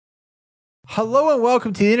Hello and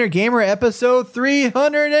welcome to the Inner Gamer episode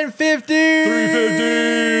 350.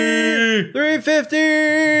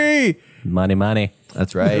 350. Money.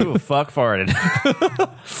 That's right. Ooh, fuck farted.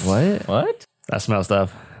 What? I smell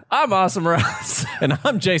stuff. I'm Awesome Ross. And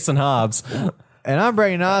I'm Jason Hobbs. And I'm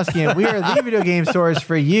Brandon Oski, and we are the video game source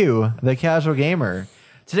for you, the casual gamer.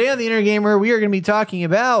 Today on the Inner Gamer, we are going to be talking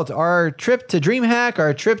about our trip to Dreamhack,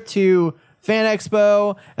 our trip to Fan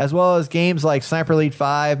Expo, as well as games like Sniper Elite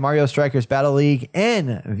 5, Mario Strikers Battle League,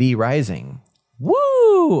 and V Rising.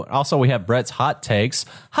 Woo! Also, we have Brett's Hot Takes.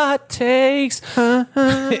 Hot Takes!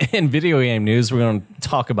 In video game news, we're going to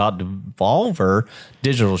talk about Devolver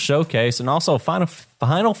Digital Showcase, and also Final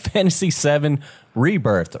Fantasy VII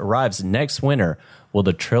Rebirth arrives next winter. Will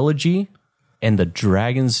the trilogy and the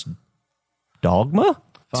Dragon's Dogma?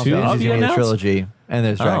 Final Fantasy is a trilogy, and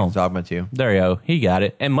there's Dragon's Dogma 2. There you go. He got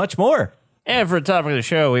it. And much more. And for the topic of the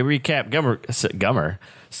show, we recap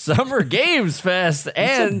Summer Games Fest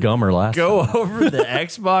and Gummer go over the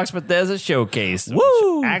Xbox Bethesda Showcase,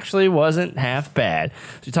 Woo! which actually wasn't half bad.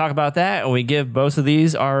 So we talk about that, and we give both of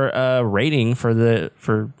these our rating for the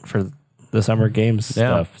Summer Games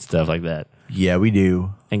stuff like that. Yeah, we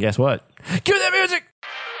do. And guess what? Give me that music!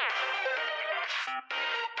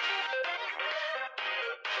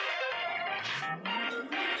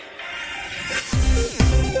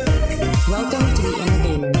 Welcome to the Inner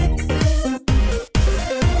Gamer.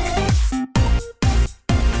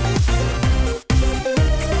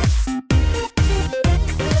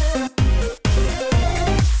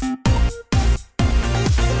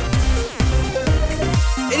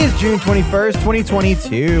 It is June 21st,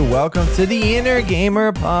 2022. Welcome to the Inner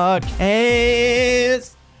Gamer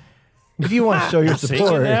Podcast. If you want to show your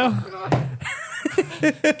support, I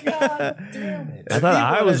thought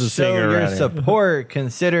I was a singer your around here. support,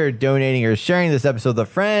 consider donating or sharing this episode with a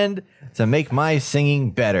friend to make my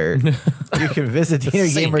singing better. You can visit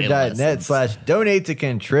teenagergamer.net/donate to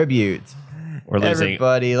contribute. We're losing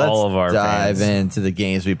Everybody, let's all of our dive fans. into the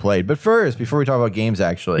games we played. But first, before we talk about games,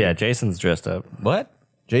 actually, Yeah, Jason's dressed up. What?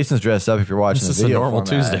 Jason's dressed up. If you're watching This the is a video normal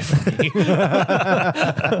format. Tuesday for me. You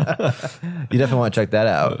definitely want to check that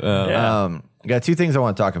out. Yeah. I got two things I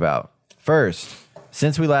want to talk about. First,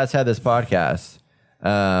 since we last had this podcast, we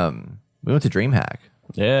went to Dreamhack,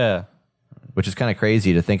 Yeah. which is kind of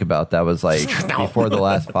crazy to think about. That was like before the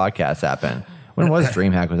last podcast happened. When was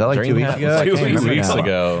Dreamhack? Was that like 2 weeks ago? I Two can't remember weeks now.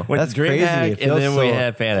 ago. Went That's to crazy. Dreamhack, It feels and then we so-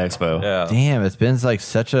 had Fan Expo. Yeah. Damn, it's been like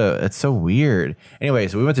it's so weird. Anyway,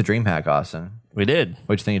 so we went to Dreamhack, Austin. We did.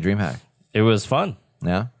 What'd you think of Dreamhack? It was fun,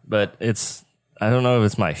 Yeah? but I don't know if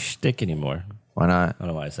it's my shtick anymore. Why not? I don't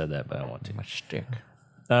know why I said that, but I want to. Shtick.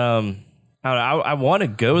 I want to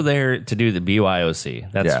go there to do the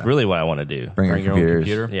BYOC. That's Yeah. really what I want to do. Bring your your own computers.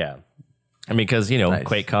 computer? Yeah. I mean, because, Nice.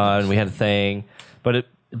 QuakeCon, we had a thing,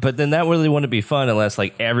 but then that really wouldn't be fun unless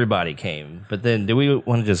like everybody came. But then do we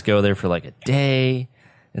want to just go there for like a day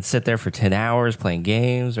and sit there for 10 hours playing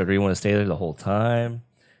games, or do we want to stay there the whole time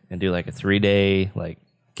and do like a 3-day like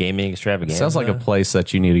gaming extravaganza? Sounds like a place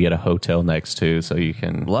that you need to get a hotel next to so you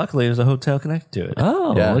can. Luckily, there's a hotel connected to it.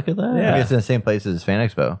 Oh, Yeah. look at that. Maybe it's in the same place as Fan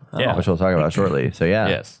Expo, Yeah. which we'll talk about shortly. So, yeah.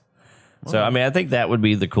 Yes. So, I mean, I think that would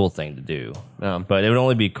be the cool thing to do. Yeah. But it would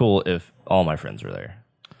only be cool if all my friends were there.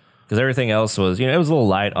 Because everything else was, it was a little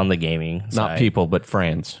light on the gaming Not side. people, but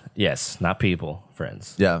friends. Yes, not people,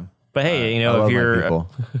 friends. Yeah. But hey, I love if my you're people.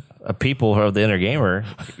 a people of the Inner Gamer,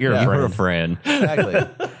 you're a You're a friend. friend.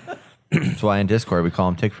 Exactly. That's why in Discord we call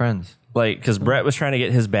them Take Friends. Like, because Brett was trying to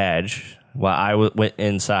get his badge while I went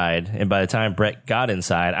inside. And by the time Brett got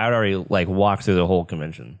inside, I'd already like walked through the whole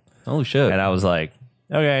convention. Holy shit. And I was like,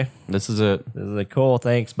 okay, This is it. this is like cool,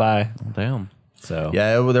 thanks, bye. Damn. So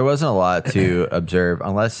Yeah, there wasn't a lot to observe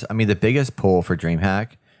unless, I mean, the biggest pull for Dreamhack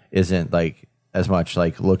isn't like as much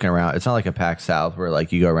like looking around. It's not like a PAX South where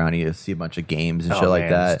like you go around and you see a bunch of games and Oh, shit like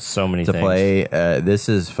man, that. so many to things. play. This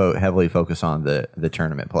is heavily focused on the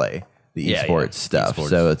tournament play, the Yeah, esports yeah. stuff. Esports.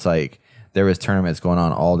 So it's like there was tournaments going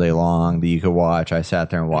on all day long that you could watch. I sat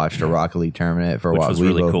there and watched a Rocket League tournament for a Which while. was We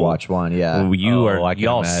really both cool. watched one. Yeah. Well, I can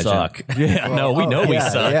y'all imagine. suck. Yeah, no, we know we yeah,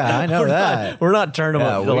 suck. yeah, I know We're that. Not, we're not tournament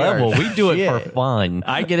Yeah, we are level. We do it for shit. fun.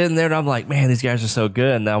 I get in there and I'm like, man, these guys are so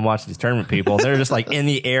good. And then I'm watching these tournament people. And they're just like in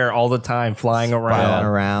the air all the time, flying Flying around.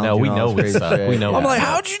 around. No, we doing all know this we crazy suck. shit. We know I'm we like, suck.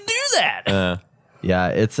 how'd you do that? Yeah,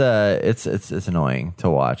 it's annoying to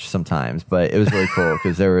watch sometimes, but it was really cool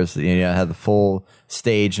because there was I had the full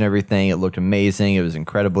stage and everything. It looked amazing. It was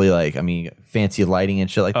incredibly fancy lighting and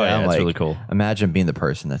shit like that. yeah, I'm it's like, really cool. Imagine being the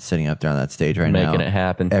person that's sitting up there on that stage right now, Making it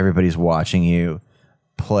happen. Everybody's watching you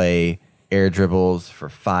play air dribbles for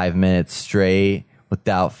 5 minutes straight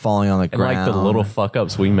without falling on the And ground. like the little fuck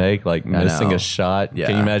ups we make, like missing know. a shot. Yeah.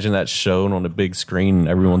 Can you imagine that shown on a big screen and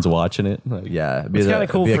everyone's watching it? Like, Yeah, It's kinda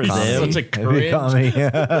cool for them. Such a It'd be a comedy.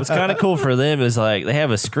 Yeah. What's kind of cool for them is like they have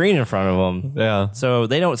a screen in front of them, Yeah. so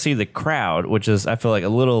they don't see the crowd, which is I feel like a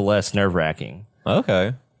little less nerve wracking.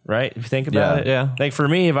 Okay. Right? If you think about Yeah. it. Yeah. Like for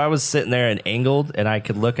me, if I was sitting there and angled and I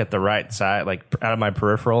could look at the right side, like out of my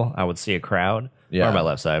peripheral, I would see a crowd. Yeah. Or my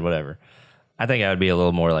left side, whatever. I think I would be a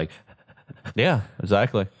little more like, Yeah,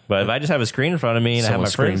 exactly. but if I just have a screen in front of me and Someone I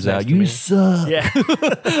have my friends screams out, next to "You me, suck.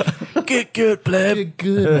 yeah. Get good, pleb. Get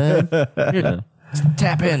good, man.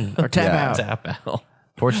 Tap in or tap Yeah. out. Tap out.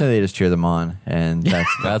 Fortunately, they just cheer them on, and that's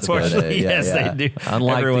about Fortunately, it. Yeah, yes, yeah. they do.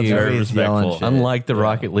 Unlike Everyone's the- very Everybody's yelling respectful. shit. Unlike the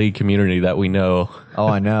Rocket League community that we know, Oh,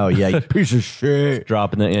 I know. Yeah, you piece of shit.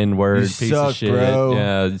 dropping the N word, You piece suck, of shit. bro.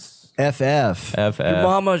 Yeah, it's FF. FF. Your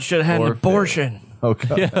mama should have had an Forfeit. abortion. Oh,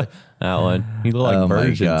 God. Yeah, that one. You look like Oh, my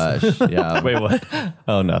virgins. gosh. Yeah. Wait, what?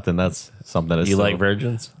 Oh, nothing. That's something. That's You so- like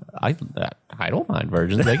virgins? I don't mind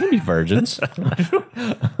virgins. They can be virgins.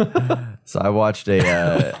 So I watched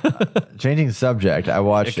a changing the subject. I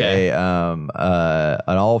watched Okay. an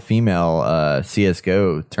all female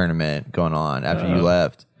CS:GO tournament going on after you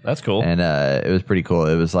left, That's cool. and it was pretty cool.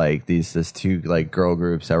 It was like this two like girl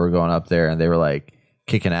groups that were going up there, and they were like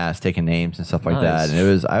kicking ass, taking names and stuff like that. Nice. And it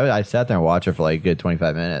was I sat there and watched it for like a good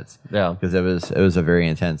 25 minutes. Yeah. because it was a very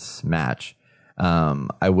intense match.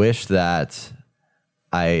 I wish that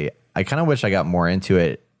I kind of wish I got more into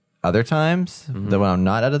it other times than when I'm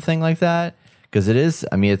not at a thing like that. Because it is,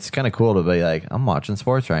 I mean, it's kind of cool to be like, I'm watching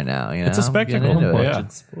sports right now. You know, It's a I'm getting spectacle. into it. Yeah.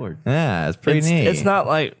 Sport. Yeah, it's pretty neat. It's not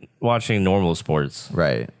like watching normal sports.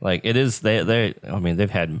 right. Like it is. They. I mean, they've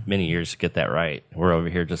had many years to get that right. We're over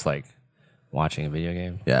here just like watching a video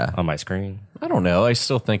game. Yeah. On my screen. I don't know. I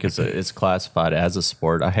still think it's classified as a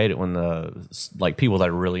sport. I hate it when the like people that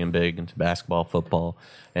are really big into basketball, football,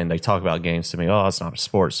 and they talk about games to me. Oh, it's not a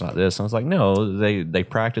sport. It's not this. And I was like, no. They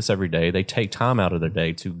practice every day. They take time out of their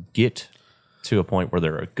day to get to a point where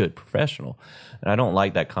they're a good professional. And I don't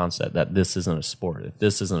like that concept that this isn't a sport. If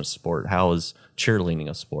this isn't a sport, how is cheerleading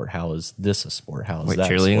a sport? How is this a sport? How is Wait,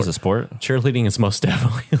 that cheerleading a is a sport? Cheerleading is most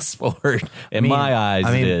definitely a sport. In my eyes,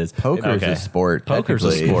 I mean, it is. Poker's Okay. a sport. Poker's a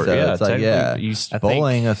technically, sport, so yeah, it's like, yeah. technically, you- I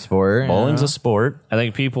Bowling a sport. you Bowling's know? a sport. I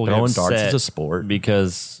think people get Throwing darts upset is a sport.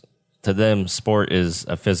 because to them, sport is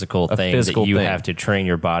a physical thing physical that you thing. have to train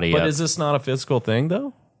your body But up. is this not a physical thing,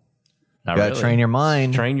 though? Not You gotta really. train your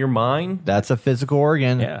mind. Train your mind. That's a physical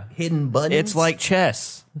organ. Yeah. Hidden buttons. It's like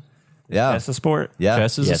chess. Yeah. Chess a sport. Yeah.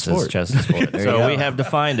 Chess is Yes, a sport. chess is a sport. you So go. we have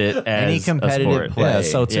defined it as Any competitive a sport. play. Yeah,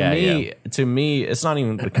 so Yeah, to me, it's not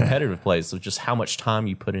even the competitive play. It's just how much time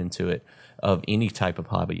you put into it of any type of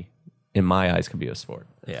hobby. In my eyes, can be a sport.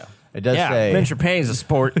 Yeah. It does Yeah, say venture pain is a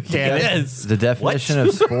sport. Damn it. the definition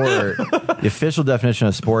of sport. The official definition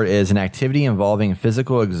of sport is an activity involving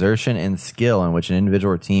physical exertion and skill in which an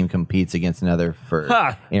individual or team competes against another for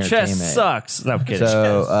Ha! entertainment. Chess sucks. No, I'm kidding.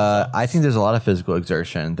 So I think there's a lot of physical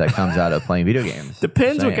exertion that comes out of playing video games.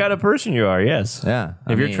 Depends what Saying. kind of person you are, yes. Yeah,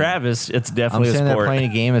 I If you're mean, Travis, it's I'm definitely a sitting there sport. playing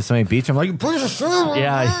a game and somebody beats you. I'm like, "Please assume."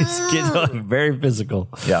 Yeah, he's getting like very physical.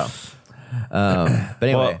 Yeah. But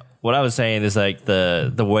anyway, Well, what I was saying is like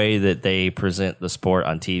the way that they present the sport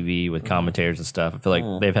on TV with commentators and stuff. I feel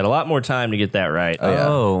like they've had a lot more time to get that right. yeah,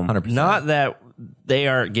 Oh, 100%. Not that they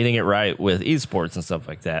aren't getting it right with esports and stuff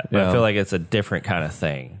like that, but I Yeah. feel like it's a different kind of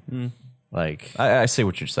thing. Like I see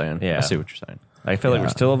what you're saying. Yeah. I see what you're saying. I feel like we're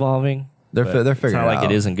still evolving. they're but they're it's figuring not it like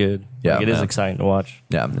out. it isn't good. Yeah. Like, it is Yeah. exciting to watch.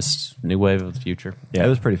 Yeah, This new wave of the future. Yeah. It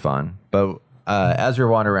was pretty fun. But as we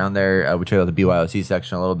were wandering around there, we checked out the BYOC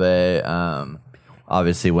section a little bit.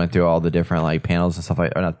 Obviously went through all the different like panels and stuff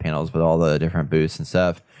like, or not the panels, but all the different booths and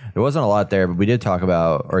stuff. There wasn't a lot there, but we did talk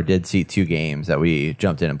about or did see two games that we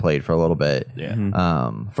jumped in and played for a little bit.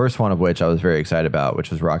 Yeah. First one of which I was very excited about, which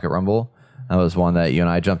was Rocket Rumble. That was one that you and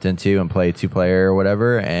I jumped into and played 2-player or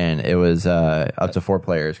whatever, and it was up to 4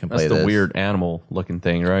 players can That's play the this. weird animal looking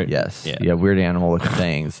thing, right? Yes. Yeah. Yeah. Weird animal looking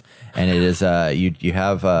things. And it is, you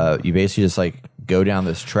have, you basically just like go down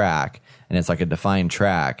this track and it's like a defined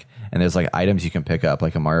track and there's like items you can pick up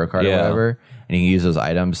like a Mario Kart or Yeah. whatever. And you can use those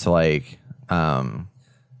items to like,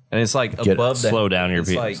 And it's like Get- above the Slow down your it's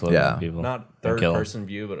people. like, Slow yeah. down people. not And third kill 'em. person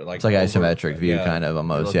view, but like it's like isometric view kind of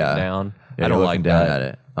almost. looking Yeah. down. Yeah, I don't you're like looking down that. at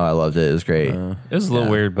it. Oh, I loved it. It was great. It was a little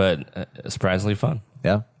weird, but surprisingly fun.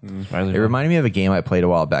 Yeah. Surprisingly It fun. reminded me of a game I played a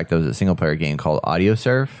while back that was a single player game called Audio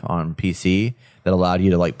Surf on PC that allowed you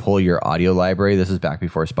to like pull your audio library. This is back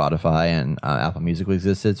before Spotify and Apple Music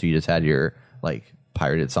existed. So you just had your like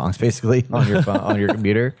pirated songs basically on your phone, on your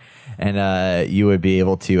computer. And you would be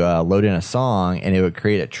able to load in a song and it would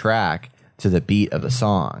create a track to the beat of the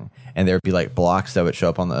song. and there'd be like blocks that would show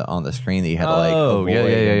up on the screen that you had to like avoid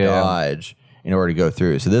and dodge in order to go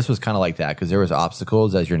through. So this was kind of like that because there was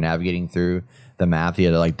obstacles as you're navigating through the map that you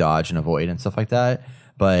had to like dodge and avoid and stuff like that.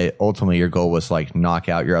 But ultimately, your goal was to like knock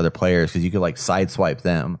out your other players because you could like sideswipe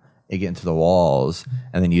them and get into the walls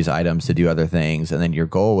and then use items to do other things. And then your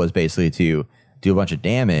goal was basically to do a bunch of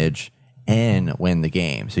damage and win the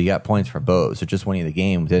game. So you got points for both. So just winning the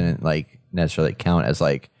game didn't like necessarily count as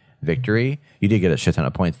like victory. You did get a shit ton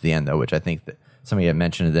of points at the end though, which I think that somebody had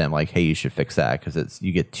mentioned to them like, hey, you should fix that because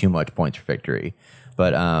you get too much points for victory.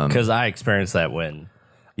 But because I experienced that win.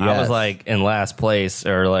 I Yes. was like in last place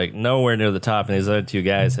or like nowhere near the top, and these other two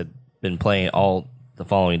guys had been playing all the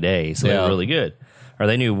following day, so they were really good, or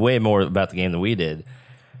they knew way more about the game than we did,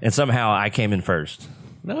 and somehow I came in first.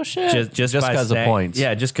 No shit. Just because of points.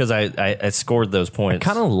 Yeah, just because I scored those points.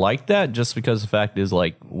 Kind of like that, just because the fact is,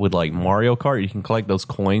 like with like Mario Kart, you can collect those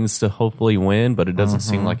coins to hopefully win, but it doesn't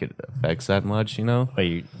seem like it affects that much, you know?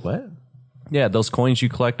 Wait, what? Yeah, those coins you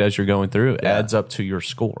collect as you're going through adds up to your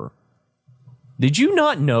score. Did you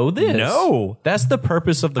not know this? No. That's the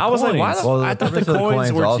purpose of the coins. I was like, why the Well, I the thought the purpose of the coins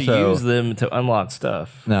coins were also- to use them to unlock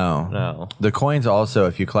stuff. no. The coins also,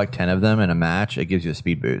 if you collect 10 of them in a match, it gives you a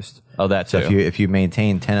speed boost. Oh, that So too. if you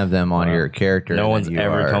maintain 10 of them on your character, No then one's you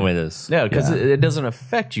ever are- told me this. Yeah, because Yeah. it doesn't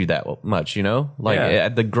affect you that much, you know? Like, Yeah.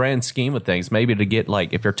 at the grand scheme of things, maybe to get,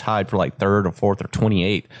 like, if you're tied for, like, 3rd or 4th or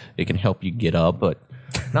 28, it can help you get up, but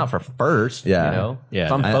not for first, Yeah. you know? Yeah.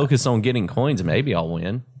 If I'm focused on getting coins, maybe I'll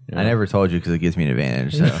win. You know? I never told you because it gives me an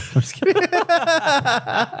advantage. So I'm just kidding.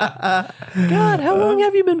 God, how long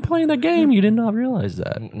have you been playing the game? You did not realize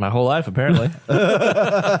that. My whole life, apparently. It's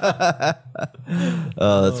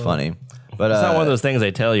Oh, that's funny. But not one of those things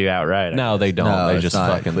they tell you outright. No, they don't. no, they it's just not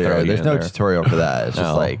fucking clear. throw you There's in no there. tutorial for that. It's just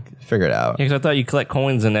No. like figure it out. Because I thought you collect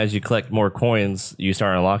coins, and as you collect more coins, you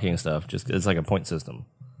start unlocking stuff. Just it's like a point system.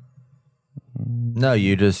 No,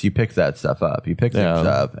 you pick that stuff up. You pick things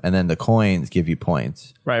up, and then the coins give you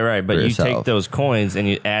points. Right. But For you yourself. take those coins, and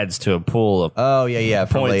it adds to a pool of. Oh yeah,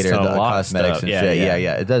 for Points later to the unlock cosmetics stuff. and Yeah, shit. yeah.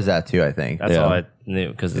 Yeah, it does that too. I think. That's all I knew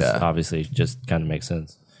because this Yeah. obviously just kind of makes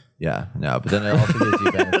sense. Yeah, no, but then it also gives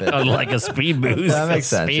you benefits. Unlike a speed boost. That makes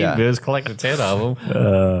sense. Yeah. boost, collecting 10 of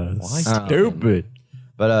them. Why Stupid.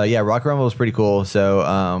 But yeah, Rock Rumble is pretty cool.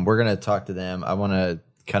 So we're gonna talk to them. I want to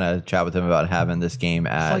kind of chat with them about having this game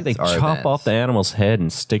at It's like they our chop events. off the animal's head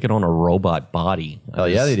and stick it on a robot body. Oh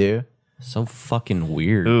yeah, they do. So fucking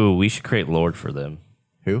weird. Ooh, we should create lore for them.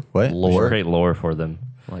 Who? What? We should create lore for them.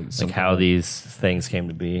 Like Like how these things came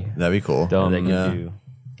to be. That'd be cool. Dumb. They can Yeah. do.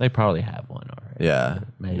 They probably have one already. Yeah.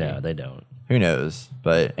 Maybe. No, they don't. Who knows?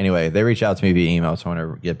 But anyway, they reached out to me via email, so I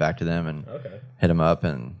want to get back to them and hit them up,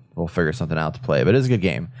 and we'll figure something out to play. But it's a good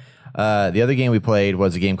game. The other game we played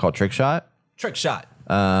was a game called Trick Shot. Trick shot.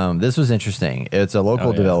 This was interesting. It's a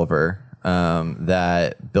local yeah. developer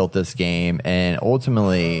that built this game, and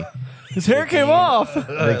ultimately, His hair came off.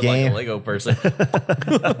 the game. Lego person.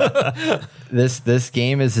 This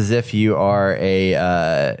game is as if you are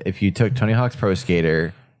if you took Tony Hawk's Pro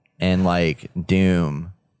Skater and like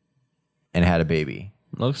Doom and had a baby.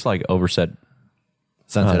 Looks like Overset.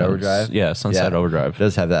 Sunset Overdrive. Yeah, Sunset Overdrive. It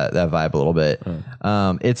does have that vibe a little bit.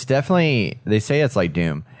 It's definitely, they say it's like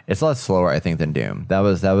Doom. It's a lot slower, I think, than Doom. That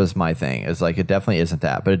was my thing. It's like it definitely isn't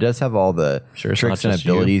that, but it does have all the Sure, it's tricks not and just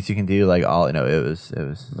you. abilities you can do. Like all, it was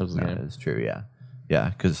was no, good. it was true. Yeah, yeah.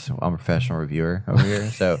 Because I'm a professional reviewer over here,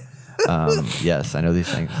 so yes, I know these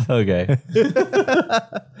things. Okay.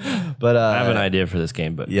 But I have an idea for this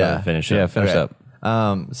game, but yeah. finish Yeah, up. finish Okay.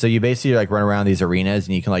 up. So you basically like run around these arenas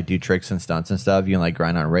and you can like do tricks and stunts and stuff. You can like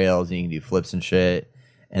grind on rails and you can do flips and shit.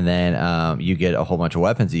 And then you get a whole bunch of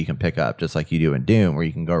weapons that you can pick up, just like you do in Doom, where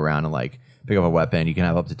you can go around and like pick up a weapon. You can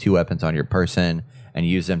have up to 2 weapons on your person and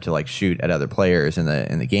use them to like shoot at other players in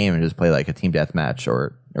the game and just play like a team deathmatch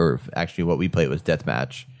or actually what we played was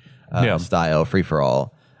deathmatch style free for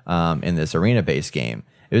all in this arena based game.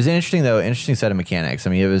 It was interesting set of mechanics.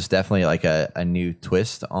 I mean, it was definitely like a new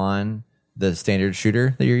twist on the standard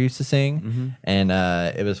shooter that you're used to seeing, and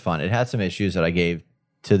it was fun. It had some issues that I gave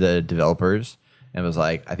to the developers and was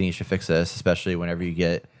like, I think you should fix this, especially whenever you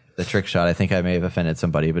get the trick shot. I think I may have offended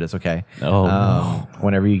somebody, but it's okay. Oh,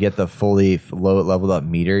 Whenever you get the fully low leveled up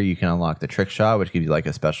meter, you can unlock the trick shot, which gives you like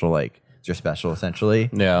a special, like it's your special essentially.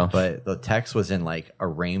 Yeah. But the text was in like a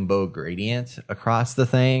rainbow gradient across the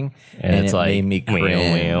thing, And it's it like, made me wow,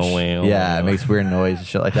 cringe. wow, wow, Yeah, it wow. makes weird noise and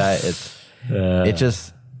shit like that.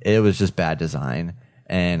 It was just bad design.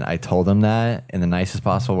 and I told them that in the nicest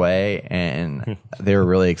possible way, and they were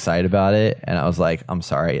really excited about it. And I was like, "I'm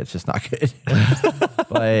sorry, it's just not good."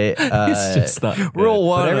 But It's just not good. Rule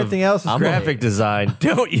one but everything else is graphic design: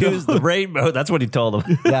 don't use the rainbow. That's what he told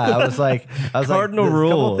them. Yeah, I was like, Cardinal there's a couple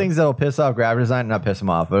rule. of things that'll piss off graphic design, not piss them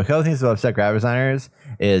off, but a couple of things that'll upset graphic designers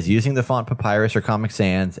is using the font Papyrus or Comic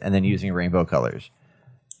Sans and then using rainbow colors.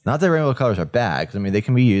 Not that rainbow colors are bad, because I mean they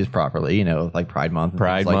can be used properly, you know, like Pride Month, and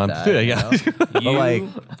Pride things like Month. that, Yeah. you know? But like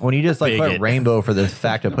when you just like put bigot. rainbow for the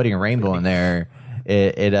fact of putting a rainbow in there,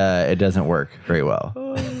 it doesn't work very well.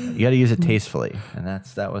 You got to use it tastefully, and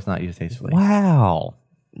that was not used tastefully. Wow.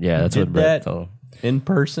 Yeah, that's Did what Brett that told him. in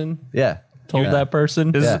person? Yeah, Told yeah. that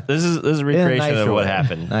person? This, Yeah. is, this is a recreation nicer of what way.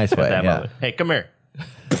 happened. Nice at way, that yeah. moment. Hey, come here.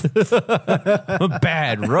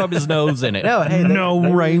 Bad. Rub his nose in it. No, hey,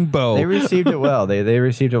 rainbow. They received it well. They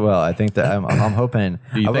received it well. I think that I'm hoping.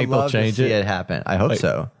 Do you I would think they'll love to change see it? it happen. I hope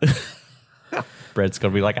so. Brett's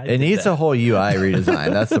going to be like, It needs a whole UI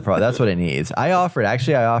redesign. That's the problem. That's what it needs. I offered.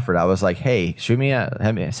 I was like, hey, send me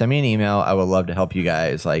an email. I would love to help you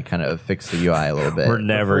guys like kind of fix the UI a little bit. We're for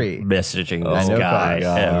never free. messaging I this know, guy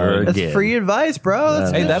God. ever That's again. free advice, bro.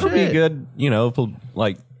 That's Hey, good that'll shit. be good, you know,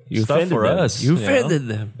 like You stuff offended for them. us. You know? offended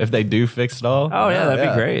them. If they do fix it all. Oh, yeah, that'd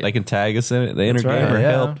yeah. be great. They can tag us in it. The inner right, gamer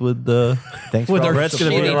yeah. helped with the Thanks with for our all Brett's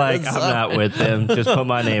going to be shitty like, design. I'm not with them. Just put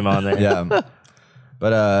my name on there. Yeah.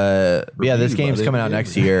 But yeah, this Review, game's buddy. coming out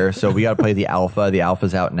next year, so we got to play the alpha. The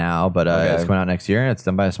alpha's out now, but it's coming out next year, and it's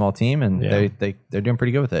done by a small team, and Yeah. they're doing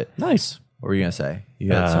pretty good with it. Nice. What were you gonna say?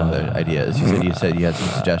 You had some other ideas. You said you had some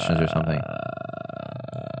suggestions or something.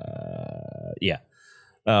 Yeah.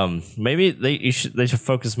 Maybe they should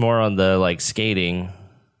focus more on the like skating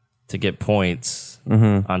to get points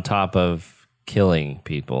on top of killing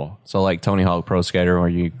people. So like Tony Hawk Pro Skater, where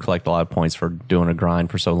you collect a lot of points for doing a grind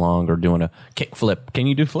for so long or doing a kick flip. Can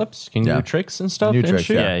you do flips? Can you Yeah. do tricks and stuff? Do and tricks,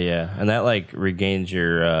 shit? Yeah, and that like regains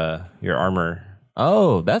your armor.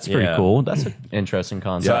 Oh, that's pretty Yeah. cool. That's an interesting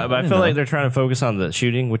concept. So, but I feel like they're trying to focus on the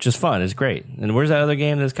shooting, which is fun. It's great. And where's that other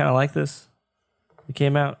game that's kind of like this? It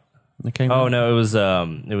came out. Oh no, it was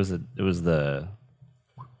the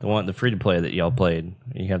free to play that y'all played.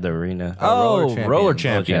 You have the arena. Roller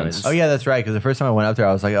Champions. Oh yeah, that's right. Because the first time I went up there,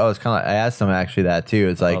 I was like, oh, it's kind of. I asked them actually that too.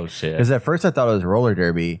 It's like, Oh, shit. because at first I thought it was roller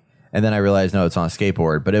derby, and then I realized no, it's on a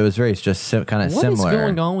skateboard. But it was very just kind of What is similar.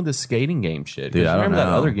 going on with the skating game shit? Dude, 'Cause I don't remember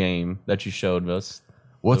that know. other game that you showed us?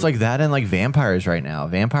 Well, it's like that and like vampires right now.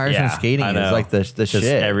 Vampires and skating I is know. like the Just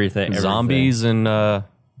shit. everything. Zombies and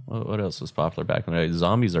what else was popular back in the day?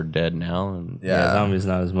 Zombies are dead now, and Yeah, zombies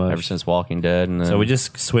not as much. ever since Walking Dead. And then, So we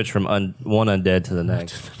just switched from one undead to the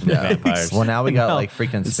next. Vampires. Well, now we got No, like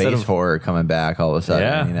freaking instead space of- horror coming back all of a sudden.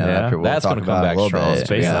 Yeah, you know, yeah. after we'll that's talk going to come about back it a little strong. bit.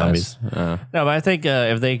 Space Yeah. zombies. No, but I think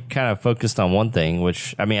if they kind of focused on one thing,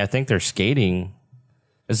 which I mean, I think they're skating.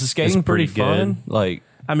 Is the skating pretty pretty good. fun? Like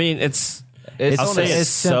I mean, it's It's I'll say it's it's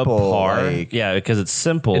simple, subpar. like- Yeah, because it's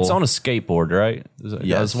simple. it's on a skateboard, right?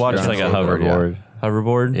 Yes, I was watching It's like a skateboard, hoverboard.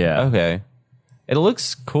 hoverboard. Yeah. Okay. It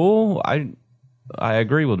looks cool. I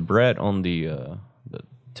agree with Brett on the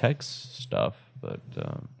text stuff, but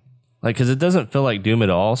Like, because it doesn't feel like Doom at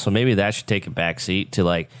all. So maybe that should take a backseat to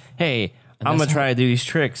like, hey, I'm gonna try to do these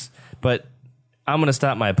tricks, but I'm gonna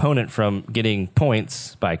stop my opponent from getting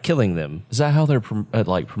points by killing them. is that how they're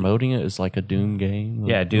promoting it? Is like a Doom game?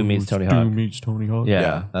 Yeah, Doom meets Tony Hawk. Doom meets Tony Hawk. Yeah,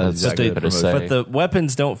 Yeah, that's exactly But what to it say. But the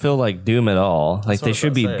weapons don't feel like Doom at all. Like what I they was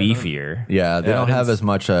should be about to say, huh? beefier. Yeah, they don't it have is- as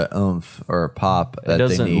much oomph or pop that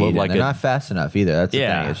doesn't they need. look and like they're it- not fast enough either. That's the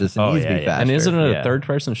Yeah. thing. It's just it Oh, needs to yeah, be yeah. faster. And isn't it a Yeah. third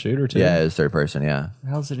person shooter too? Yeah, it's third person. Yeah.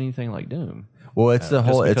 How's it anything like Doom? Well, it's the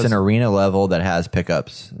whole. It's because- an arena level that has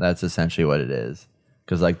pickups. That's essentially what it is.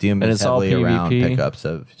 Because like Doom And is it's all heavily around PvP? pickups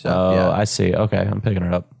of stuff. Oh, yeah. I see. Okay, I'm picking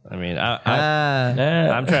it up. I mean, Ah.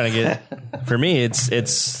 I'm trying to get. For me, it's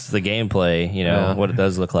the gameplay. You know Yeah. what it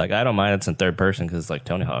does look like. I don't mind it's in third person because it's like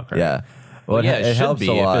Tony Hawk. Right? Yeah. Well, Yeah, it should helps be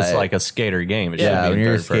a lot. if it's like a skater game. It yeah, should when be in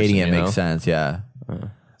you're third skating, person, it you makes know? sense. Yeah.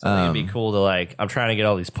 So it'd be cool to like. I'm trying to get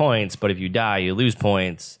all these points, but if you die, you lose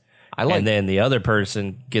points. I like- and then the other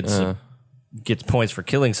person gets points for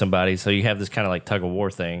killing somebody. So you have this kind of like tug of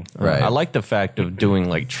war thing. Right. I like the fact of doing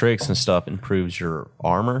like tricks and stuff improves your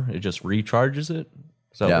armor. It just recharges it.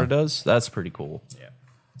 Is that Yeah. what it does? That's pretty cool. Yeah.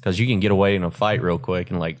 Because you can get away in a fight real quick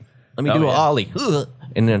and like, let me Oh, do yeah. an ollie.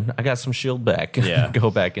 And then I got some shield back. Yeah.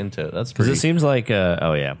 Go back into it. That's Because pretty it seems like,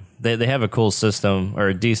 they have a cool system or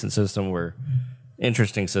a decent system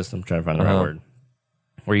interesting system, trying to find the right word,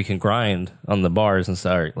 where you can grind on the bars and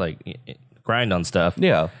start like grind on stuff.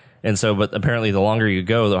 Yeah. And so, but apparently the longer you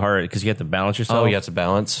go, the harder, because you have to balance yourself. Oh, you have to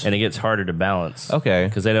balance. And it gets harder to balance. Okay.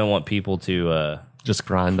 Because they don't want people to Just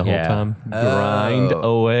grind the whole Yeah. time. Grind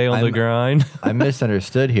away on the grind. I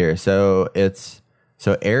misunderstood here. So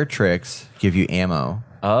air tricks give you ammo.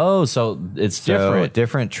 Oh, so it's So different.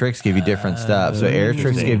 different tricks give you different stuff. So air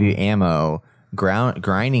tricks give you ammo.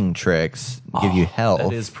 Grinding tricks give you health.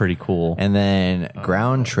 That is pretty cool. And then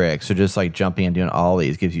ground tricks, so just like jumping and doing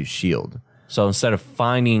ollies, gives you shield. So instead of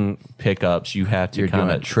finding pickups, you have to You're kind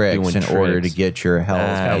doing of tricks in order to get your health,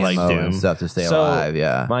 kinda like ammo, Doom. and stuff to stay So alive.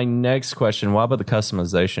 Yeah. my next question: what about the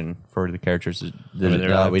customization for the characters? mean, they're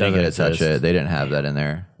not- We didn't get to doesn't touch exist. it. They didn't have that in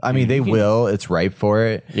there. I mean, they will. It's ripe for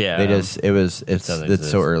it. Yeah. They just it's doesn't so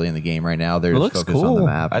exist. early in the game right now. They're It just looks focused cool. on the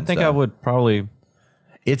map. I and think I stuff. would probably.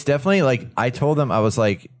 It's definitely like I told them. I was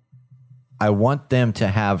like, I want them to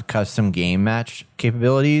have custom game match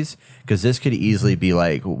capabilities because this could easily be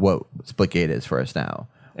like what Splitgate is for us now.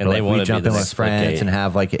 And Where, they like, wanna we be jump the in with next friends Splitgate. and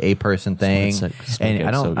have like a person thing. Splitgate's And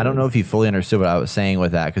I so don't good. know if he fully understood what I was saying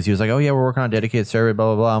with that because he was like, oh yeah, we're working on a dedicated server,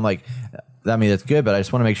 blah blah blah. I'm like, I mean that's good, but I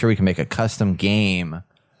just want to make sure we can make a custom game.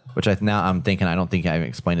 Which I'm thinking I don't think I even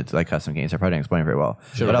explained it to like custom games. I probably didn't explain it very well.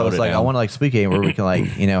 But I wrote was it like, I down. want to like Splitgate where we can like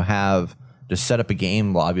have just set up a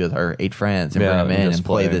game lobby with our 8 friends and Yeah, bring them in just and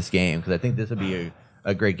play play. this game because I think this would be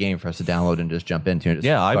a great game for us to download and just jump into and just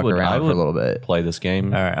Yeah, I fuck would. around I for would a little bit. play this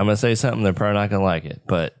game. All right, I'm gonna say something. They're probably not gonna like it,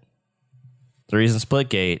 but the reason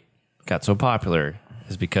Splitgate got so popular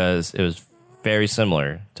is because it was very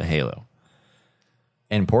similar to Halo.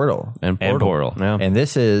 And Portal. And And Portal. Portal. Yeah. And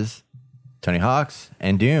this is Tony Hawk's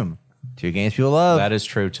and Doom. 2 games people love. That is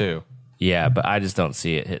true too. Yeah, but I just don't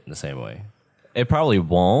see it hitting the same way. It probably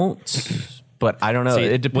won't, but I don't know. See,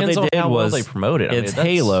 It depends on how well they promote it. I mean, It's that's-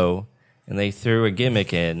 Halo, and they threw a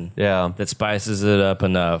gimmick in Yeah. that spices it up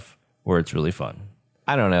enough where it's really fun.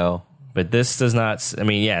 I don't know. But this does not. I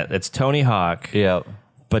mean, yeah, it's Tony Hawk, Yeah.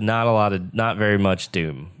 but not very much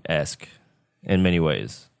Doom-esque in many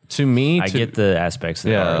ways. To me, I get the aspects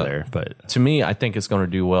that Yeah. are there, but to me, I think it's going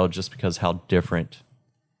to do well just because how different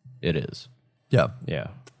it is. yeah. yeah,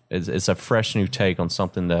 It's a fresh new take on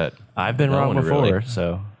something that I've been no wrong one before, really-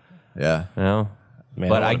 so Yeah. you know. man,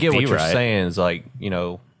 But I I wanna get what be you're right. saying is like,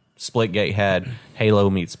 Splitgate had Halo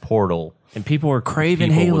meets Portal. And people were craving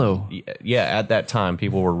People Halo. would- yeah, at that time,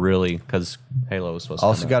 people were really, because Halo was supposed to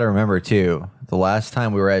Also come got out. to remember too, the last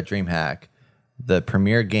time we were at DreamHack, the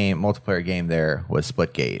premier game, multiplayer game there was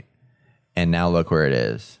Splitgate. And now look where it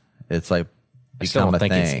is. It's like I still become don't a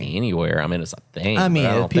think thing. it's anywhere. I mean, it's a thing. I mean,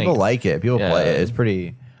 but don't people think- like it. People Yeah. play it. It's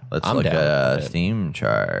pretty. Let's I'm look down at with it. Steam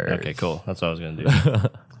charts. Okay, cool. That's what I was gonna do.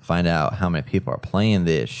 Find out how many people are playing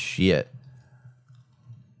this shit.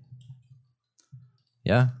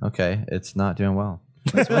 Yeah. Okay. It's not doing well.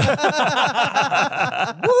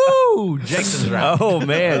 Woo! Jason's right. Oh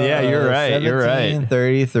man, yeah, you're right. You're right.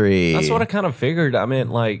 1733. That's what I kind of figured. I mean,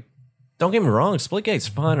 like, don't get me wrong, Splitgate's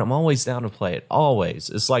fun. I'm always down to play it. Always.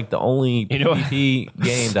 It's like the only You know- PvP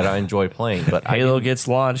game that I enjoy playing. But Halo gets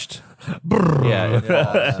launched. yeah, it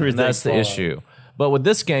falls. And that's the falls. issue. But with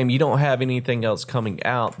this game, you don't have anything else coming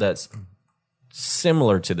out that's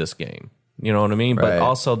similar to this game. You know what I mean? Right. But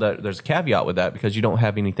also there's a caveat with that because you don't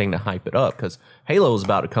have anything to hype it up because Halo is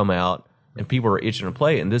about to come out and people are itching to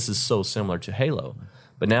play it, and this is so similar to Halo.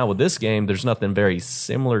 But now with this game, there's nothing very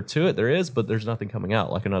similar to it. There is, but there's nothing coming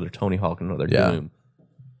out like another Tony Hawk, another Yeah. Doom.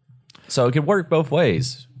 So it could work both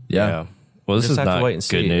ways. Yeah. Well, this Just is have not to wait and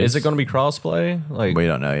good see. news. Is it going to be crossplay? Like, We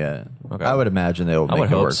don't know yet. Okay. I would imagine they'll I would make it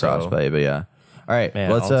hope work so. crossplay, but yeah. All right, Man,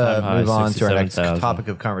 let's all-time high, move on to our next 67,000. topic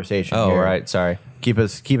of conversation. oh, here. right. Sorry. Keep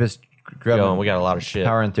us grubbing, Going. We got a lot of shit.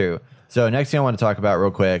 powering through. So next thing I want to talk about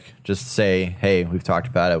real quick, just to say, hey, we've talked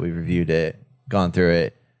about it, we've reviewed it, gone through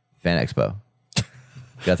it. Fan Expo.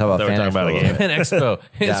 Got to talk about Thought we Fan were Expo. talking about a little game. bit. Fan Expo.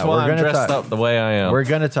 It's Yeah, why we're I'm gonna dressed talk- up the way I am. We're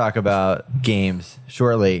going to talk about games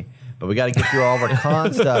shortly, but we got to get through all of our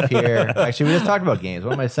con stuff here. Actually, we just talked about games.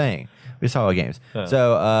 What am I saying? We just talked about games.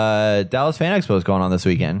 So Dallas Fan Expo is going on this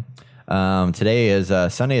weekend. Today is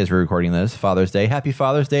Sunday as we're recording this, Father's Day. Happy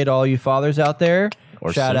Father's Day to all you fathers out there.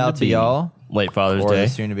 Or Shout soon out to to be. y'all. Late Father's Or Day.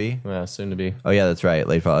 soon to be. Yeah, soon to be. Oh, yeah, that's right.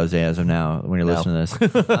 Late Father's Day as of now when you're listening to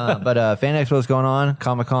this. But Fan Expo is going on.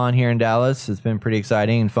 Comic-Con here in Dallas. It's been pretty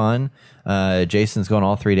exciting and fun. Jason's going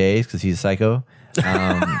all 3 days because he's a psycho.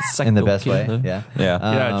 In the best way. kid. Yeah.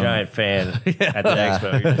 Yeah. You're not a giant fan at the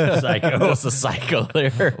expo. You're just a psycho. Just a cycle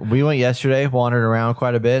there. We went yesterday, wandered around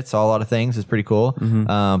quite a bit, saw a lot of things. It's pretty cool. But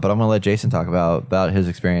I'm going to let Jason talk about his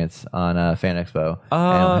experience on Fan Expo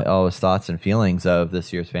and all his thoughts and feelings of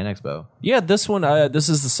this year's Fan Expo. Yeah, this one, this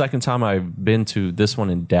is the second time I've been to this one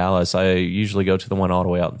in Dallas. I usually go to the one all the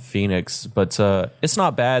way out in Phoenix, but it's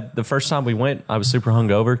not bad. The first time we went, I was super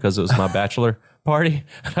hungover because it was my party.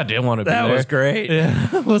 I didn't want to be there. That was great.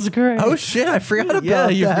 Yeah, it was great. Oh shit! I forgot about Yeah,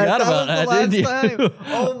 you that. forgot about was that, the didn't last time.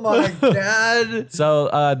 Oh my god!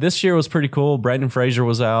 So this year was pretty cool. Brendan Fraser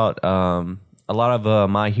was out. A lot of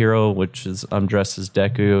My Hero, which is I'm dressed as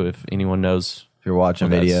Deku. If anyone knows, If you're watching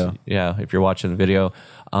video, yeah. If you're watching the video,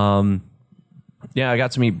 yeah, I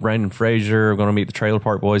got to meet Brendan Fraser. We're going to meet the Trailer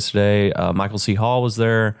Park Boys today. Michael C. Hall was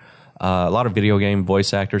there. A lot of video game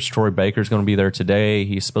voice actors. Troy Baker's going to be there today.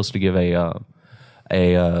 He's supposed to give a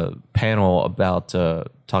panel about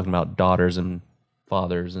talking about daughters and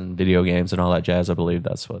fathers and video games and all that jazz. I believe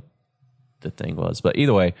that's what the thing was. But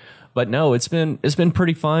either way, but no, it's been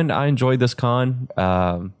pretty fun. I enjoyed this con.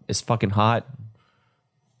 It's fucking hot,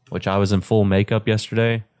 which I was in full makeup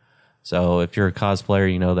yesterday. So if you're a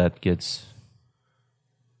cosplayer, you know that gets.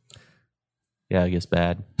 Yeah, it gets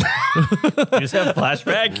bad. You just have a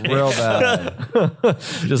flashback? real bad,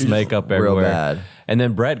 Just makeup real everywhere. bad. And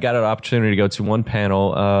then Brett got an opportunity to go to one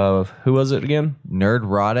panel of, who was it again?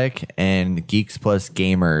 Nerdrotic and Geeks Plus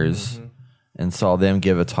Gamers, and saw them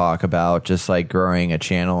give a talk about just like growing a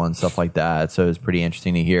channel and stuff like that. So it was pretty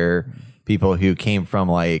interesting to hear people who came from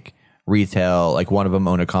like retail. Like one of them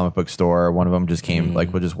owned a comic book store. One of them just came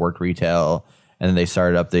just worked retail. And then they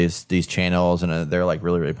started up these channels, and they're like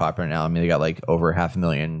really, really popular now. I mean, they got like over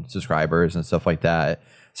 500,000 subscribers and stuff like that.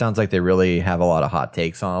 Sounds like they really have a lot of hot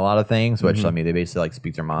takes on a lot of things, which I mean, they basically like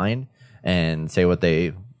speak their mind and say what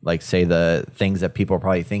they like, say the things that people are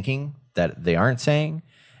probably thinking that they aren't saying.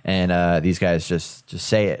 And these guys just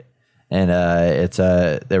say it. And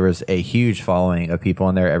there was a huge following of people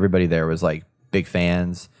in there. Everybody there was like big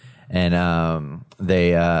fans. And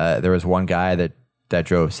there was one guy that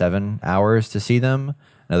drove 7 hours to see them.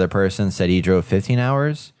 Another person said he drove 15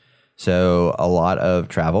 hours. So a lot of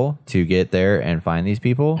travel to get there and find these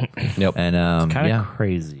people. Yep. And Kind of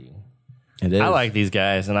crazy. it is. I like these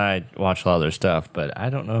guys, and I watch a lot of their stuff, but I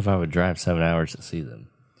don't know if I would drive 7 hours to see them.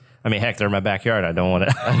 I mean, heck, they're in my backyard. I don't want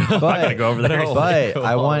to. I'm not going to go over there. But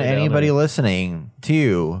I want anybody listening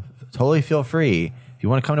to totally feel free. If you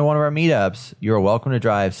want to come to one of our meetups, you're welcome to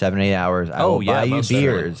drive 7-8 hours. I will buy you most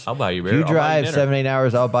beers. definitely. I'll buy you beer. If you I'll buy drive you dinner. 7-8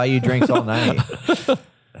 hours, I'll buy you drinks all night.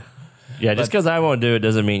 Yeah, just because I won't do it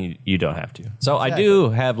doesn't mean you don't have to. So I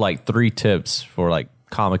do have like 3 tips for like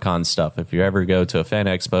Comic-Con stuff. If you ever go to a fan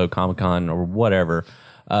expo, Comic-Con, or whatever,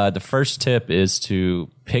 the first tip is to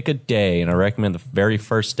pick a day, and I recommend the very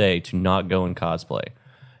first day to not go in cosplay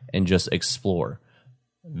and just explore.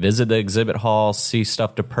 Visit the exhibit hall, see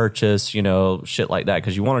stuff to purchase, you know, shit like that,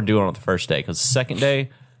 because you want to do it on the first day. Because the second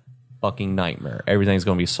day, fucking nightmare. Everything's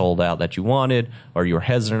going to be sold out that you wanted or you were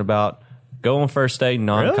hesitant about. Go on first day,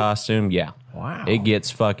 non-costume. Yeah. Wow. It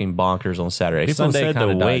gets fucking bonkers on Saturday. People Sunday said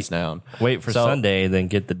kind of to dies down. Wait for So, Sunday, then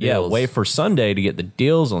get the deals. Yeah, wait for Sunday to get the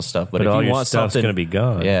deals on stuff. But if all you your want stuff's something, gonna be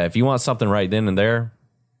gone. Yeah, if you want something right then and there,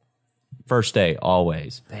 first day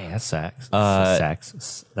always. Dang, that sucks.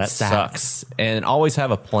 That sucks. And always have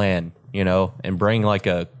a plan, you know, and bring like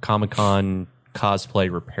a Comic-Con cosplay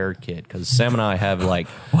repair kit, because Sam and I have like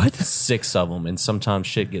 6 of them, and sometimes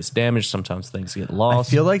shit gets damaged, sometimes things get I lost.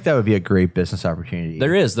 feel like that would be a great business opportunity.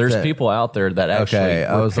 There's That- people out there that actually Okay,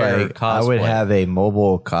 I was repair like, I would cosplay. have a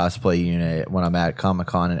mobile cosplay unit when I'm at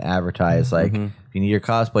Comic-Con and advertise, like, if you need your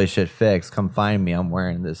cosplay shit fixed, come find me. I'm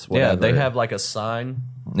wearing this. Whatever. Yeah, they have like a sign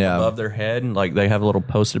Yeah. above their head, and like they have a little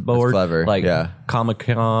post-it board. clever, Like yeah.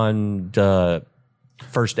 Comic-Con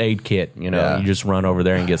first aid kit. You know, Yeah. you just run over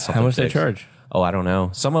there and get something. How much they fixed. charge? Oh, I don't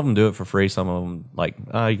know. Some of them do it for free. Some of them like,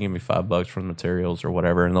 you give me $5 for the materials or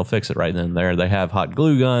whatever, and they'll fix it right then and there. They have hot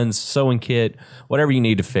glue guns, sewing kit, whatever you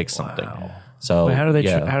need to fix something. So Wait, how do they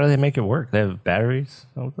yeah. how do they make it work? They have batteries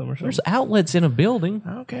with them or something? There's outlets in a building.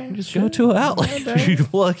 Okay, You just go to an outlet. You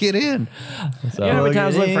plug it in. So, You know how many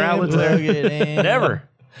times I look for outlets there? Never.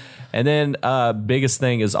 And then biggest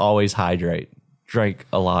thing is always hydrate. Drink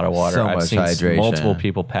a lot of water. So I've much seen hydration. multiple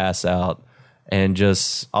people pass out. And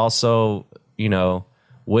just also, you know,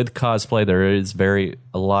 with cosplay, there is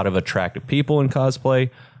a lot of attractive people in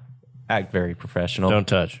cosplay. Act very professional. Don't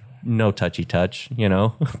touch. No touchy touch, you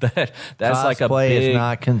know. that's cosplay like a big, is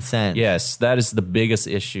not consent. Yes, that is the biggest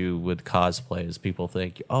issue with cosplay is people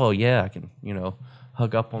think, oh yeah, I can, you know,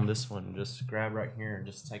 hug up on this one and just grab right here and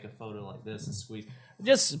just take a photo like this and squeeze.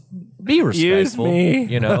 Just be respectful. me.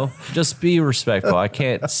 You know, just be respectful. I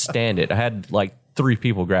can't stand it. I had like 3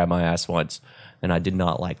 people grab my ass once, and I did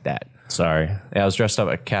not like that. Sorry. Yeah, I was dressed up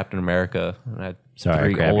like Captain America, and I had Sorry,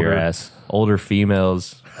 3 grab your ass. older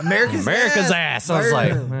females. America's ass. I was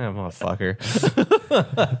like, motherfucker. So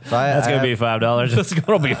That's going to be $5. It's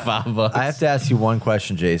gonna be $5. I have to ask you one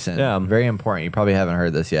question, Jason. Yeah. Very important. You probably haven't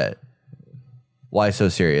heard this yet. Why so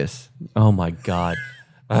serious? Oh my god.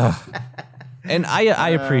 And I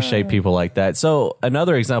appreciate people like that. So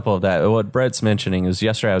another example of that, what Brett's mentioning is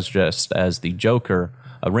yesterday I was dressed as the Joker,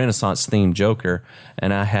 a Renaissance themed Joker,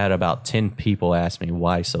 and I had about 10 people ask me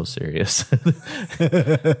why so serious.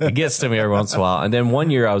 It gets to me every once in a while. And then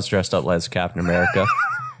one year I was dressed up as Captain America.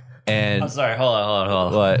 And I'm sorry. Hold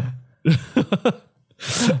on. what?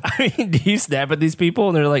 I mean, do you snap at these people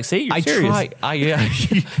and they're like, "See, you're serious."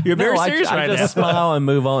 You're very serious I right now. just smile and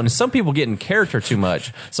move on. And some people get in character too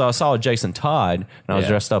much. So I saw Jason Todd, and I was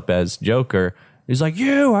dressed up as Joker. He's like,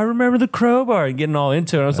 I remember the crowbar," and getting all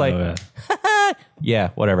into it. I was like, yeah,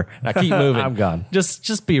 whatever. And I keep moving. I'm gone.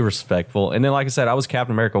 Just be respectful. And then, like I said, I was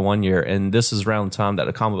Captain America one year, and this is around the time that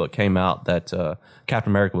a comic book came out that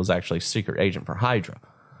Captain America was actually a secret agent for Hydra.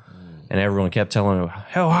 And everyone kept telling me,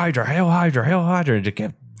 "Hail Hydra, Hail Hydra, Hail Hydra," and just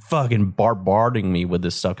kept fucking bombarding me with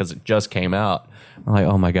this stuff because it just came out. I'm like,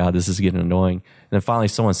 oh my God, this is getting annoying. And then finally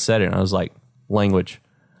someone said it, and I was like, language.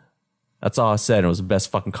 That's all I said. And it was the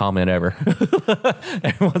best fucking comment ever.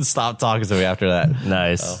 Everyone stopped talking to me after that.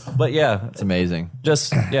 Nice. But yeah, It's amazing.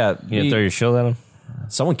 just, yeah. You throw your shield at them?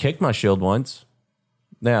 Someone kicked my shield once.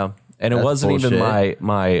 Yeah. And it That's wasn't even bullshit.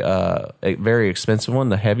 my a very expensive one,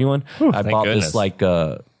 the heavy one. I bought goodness. this like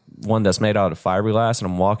one that's made out of fiberglass,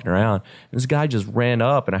 and I'm walking around, and this guy just ran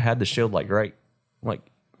up, and I had the shield like right like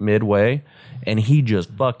midway, and he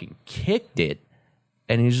just fucking kicked it,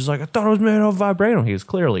 and he's just like, "I thought it was made out of vibranium." He was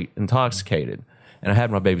clearly intoxicated, and I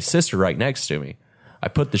had my baby sister right next to me. I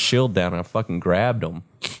put the shield down and I fucking grabbed him.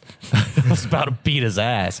 I was about to beat his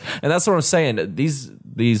ass, and that's what I'm saying. These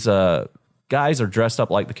guys are dressed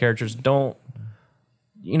up like the characters. Don't,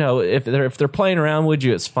 if they're playing around with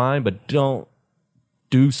you, it's fine, but don't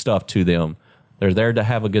do stuff to them. They're there to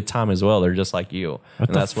have a good time as well. They're just like you, and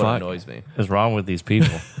that's what annoys me. What's wrong with these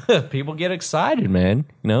people? People get excited, man.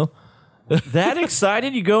 That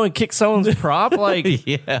excited? You go and kick someone's prop? Like,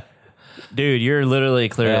 Yeah. dude, you're literally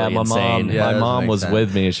clearly Yeah, my insane. Yeah, my that mom doesn't was make sense.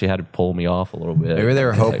 with me, and she had to pull me off a little bit. Maybe they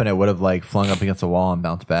were hoping it would have like flung up against the wall and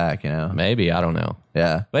bounced back. Maybe, I don't know.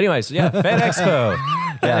 Yeah. But anyways, yeah, Fan Expo.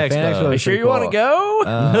 Fan Expo You was sure pretty you want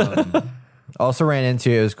to cool. go? Also ran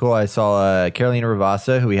into, it was cool, I saw Carolina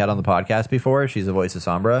Ravassa, who we had on the podcast before. She's the voice of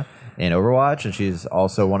Sombra in Overwatch, and she's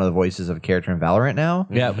also one of the voices of a character in Valorant now.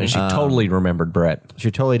 Yeah, and she totally remembered Brett.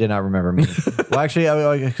 She totally did not remember me. Well,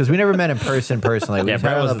 actually, because we never met in person personally. We Yeah, just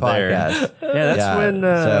met Brett on the wasn't there. podcast. Yeah, that's when...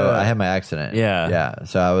 so I had my accident. Yeah.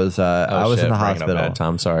 So I was I was in the hospital. Bad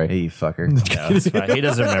time, sorry. Hey, you fucker. No, that's fine. He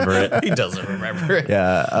doesn't remember it. He doesn't remember it.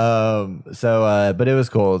 Yeah. But it was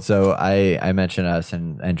cool. So I mentioned us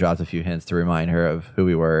and dropped a few hints to remind her of who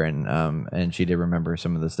we were, and she did remember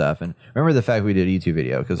some of the stuff, and remember the fact we did a YouTube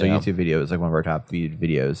video, because the YouTube video is like one of our top viewed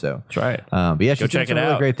videos. So That's right. But yeah, she's check doing some it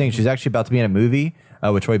really out. great things. She's actually about to be in a movie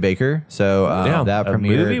with Troy Baker. So that a premiered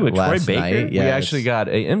movie with Troy last Baker? night. We Yeah, We actually got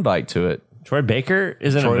an invite to it. Troy Baker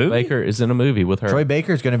is in a Troy movie? Baker is in a movie with her. Troy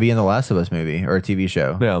Baker's going to be in the Last of Us movie or a TV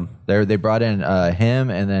show. Yeah. They brought in him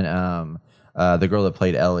and then the girl that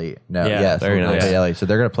played Ellie. No, Yeah, yes, very the girl that nice. played Ellie. So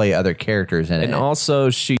they're going to play other characters in And it. also,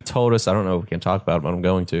 she told us, I don't know if we can talk about it, but I'm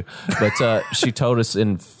going to. But she told us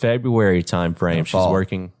in February time frame, she's fall.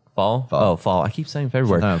 working. Fall? Oh, fall. I keep saying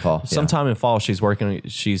February. Sometime in fall, yeah. Sometime in fall,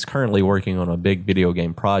 she's currently working on a big video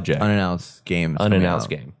game project. Unannounced games. Unannounced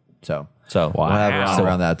coming out. game. So So, we'll have Wow. it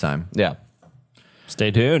around that time. yeah.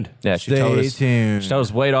 Stay tuned. Yeah, she Stay told us. tuned. She told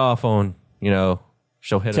us wait off on,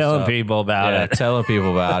 she'll hit us Telling up. people about Yeah, it. telling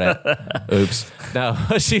people about it. Oops. No,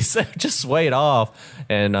 she said just wait off.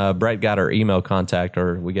 And Brett got her email contact,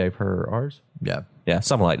 or we gave her ours. Yeah. Yeah,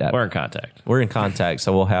 something like that. We're in contact. We're in contact,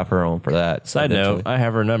 so we'll have her on for that. Side note, eventually. I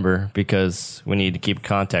have her number because we need to keep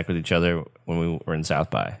contact with each other when we were in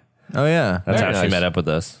South by. Oh, yeah. That's Very how she nice. met up with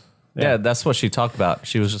us. Yeah, that's what she talked about.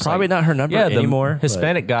 She was just Probably like, not her number the anymore, but-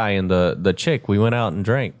 Hispanic guy and the chick. We went out and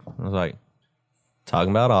drank. I was like,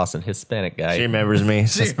 talking about Austin, Hispanic guy. She remembers me,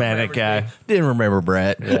 Hispanic guy. Didn't remember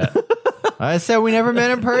Brett. Yeah. I said we never met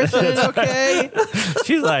in person. Okay.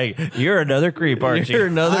 She's like, you're another creep, aren't You're you?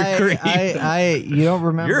 another creep. You don't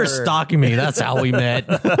remember. You're stalking me. That's how we met.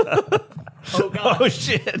 Oh,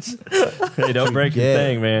 shit. Hey, don't break your Yeah.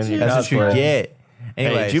 thing, man. You That's what you cosplay. get.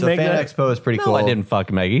 Anyway, did you so make Fan that? Expo is pretty No, cool. I didn't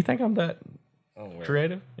fucking make it. You think I'm that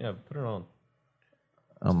creative? Yeah, put it on.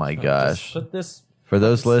 Oh my gosh. Put this. For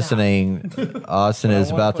those listening, Austin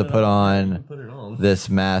is about to put on Put it on. this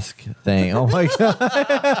mask thing. Oh my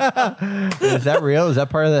god. Is that real? Is that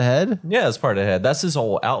part of the head? Yeah, it's part of the head. That's his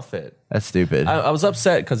whole outfit. That's stupid. I was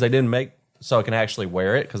upset because they didn't make so I can actually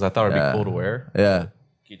wear it because I thought it'd Yeah. be cool to wear. Yeah. Can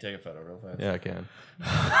you take a photo real fast? Yeah, I can.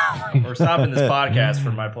 We're stopping this podcast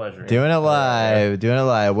for my pleasure. Doing it live. Doing it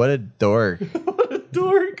live. What a dork.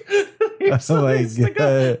 Dork. Oh my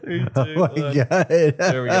god! Oh my god!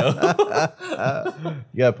 There we go.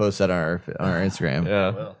 You gotta post that on our Instagram.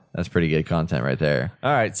 Yeah. That's pretty good content right there.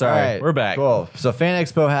 All right. Sorry. We're back. Cool. So Fan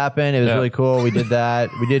Expo happened. It was really cool. We did that.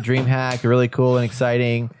 We did Dreamhack. Really cool and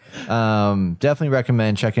exciting. Definitely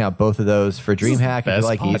recommend checking out both of those for Dreamhack if you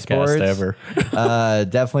like esports. Ever.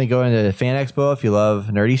 Definitely go into Fan Expo if you love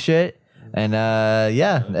nerdy shit. And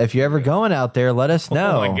yeah, if you're ever going out there, let us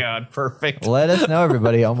know. Oh my god. Perfect. Let us know,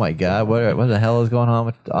 everybody. Oh my god, what the hell is going on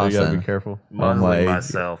with Austin? You gotta be careful.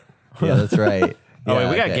 myself. Yeah, that's right. Oh,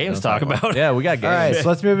 wait, we got okay, games to don't talk about. Yeah, we got games. All right, so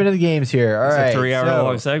let's move into the games here. All right, It's a 3-hour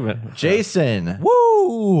long segment. Jason,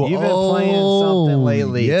 Woo! you've been playing something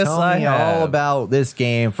lately. Yes, Tell I me have. all about this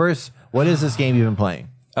game. First, what is this game you've been playing?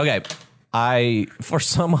 Okay. For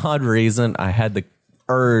some odd reason, I had the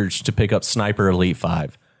urge to pick up Sniper Elite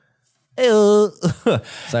 5.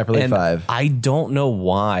 Sniper Elite And 5. I don't know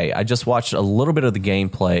why. I just watched a little bit of the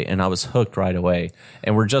gameplay and I was hooked right away.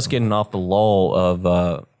 And we're just getting off the lull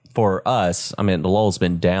of, for us, I mean, the lull's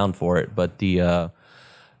been down for it, but the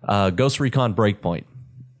Ghost Recon Breakpoint.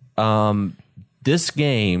 This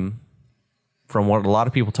game, from what a lot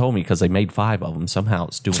of people told me, because they made 5 of them, somehow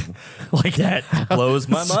it's doing Like that blows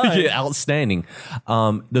my mind. outstanding.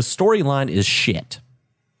 The storyline is shit.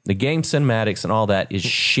 The game cinematics and all that is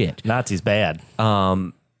shit. Nazis bad.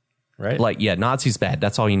 Right? Like, yeah, Nazis bad.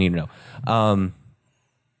 That's all you need to know.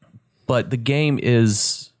 But the game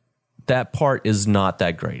is, that part is not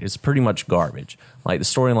that great. It's pretty much garbage. Like, the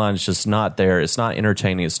storyline is just not there. It's not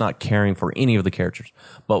entertaining. It's not caring for any of the characters.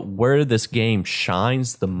 But where this game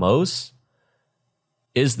shines the most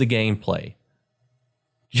is the gameplay.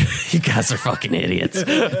 You guys are fucking idiots.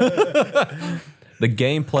 The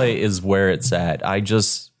gameplay is where it's at. I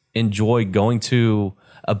just enjoy going to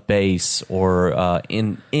a base or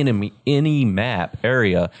in any map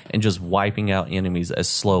area and just wiping out enemies as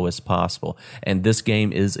slow as possible. And this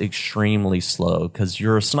game is extremely slow because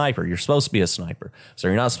you're a sniper. You're supposed to be a sniper. So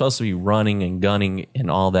you're not supposed to be running and gunning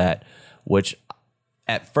and all that, which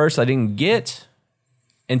at first I didn't get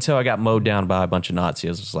until I got mowed down by a bunch of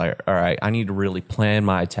Nazis. I was like, all right, I need to really plan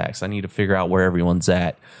my attacks. I need to figure out where everyone's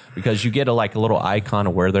at, because you get a little icon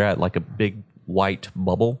of where they're at, like a big white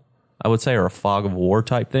bubble, I would say, or a fog of war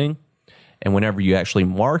type thing. And whenever you actually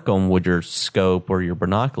mark them with your scope or your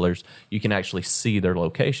binoculars, you can actually see their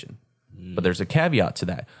location. But there's a caveat to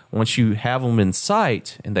that. Once you have them in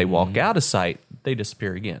sight and they walk out of sight, they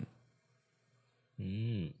disappear again.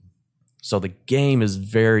 So the game is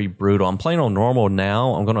very brutal. I'm playing on normal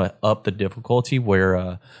now. I'm going to up the difficulty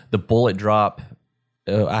where the bullet drop,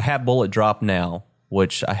 I have bullet drop now,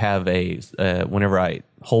 which I have whenever I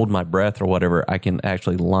hold my breath or whatever, I can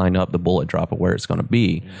actually line up the bullet drop of where it's going to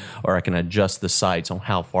be, or I can adjust the sights on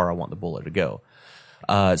how far I want the bullet to go.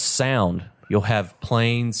 Sound, you'll have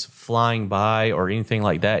planes flying by or anything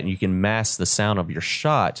like that, and you can mask the sound of your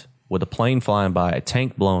shot with a plane flying by, a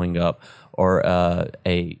tank blowing up, or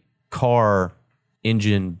a car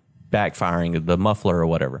engine backfiring, the muffler or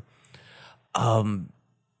whatever.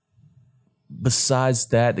 Besides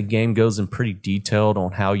that, the game goes in pretty detailed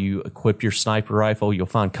on how you equip your sniper rifle. You'll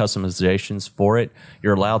find customizations for it.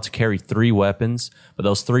 You're allowed to carry 3 weapons, but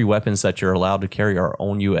those 3 weapons that you're allowed to carry are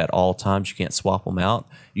on you at all times. You can't swap them out.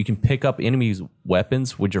 You can pick up enemies'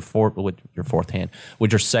 weapons with your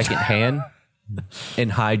second hand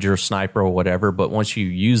and hide your sniper or whatever. But once you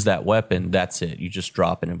use that weapon, that's it. You just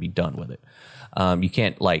drop it and be done with it. You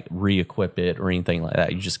can't re-equip it or anything like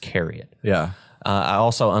that. You just carry it. Yeah. I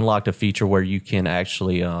also unlocked a feature where you can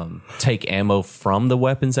actually take ammo from the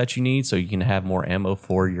weapons that you need, so you can have more ammo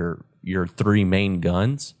for your 3 main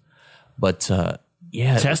guns. But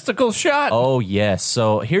yeah, Testicle shot? oh yes.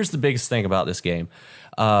 So here's the biggest thing about this game.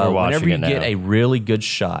 Whenever you get a really good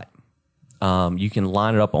shot, you can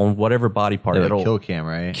line it up on whatever body part. Yeah, It'll kill cam,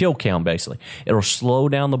 right? Kill cam, basically. It'll slow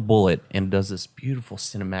down the bullet and it does this beautiful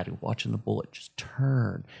cinematic, watching the bullet just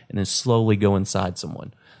turn and then slowly go inside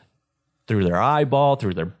someone. Through their eyeball,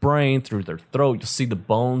 through their brain, through their throat. You'll see the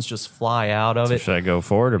bones just fly out of it. Should I go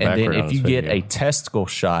forward or And backward? then if you get a testicle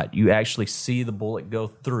shot, you actually see the bullet go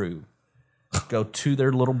through, go to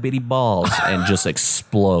their little bitty balls and just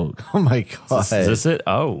explode. Oh my god. Is this it?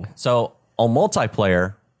 Oh. So on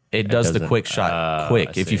multiplayer, it does the doesn't- quick shot quick.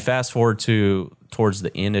 I If you see. fast forward towards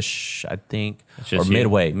the endish, I think, or just you.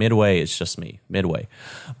 midway, it's just me, midway.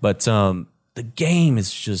 But the game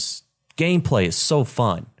is just, gameplay is so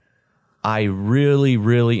fun. I really,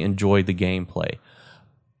 really enjoyed the gameplay.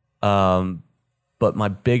 But my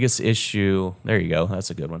biggest issue, there you go,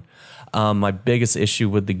 that's a good one. My biggest issue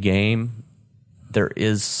with the game, there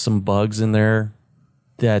is some bugs in there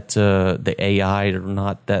that the AI are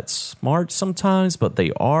not that smart sometimes, but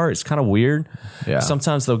they are. It's kind of weird. Yeah.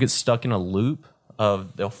 Sometimes they'll get stuck in a loop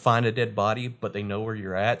of they'll find a dead body, but they know where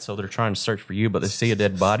you're at, so they're trying to search for you, but they see a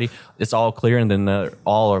dead body. It's all clear, and then they're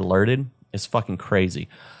all alerted. It's fucking crazy.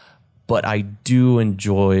 But I do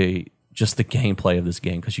enjoy just the gameplay of this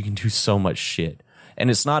game because you can do so much shit. And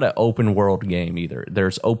it's not an open world game either.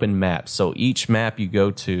 There's open maps. So each map you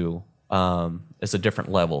go to is a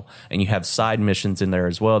different level. And you have side missions in there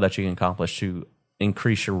as well that you can accomplish to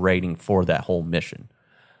increase your rating for that whole mission.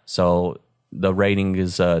 So the rating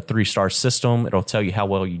is a 3-star system. It'll tell you how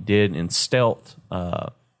well you did in stealth,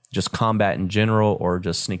 just combat in general, or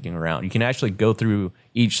just sneaking around. You can actually go through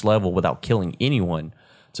each level without killing anyone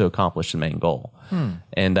to accomplish the main goal.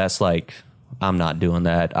 And that's like, I'm not doing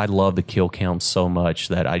that. I love the kill count so much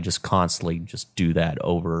that I just constantly just do that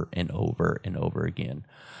over and over and over again.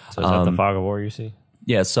 So is that the fog of war you see?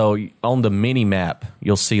 Yeah, so on the mini map,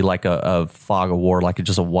 you'll see like a fog of war, like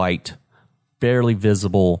just a white, barely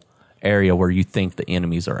visible area where you think the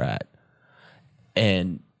enemies are at.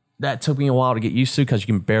 And that took me a while to get used to because you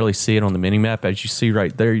can barely see it on the mini map. As you see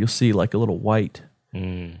right there, you'll see like a little white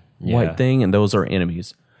thing, and those are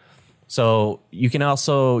enemies. So you can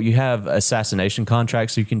also, you have assassination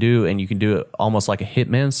contracts you can do, and you can do it almost like a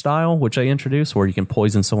Hitman style, which I introduced, where you can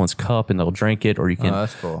poison someone's cup and they'll drink it, or you can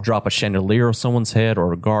that's cool. drop a chandelier on someone's head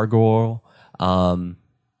or a gargoyle. But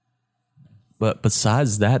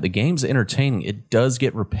besides that, the game's entertaining. It does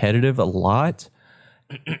get repetitive a lot,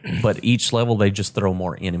 but each level they just throw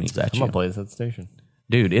more enemies at you. I'm gonna play this at the station.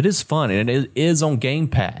 Dude, it is fun, and it is on Game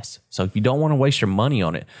Pass. So if you don't want to waste your money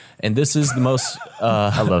on it, and this is the most...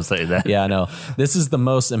 I love saying that. Yeah, I know. This is the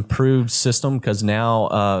most improved system because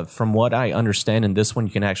now, from what I understand in this one,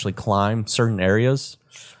 you can actually climb certain areas.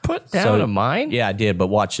 Put down a mine? Yeah, I did, but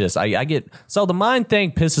watch this. I get... So the mine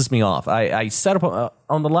thing pisses me off. I set up...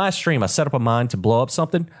 on the last stream, I set up a mine to blow up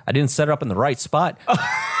something. I didn't set it up in the right spot.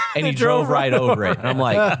 And he drove right over it. And I'm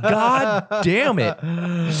like, God damn it.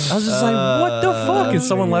 I was just like, what the fuck? And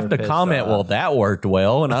someone left a comment, well, that worked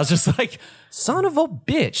well. And I was just like, son of a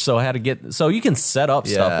bitch. So I had to get, so you can set up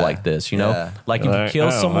stuff like this, you know? Yeah. Like if you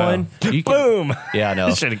kill someone, you can, boom. Yeah, I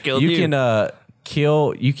know. Should have killed you. you.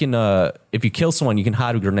 If you kill someone, you can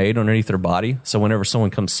hide a grenade underneath their body. So whenever someone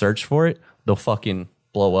comes search for it, they'll fucking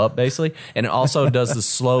blow up basically. And it also does the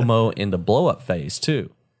slow-mo in the blow up phase too.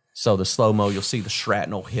 So the slow-mo, you'll see the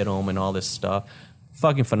shrapnel hit them and all this stuff.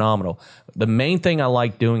 Fucking phenomenal. The main thing I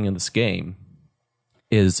like doing in this game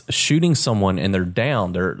is shooting someone and they're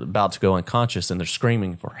down, they're about to go unconscious and they're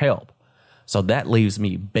screaming for help. So that leaves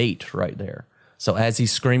me bait right there. So as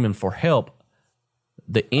he's screaming for help,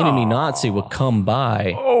 the enemy Nazi would come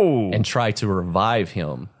by and try to revive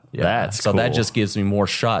him. Yeah, that's so cool. that just gives me more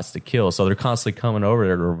shots to kill. So they're constantly coming over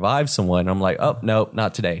there to revive someone. And I'm like, oh, no,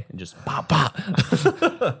 not today. And just pop, pop.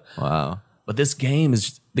 Wow. But this game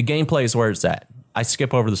is, the gameplay is where it's at. I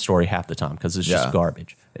skip over the story half the time because it's just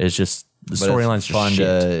garbage. It's just, the storyline's just fun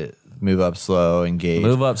shit. to move up slow, engage.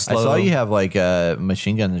 Move up slow. I saw you have like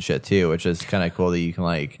machine guns and shit too, which is kind of cool that you can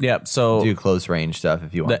like so do close range stuff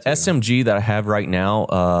if you want the to. SMG that I have right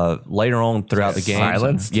now, later on throughout the game,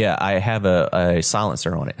 silenced? Yeah, I have a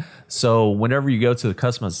silencer on it. So whenever you go to the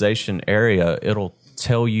customization area, it'll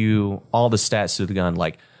tell you all the stats to the gun.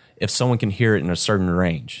 Like if someone can hear it in a certain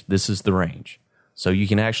range, this is the range. So you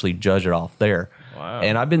can actually judge it off there. Wow.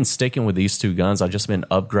 And I've been sticking with these two guns. I've just been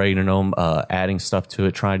upgrading them, adding stuff to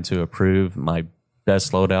it, trying to improve my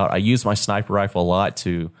best loadout. I use my sniper rifle a lot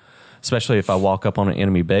to, especially if I walk up on an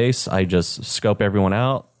enemy base, I just scope everyone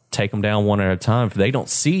out, take them down one at a time. If they don't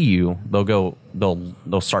see you,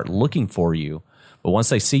 they'll start looking for you. But once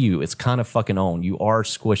they see you, it's kind of fucking on. You are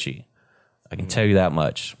squishy. I can tell you that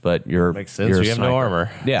much. But makes sense. You have no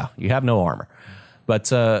armor. Yeah, you have no armor.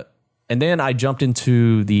 But and then I jumped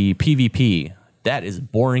into the PvP. That is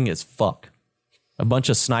boring as fuck. A bunch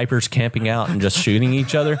of snipers camping out and just shooting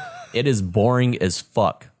each other. It is boring as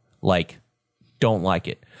fuck. Like, don't like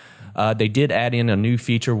it. They did add in a new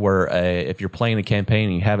feature where if you're playing a campaign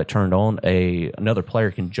and you have it turned on, another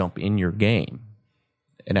player can jump in your game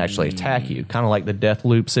and actually attack you, kind of like the death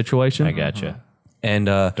loop situation. I gotcha. And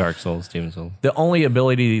Dark Souls, Demon Souls. The only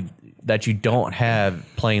ability that you don't have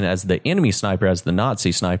playing as the enemy sniper, as the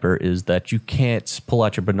Nazi sniper, is that you can't pull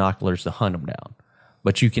out your binoculars to hunt them down.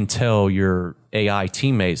 But you can tell your AI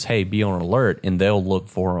teammates, hey, be on alert, and they'll look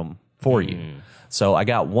for them for you. So I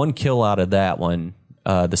got one kill out of that one.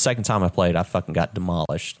 The second time I played, I fucking got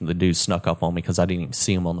demolished. The dude snuck up on me because I didn't even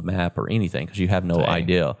see him on the map or anything because you have no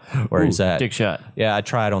idea where he's at. Dick shot. Yeah, I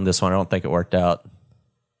tried on this one. I don't think it worked out.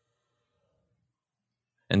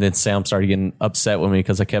 And then Sam started getting upset with me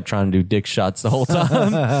because I kept trying to do dick shots the whole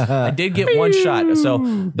time. I did get one shot.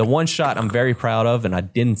 So the one shot I'm very proud of, and I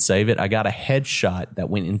didn't save it. I got a headshot that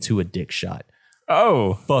went into a dick shot.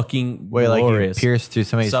 Oh, Fucking Wait, like you glorious. pierced through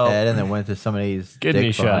somebody's So- head and then went to somebody's Kidney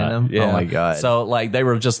dick shot. behind them? Yeah. Oh my god! So like they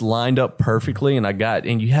were just lined up perfectly,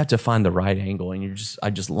 and you have to find the right angle, and I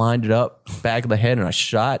just lined it up back of the head, and I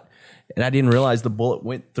shot, and I didn't realize the bullet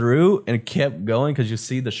went through and it kept going because you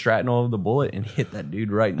see the shrapnel of the bullet and hit that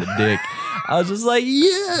dude right in the dick. I was just like,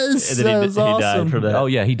 yes, And then that he was died awesome. from that. Oh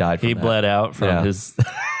yeah, he died. From he that. bled out from Yeah. his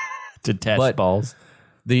detached But- balls.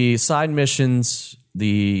 The side missions,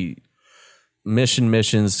 the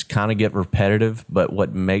missions kind of get repetitive, but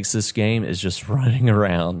what makes this game is just running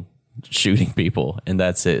around shooting people, and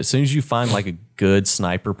that's it. As soon as you find like a good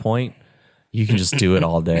sniper point, you can just do it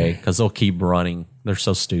all day because they'll keep running. They're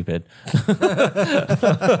so stupid.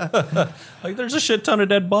 Like, there's a shit ton of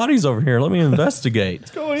dead bodies over here. Let me investigate.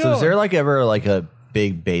 So is there like ever like a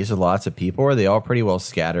big base with lots of people, or are they all pretty well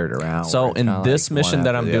scattered around? So where it's in kinda this like mission one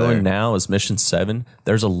that after I'm the doing other? now is mission 7.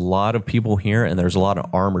 There's a lot of people here, and there's a lot of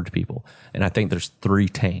armored people, and I think there's 3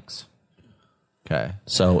 tanks. Okay.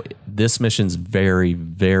 So this mission's very,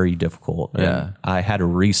 very difficult. And Yeah. I had to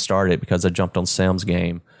restart it because I jumped on Sam's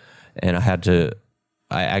game, and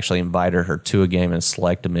I actually invited her to a game and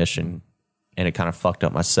select a mission, and it kind of fucked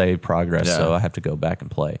up my save progress. Yeah. So I have to go back and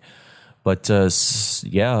play. But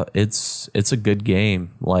yeah, it's a good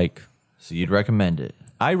game. Like, So you'd recommend it?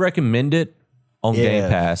 I recommend it on Yeah. Game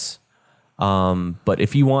Pass. But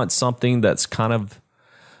if you want something that's kind of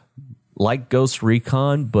like Ghost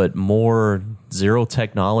Recon, but more zero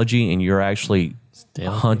technology, and you're actually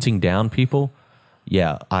hunting down people,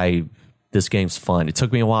 yeah, this game's fun. It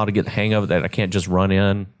took me a while to get the hang of it. That I can't just run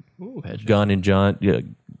in, gun and gun,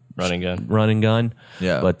 run and gun.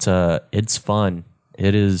 Yeah. But it's fun.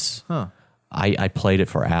 It is. I played it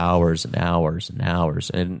for hours and hours and hours,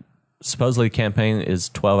 and supposedly the campaign is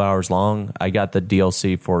 12 hours long. I got the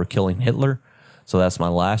DLC for killing Hitler, so that's my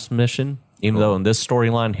last mission. Even though in this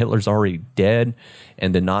storyline Hitler's already dead,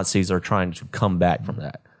 and the Nazis are trying to come back from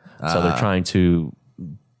that, so they're trying to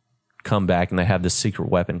come back, and they have this secret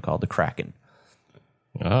weapon called the Kraken.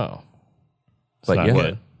 Oh, But not yeah,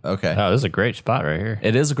 good. Okay. Oh, this is a great spot right here.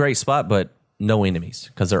 it is a great spot, but no enemies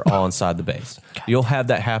because they're all inside the base. You'll have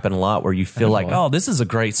that happen a lot where you feel like, oh, this is a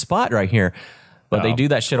great spot right here, but they do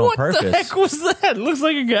that shit on purpose. What the heck was that? Looks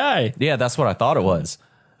like a guy. Yeah, that's what I thought it was.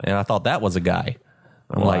 And I thought that was a guy.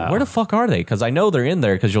 I'm like, Wow. where the fuck are they? Because I know they're in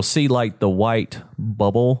there because you'll see like the white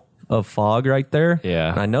bubble of fog right there.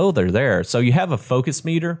 Yeah. And I know they're there. So you have a focus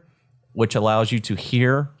meter, which allows you to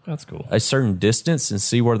hear That's cool. a certain distance and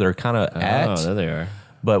see where they're kind of Oh, at. there they are.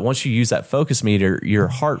 But once you use that focus meter, your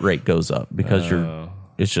heart rate goes up because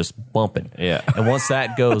it's just bumping. Yeah. And once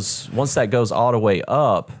that goes all the way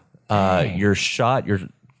up, your shot, your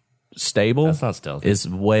stable That's not stealthy. is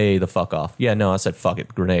way the fuck off. Yeah, no, I said fuck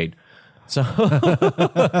it, grenade. So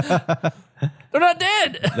They're not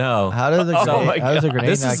dead. no. How does a grenade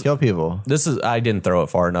This not is- kill people? I didn't throw it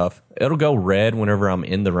far enough. It'll go red whenever I'm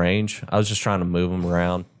in the range. I was just trying to move them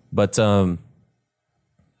around. But the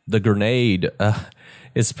grenade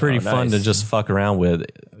it's pretty fun to nice. just fuck around with.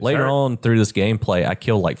 Later on through this gameplay, I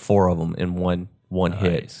killed like 4 of them in one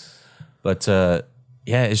hit. But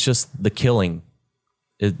yeah, it's just the killing.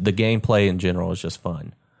 The gameplay in general is just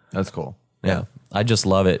fun. That's cool. Yeah, I just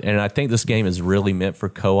love it, and I think this game is really meant for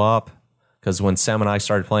co-op. Because when Sam and I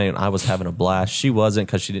started playing, I was having a blast. She wasn't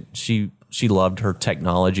because she loved her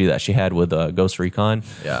technology that she had with Ghost Recon.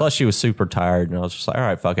 Yeah. Plus, she was super tired, and I was just like, all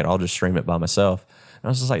right, fuck it, I'll just stream it by myself. And I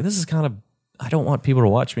was just like, this is kind of, I don't want people to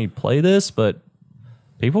watch me play this, but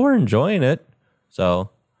people were enjoying it. So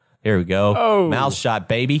here we go. Oh. Mouse shot,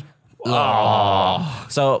 baby.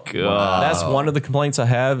 So that's one of the complaints I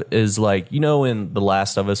have is like, in The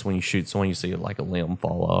Last of Us, when you shoot someone, you see like a limb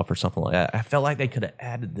fall off or something like that. I felt like they could have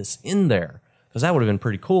added this in there because that would have been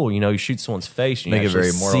pretty cool. You shoot someone's face. And Make you it very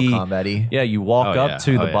actually Mortal see- Kombat-y. Yeah, you walk Oh, up yeah.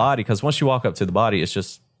 to Oh, the yeah. body because once you walk up to the body, it's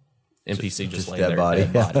just NPC just laying dead there, body.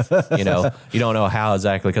 dead body. You don't know how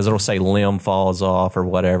exactly because it'll say limb falls off or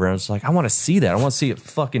whatever. And it's like, I want to see that. I want to see it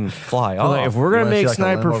fucking fly off. Like, if we're You gonna wanna see, make like, a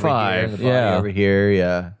limb Sniper over here, 5, the body Yeah. over here,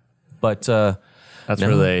 yeah. But that's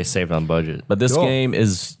where they saved on budget. But this Cool. game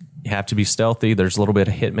is, you have to be stealthy. There's a little bit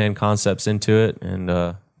of Hitman concepts into it, and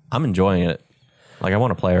I'm enjoying it. Like, I want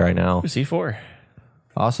to play it right now. C4.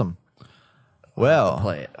 Awesome. Well,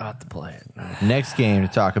 Play it. I have to play it. next game to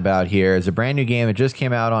talk about here is a brand new game that just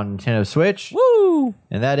came out on Nintendo Switch. Woo!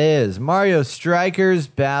 And that is Mario Strikers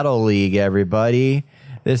Battle League, everybody.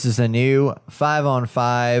 This is a new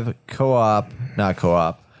 5-on-5 co-op, not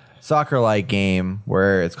co-op, soccer-like game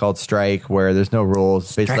where it's called Strike, where there's no rules.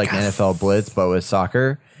 It's basically like NFL Blitz, but with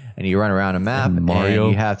soccer. And you run around a map, and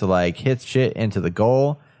you have to like hit shit into the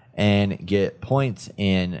goal and get points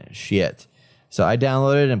in shit. So I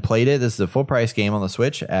downloaded and played it. This is a full price game on the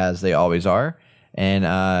Switch, as they always are.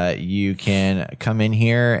 And you can come in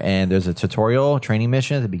here, and there's a tutorial training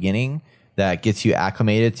mission at the beginning that gets you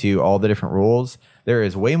acclimated to all the different rules. There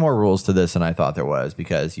is way more rules to this than I thought there was,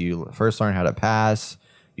 because you first learn how to pass,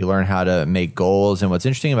 you learn how to make goals. And what's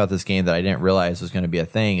interesting about this game that I didn't realize was going to be a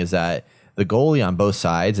thing is that the goalie on both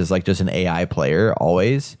sides is like just an AI player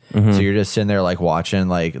always. So you're just sitting there like watching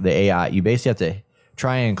like the AI. You basically have to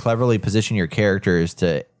try and cleverly position your characters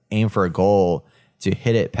to aim for a goal to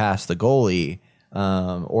hit it past the goalie,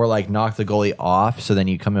 or like knock the goalie off. So then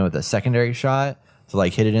you come in with a secondary shot to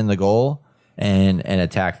like hit it in the goal and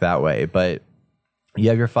attack that way. But you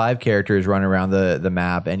have your 5 characters running around the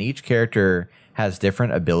map, and each character has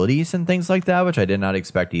different abilities and things like that, which I did not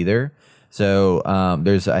expect either. So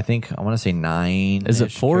there's, I think, I want to say 9. Is it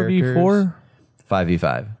 4v4?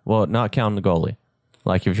 5v5. Well, not counting the goalie.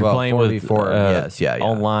 Like if you're playing 4v4, with yes,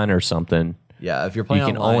 online or something, yeah. If you're playing, you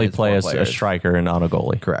can online, only it's play 4 a players. striker and not a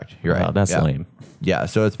goalie. Correct. You're right. Wow, that's lame. Yeah.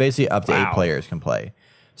 So it's basically up to 8 players can play.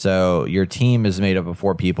 So your team is made up of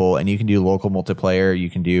 4 people, and you can do local multiplayer. You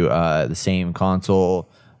can do the same console,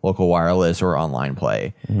 local wireless, or online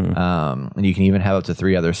play. And you can even have up to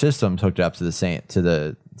 3 other systems hooked up to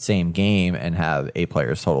the same game and have 8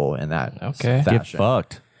 players total in that Okay. fashion. Get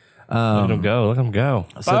fucked. Look them go. Look them go.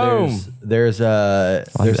 So Boom. there's the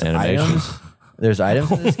animations. items. There's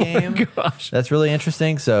items in this game. Gosh. That's really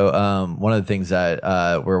interesting. So one of the things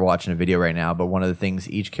that we're watching a video right now, but one of the things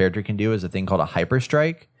each character can do is a thing called a hyper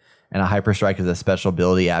strike. And a hyper strike is a special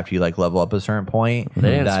ability after you like level up a certain point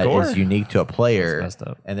didn't that score? is unique to a player. That's messed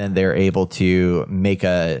up. And then they're able to make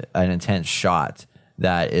an intense shot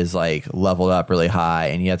that is like leveled up really high,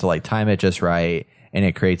 and you have to like time it just right, and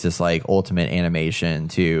it creates this like ultimate animation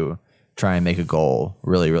to try and make a goal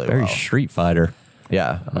really, really Very well. Street Fighter.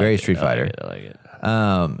 Yeah, very Street Fighter. I like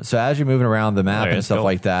it. So as you're moving around the map Alright, and stuff go.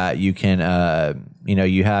 like that, you can,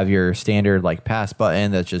 you have your standard like pass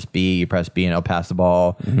button that's just B. You press B and it'll pass the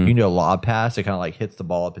ball. You can do a lob pass. It kind of like hits the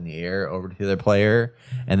ball up in the air over to the other player,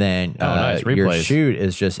 and then nice. your Replays. shoot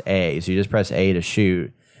is just A. So you just press A to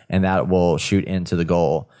shoot, and that will shoot into the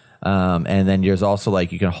goal. And then there's also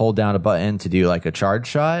like you can hold down a button to do like a charge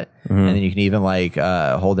shot, and then you can even like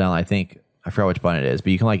hold down. I forgot which button it is,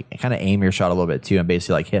 but you can like kind of aim your shot a little bit too, and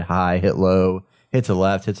basically like hit high, hit low, hit to the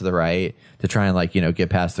left, hit to the right to try and like get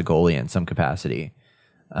past the goalie in some capacity.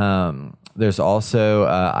 There's also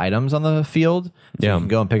items on the field, so you can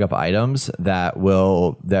go and pick up items that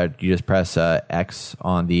you just press X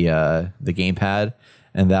on the gamepad,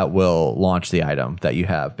 and that will launch the item that you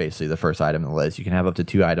have. Basically, the first item in the list. You can have up to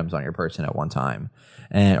 2 items on your person at one time,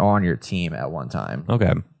 or on your team at one time.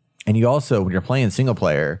 Okay. And you also, when you're playing single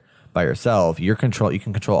player by yourself, you can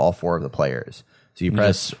control all 4 of the players. So you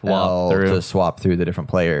press swap L through. to swap through the different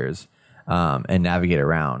players and navigate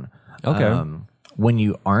around. Okay. When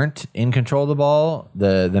you aren't in control of the ball,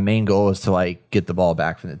 the main goal is to like get the ball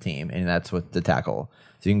back from the team, and that's with the tackle.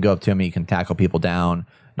 So you can go up to them and you can tackle people down,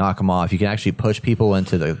 knock them off. You can actually push people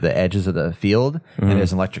into the edges of the field, and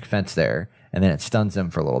there's an electric fence there, and then it stuns them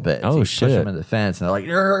for a little bit. Oh, so you shit. push them into the fence, and they're like,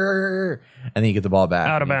 "Rrr," and then you get the ball back.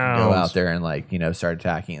 Out of and you can bounds. Go out there and like start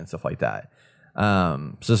attacking and stuff like that.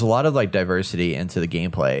 So there's a lot of like diversity into the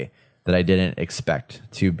gameplay that I didn't expect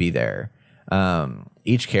to be there.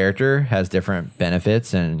 Each character has different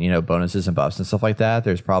benefits and bonuses and buffs and stuff like that.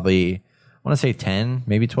 There's probably, I want to say 10,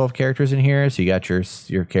 maybe 12 characters in here. So you got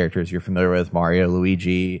your characters you're familiar with: Mario,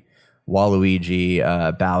 Luigi,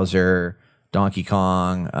 Waluigi, Bowser, Donkey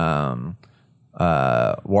Kong,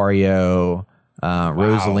 Wario,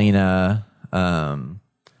 Rosalina,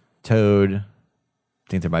 Toad. I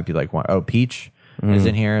think there might be like one. Oh, Peach is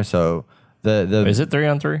in here. So the Is it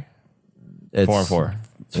 3-on-3? it's 4-on-4.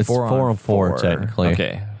 It's 4-on-4 technically.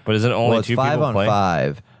 Okay, but is it only Well, it's 2 5 people on playing?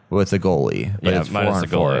 5 with the goalie, but Yeah, it's 4 minus on the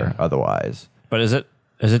 4 goalie. otherwise. But is it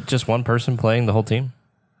just one person playing the whole team?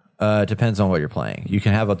 It depends on what you're playing. You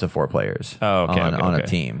can have up to 4 players Oh, okay, on a okay.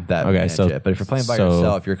 team that Okay, manage so- it. But if you're playing by so-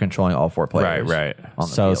 yourself, you're controlling all 4 players. Right. On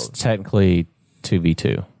the So it's field. technically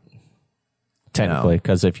 2v2. Technically,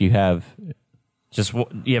 because if you have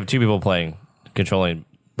You have 2 people playing, controlling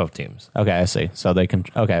both teams. okay, I see. So they can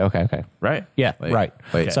okay. Right? Yeah, right.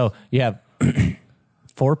 wait. So you have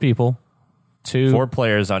 4 people, 2 4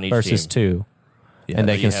 players on each versus team. 2, and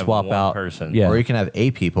they But you can have swap one out. person. Yeah. Or you can have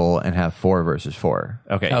 8 people and have 4 versus 4.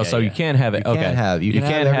 Okay. Oh, yeah, so yeah. you can have it. You Okay, can have- you you can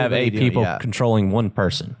can't have have everybody 8 doing- people yeah. controlling one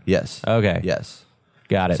person. Yes. Okay. Yes.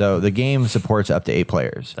 Got it. So the game supports up to 8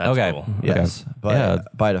 players. That's Okay. cool. Yes, Okay. but Yeah.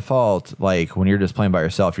 by default, like when you're just playing by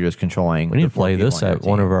yourself, you're just controlling. We need the to play 4 people this on your at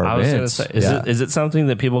one team. of our I was going to events. say, Yeah. is it something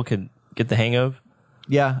that people could get the hang of?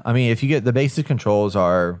 Yeah, I mean, if you get the basic controls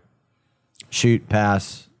are shoot,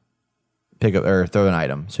 pass, pick up or throw an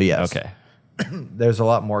item. So yes, Okay. there's a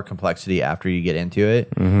lot more complexity after you get into it.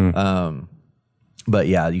 But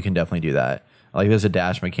yeah, you can definitely do that. Like there's a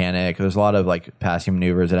dash mechanic. There's a lot of like passing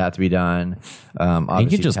maneuvers that have to be done.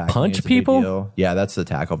 Obviously just tackling punch is a big people? deal. Yeah, that's the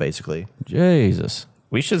tackle basically. Jesus.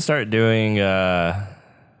 We should start doing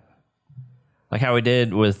like how we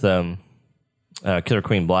did with Killer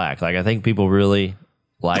Queen Black. Like I think people really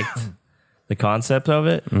liked the concept of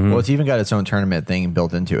it. Well, it's even got its own tournament thing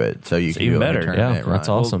built into it, so you can even do like, a better. tournament Yeah, that's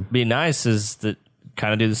run. awesome. Be nice is that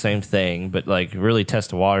kind of do the same thing, but like really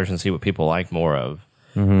test the waters and see what people like more of.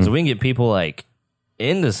 So we can get people like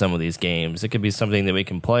into some of these games. It could be something that we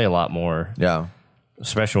can play a lot more, Yeah,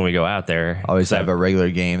 especially when we go out there. always Instead have of- a regular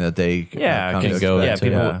game that they yeah, come can to go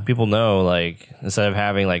expect. yeah, people know like instead of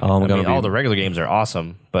having like Oh, I'm I gonna mean, be- all the regular games are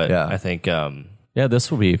awesome, but Yeah. I think Yeah,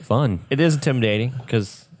 this will be fun. it is intimidating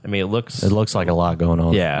because I mean it looks It looks like a lot going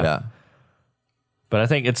on. yeah, Yeah, but I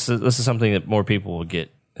think this is something that more people will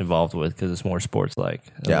get involved with because it's more sports like,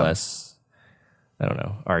 Yeah. less I don't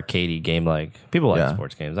know arcadey game like. People like Yeah.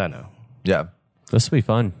 sports games, I know. yeah. This will be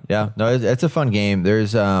fun. Yeah, no, it's a fun game.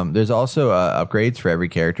 There's also upgrades for every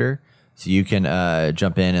character, so you can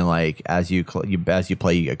jump in and like as you play,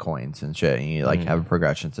 you get coins and shit, and you like have a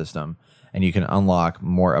progression system, and you can unlock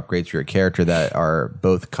more upgrades for your character that are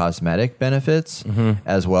both cosmetic benefits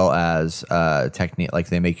as well as technique. Like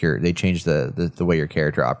they change the way your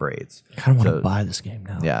character operates. I kind of want to buy this game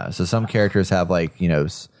now. Yeah, so some characters have like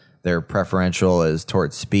their preferential is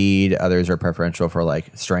towards speed. Others are preferential for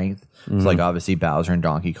like strength. So like obviously Bowser and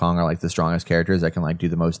Donkey Kong are like the strongest characters that can like do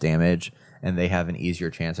the most damage, and they have an easier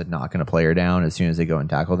chance at knocking a player down as soon as they go and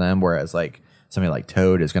tackle them. Whereas like somebody like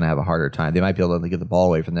Toad is going to have a harder time. They might be able to get the ball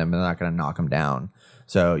away from them, but they're not going to knock them down.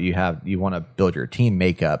 So you want to build your team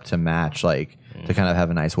makeup to match like to kind of have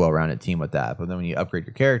a nice well-rounded team with that. But then when you upgrade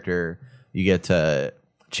your character, you get to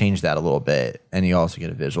change that a little bit, and you also get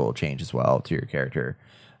a visual change as well to your character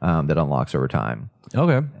that unlocks over time.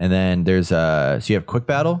 Okay. And then there's so you have quick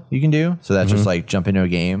battle you can do. So that's just like jump into a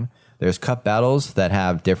game. There's cup battles that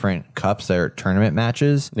have different cups that are tournament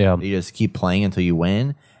matches. Yeah. You just keep playing until you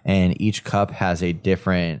win. And each cup has a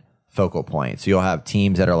different focal point. So you'll have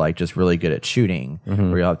teams that are like just really good at shooting,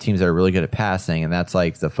 or you'll have teams that are really good at passing. And that's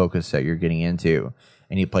like the focus that you're getting into.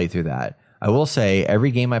 And you play through that. I will say every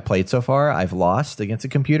game I played so far, I've lost against a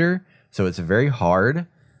computer. So it's very hard.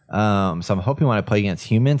 So I'm hoping when I play against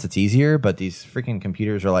humans, it's easier, but these freaking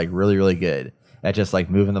computers are like really, really good at just like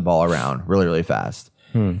moving the ball around really, really fast.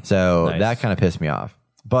 So Nice. that kind of pissed me off,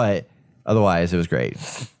 but otherwise it was great.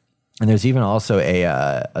 And there's even also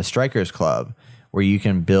a strikers club where you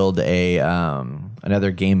can build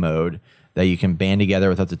another game mode that you can band together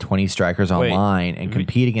with up to 20 strikers online and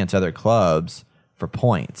compete against other clubs for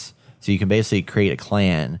points. So you can basically create a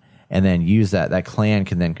clan and then use that clan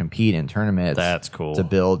can then compete in tournaments. That's cool. To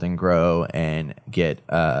build and grow and get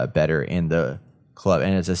better in the club.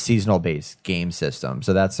 And it's a seasonal based game system.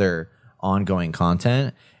 So that's their ongoing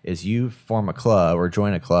content is you form a club or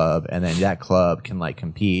join a club, and then that club can like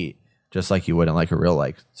compete just like you would in like a real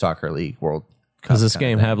like soccer league world cup. Does this kind of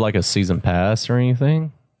game thing. have like a season pass or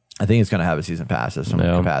anything? I think it's going to have a season pass of some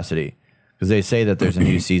Yeah. capacity because they say that there's a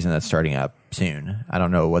new season that's starting up soon. I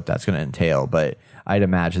don't know what that's going to entail, but I'd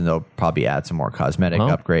imagine they'll probably add some more cosmetic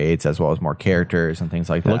Huh? upgrades as well as more characters and things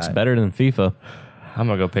like that. Looks better than FIFA. I'm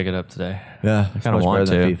gonna go pick it up today. Yeah, it's kinda much want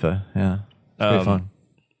better than to. FIFA. Yeah, it's pretty fun.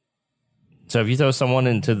 So if you throw someone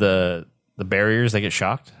into the barriers, they get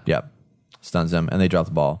shocked. Yep, stuns them and they drop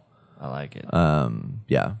the ball. I like it.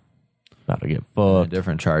 Yeah, About to get fucked.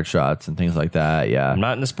 different charge shots and things like that. Yeah, I'm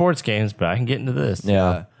not into sports games, but I can get into this.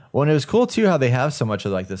 Yeah. Well, and it was cool too how they have so much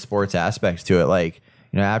of like the sports aspects to it. Like,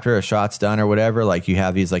 after a shot's done or whatever, like you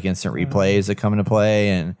have these like instant replays that come into play,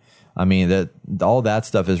 and I mean that all that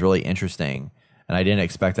stuff is really interesting. And I didn't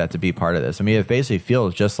expect that to be part of this. I mean, it basically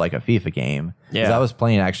feels just like a FIFA game. 'Cause Yeah. I was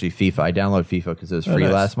playing actually FIFA. I downloaded FIFA because it was free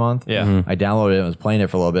nice. last month. Yeah. I downloaded it and was playing it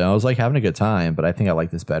for a little bit. And I was like having a good time, but I think I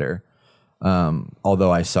like this better.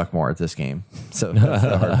 Although I suck more at this game, so that's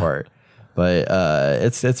the hard part. But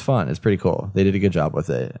it's fun. It's pretty cool. They did a good job with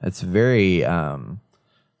it. It's very,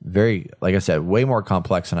 very like I said, way more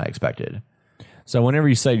complex than I expected. So whenever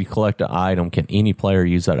you say you collect an item, can any player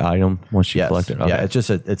use that item once you Yes, collect it? yeah. Okay. It's just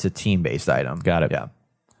it's a team based item. Got it. Yeah.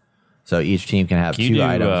 So each team can have Can you 2 do,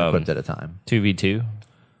 items equipped at a time. 2v2,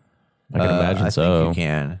 I can imagine I so. think you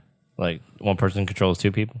can. like one person controls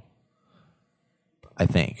 2 people. I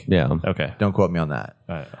think. Yeah. Okay. Don't quote me on that.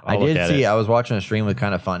 All right, I I'll look did at see. it. I was watching a stream with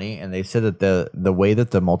Kind of Funny, and they said that the way that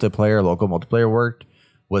the local multiplayer worked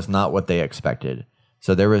was not what they expected.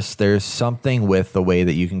 So there's something with the way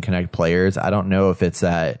that you can connect players. I don't know if it's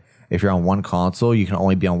that if you're on one console, you can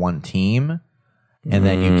only be on one team, and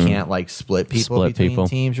then you can't like split between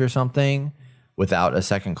teams or something without a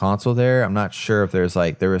second console there. I'm not sure if there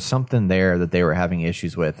was something there that they were having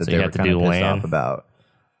issues with that So they you were have to kind of do pissed LAN? off about.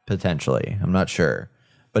 Potentially. I'm not sure.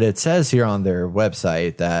 But it says here on their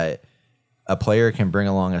website that a player can bring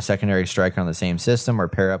along a secondary striker on the same system or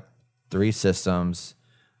pair up 3 systems.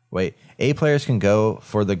 Wait, 8 players can go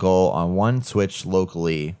for the goal on one switch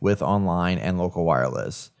locally with online and local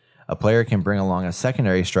wireless. A player can bring along a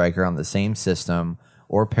secondary striker on the same system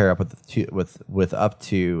or pair up with up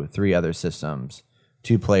to 3 other systems.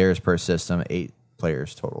 2 players per system, 8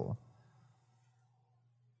 players total.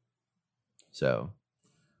 So,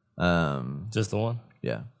 Just the one?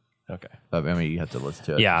 yeah. Okay. But I mean, you have to listen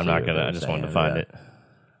to it. Yeah, to I'm see not what gonna. they're I just wanted to saying, find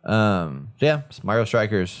yeah. it. Yeah, it's Mario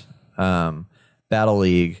Strikers, Battle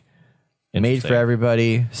League, made for Interesting.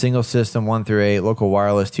 everybody. Single system 1 through 8, local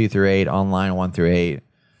wireless 2 through 8, online 1 through 8.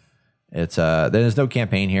 It's there's no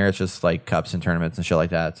campaign here. It's just like cups and tournaments and shit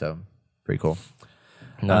like that. So pretty cool.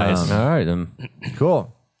 Nice. All right, then.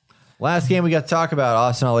 Cool. Last game we got to talk about.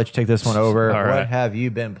 Austin, I'll let you take this one over. All right. What have you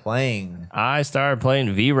been playing? I started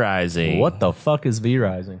playing V Rising. What the fuck is V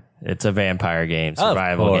Rising? It's a vampire game,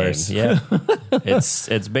 survival game. course. Yeah,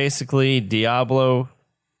 it's basically Diablo,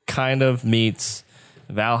 kind of meets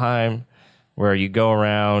Valheim, where you go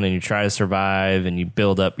around and you try to survive and you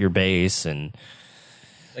build up your base and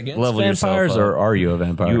Against level yourself vampires, up. or are you a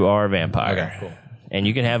vampire? you are a vampire. Okay, cool. And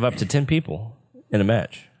you can have up to 10 people in a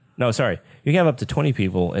match. No, sorry, you can have up to 20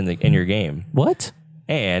 people in your game, What?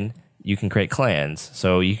 and you can create clans.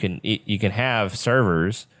 So you can have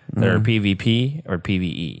servers that are PvP or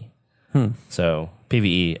PvE. So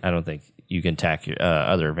PvE, I don't think you can attack your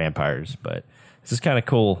other vampires, but this is kind of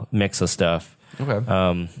cool mix of stuff.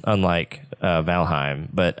 Okay. Unlike Valheim,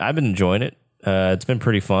 but I've been enjoying it. It's been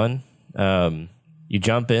pretty fun. You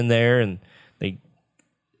jump in there and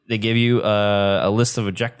they give you a list of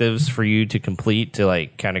objectives for you to complete to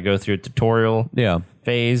like kind of go through a tutorial Yeah.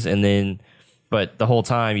 phase, and then but the whole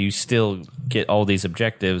time you still get all these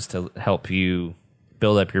objectives to help you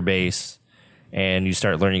build up your base, and you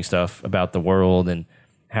start learning stuff about the world and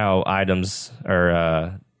how items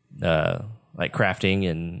are like crafting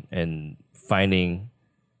and finding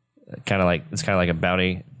it's kind of like a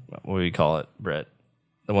bounty. What do you call it, Brett?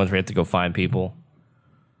 The ones where you have to go find people.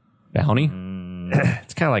 Bounty?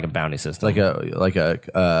 It's kind of like a bounty system. Like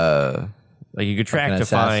you could track an to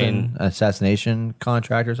find assassination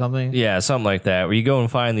contract or something. Yeah, something like that, where you go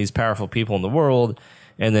and find these powerful people in the world,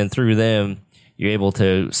 and then through them, you're able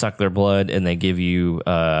to suck their blood, and they give you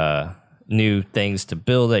new things to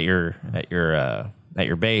build at your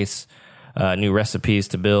base, new recipes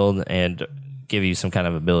to build, and give you some kind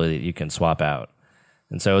of ability that you can swap out.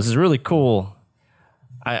 And so this is really cool.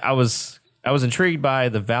 I was intrigued by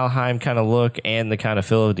the Valheim kind of look and the kind of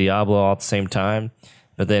feel of Diablo all at the same time.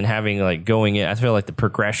 But then having like going in, I feel like the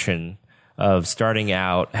progression of starting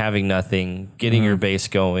out, having nothing, getting your base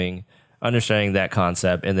going, understanding that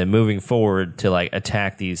concept, and then moving forward to like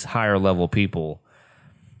attack these higher level people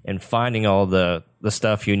and finding all the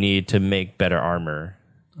stuff you need to make better armor.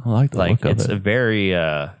 I like the Like look of it's it.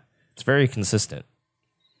 it's very consistent.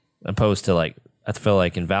 Opposed to like I feel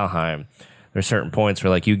like in Valheim, there's certain points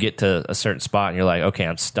where like you get to a certain spot and you're like, okay,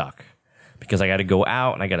 I'm stuck because I got to go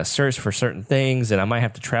out and I got to search for certain things, and I might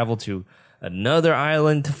have to travel to another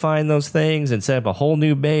island to find those things and set up a whole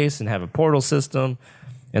new base and have a portal system,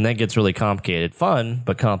 and that gets really complicated. Fun,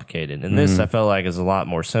 but complicated. And this I felt like is a lot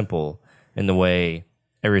more simple in the way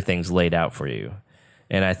everything's laid out for you.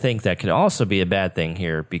 And I think that could also be a bad thing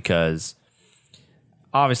here because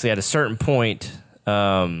obviously at a certain point,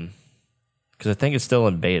 because I think it's still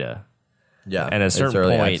in beta, Yeah, and at a it's certain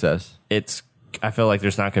early point, access. I feel like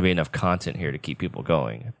there's not going to be enough content here to keep people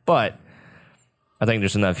going. But I think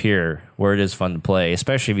there's enough here where it is fun to play,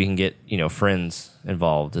 especially if you can get friends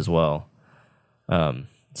involved as well. So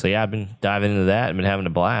yeah, I've been diving into that. I've been having a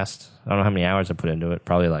blast. I don't know how many hours I put into it.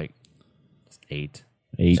 Probably like 8,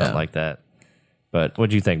 something like that. But what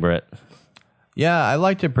do you think, Brett? Yeah, I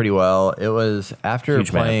liked it pretty well. It was after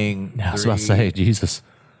Huge map. playing. I was about to say, Jesus.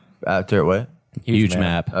 After what? Huge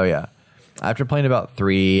map. Oh yeah. After playing about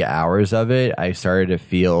 3 hours of it, I started to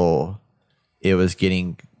feel it was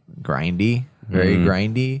getting grindy, very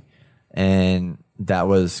grindy, and that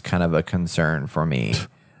was kind of a concern for me.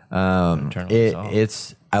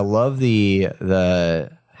 I love the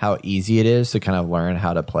how easy it is to kind of learn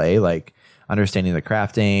how to play. Like understanding the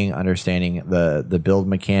crafting, understanding the build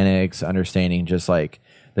mechanics, understanding just like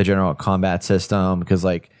the general combat system, because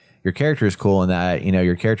like your character is cool in that, you know,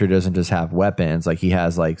 your character doesn't just have weapons, like he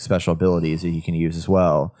has like special abilities that he can use as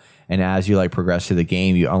well. And as you like progress through the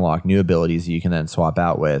game, you unlock new abilities that you can then swap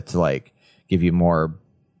out with to like give you more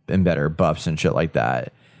and better buffs and shit like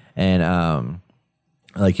that. And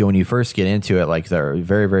like when you first get into it, like they're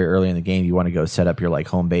very, very early in the game, you want to go set up your like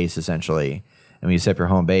home base essentially. And when you set up your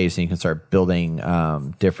home base, and you can start building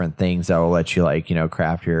different things that will let you like, you know,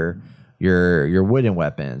 craft your wooden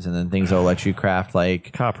weapons, and then things that will let you craft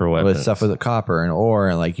like copper weapons with stuff with the copper and ore,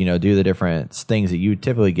 and like, you know, do the different things that you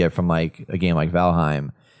typically get from like a game like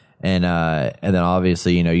Valheim. And then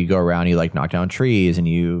obviously, you know, you go around, you like knock down trees and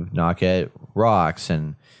you knock at rocks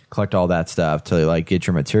and collect all that stuff to like get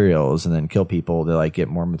your materials, and then kill people to like get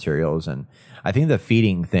more materials. And I think the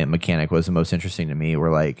feeding mechanic was the most interesting to me,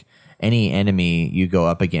 where like any enemy you go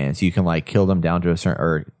up against, you can like kill them down to a certain,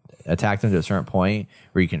 or attack them to a certain point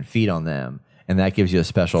where you can feed on them, and that gives you a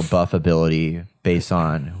special buff ability based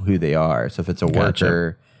on who they are. So if it's a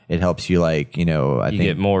worker, it helps you like, you know, I think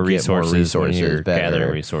get more resources when you're better.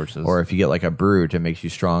 gathering resources. Or if you get like a brute, it makes you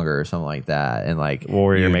stronger or something like that. And like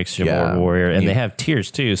warrior makes you more warrior. And they have tiers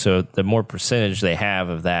too, so the more percentage they have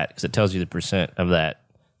of that, because it tells you the percent of that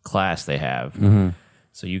class they have.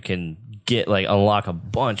 So you can get like unlock a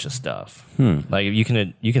bunch of stuff. Like you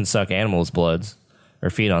can suck animals' bloods or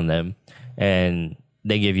feed on them, and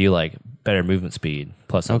they give you like better movement speed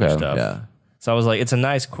plus other stuff. Yeah. So I was like, it's a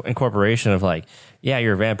nice incorporation of like, yeah,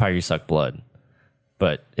 you're a vampire, you suck blood,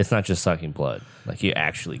 but it's not just sucking blood. Like you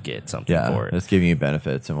actually get something for it. It's giving you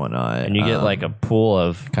benefits and whatnot. And you get like a pool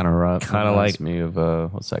of Kind of like me of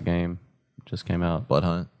what's that game? Just came out. Blood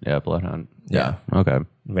Hunt. Yeah, Blood Hunt. Yeah. Okay.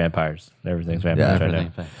 vampires. Everything's vampires right now.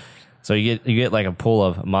 Everything. So you get like a pool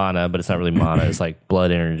of mana, but it's not really mana. It's like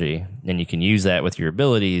blood energy, and you can use that with your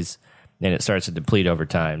abilities, and it starts to deplete over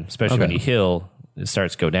time. Especially when you heal, it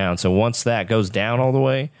starts to go down. So once that goes down all the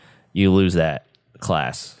way, you lose that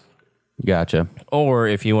class. Gotcha. Or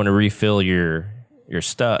if you want to refill your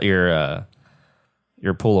stuff, your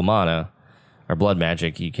pool of mana or blood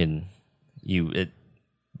magic, you can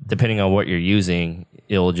depending on what you're using,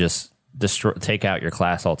 it'll just take out your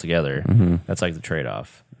class altogether. That's like the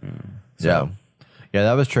trade-off. Yeah. Yeah,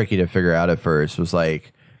 that was tricky to figure out at first. Was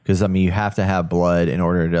like, because I mean, you have to have blood in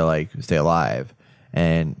order to like stay alive,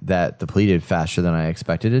 and that depleted faster than I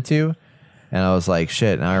expected it to. And I was like,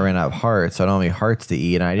 shit, now I ran out of hearts, so I don't have any hearts to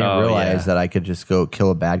eat. And I didn't realize that I could just go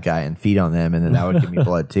kill a bad guy and feed on them, and then that would give me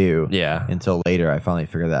blood too. Yeah. Until later, I finally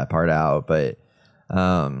figured that part out. But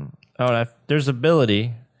there's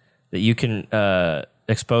ability that you can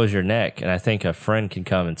expose your neck, and I think a friend can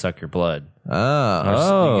come and suck your blood. You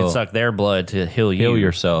can suck their blood to heal you. Heal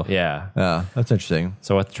yourself. Yeah. yeah, that's interesting.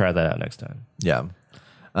 So we'll have to try that out next time. Yeah.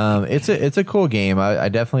 It's a cool game. I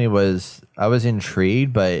definitely was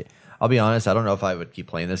intrigued, but I'll be honest, I don't know if I would keep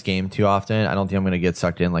playing this game too often. I don't think I'm going to get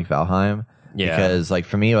sucked in like Valheim. Yeah. Because like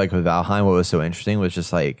for me, like with Valheim, what was so interesting was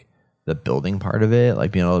just like the building part of it,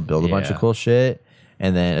 like being able to build a bunch of cool shit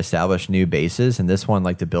and then establish new bases. And this one,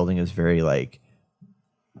 like the building is very like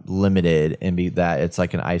limited, and be that it's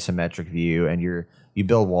like an isometric view, and you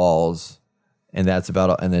build walls, and that's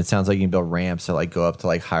about, and it sounds like you can build ramps to like go up to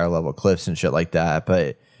like higher level cliffs and shit like that.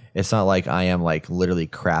 But it's not like I am like literally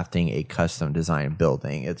crafting a custom design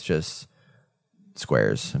building. It's just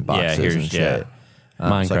squares and boxes and shit.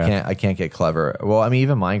 Minecraft. So I can't get clever. Well, I mean,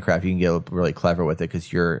 even Minecraft, you can get really clever with it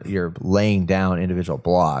because you're laying down individual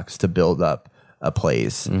blocks to build up a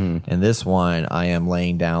place. And this one, I am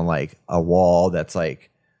laying down like a wall that's like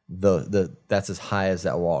that's as high as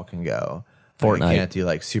that wall can go. Fortnite. Like, you can't do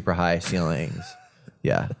like super high ceilings.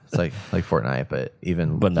 Yeah, it's like Fortnite, but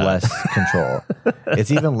less control.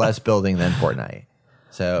 It's even less building than Fortnite.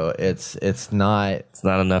 So it's not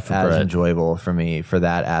enough for as bread. enjoyable for me for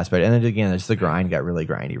that aspect. And then again, just the grind got really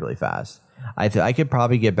grindy really fast. I could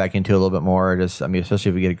probably get back into it a little bit more. Just, I mean, especially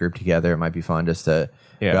if we get a group together, it might be fun just to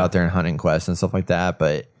go out there and hunt and quest and stuff like that.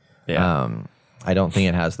 But I don't think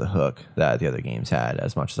it has the hook that the other games had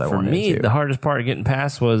as much as I wanted For me, it to. the hardest part of getting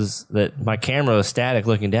past was that my camera was static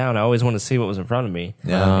looking down. I always wanted to see what was in front of me.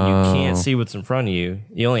 Yeah. And you can't see what's in front of you.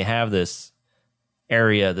 You only have this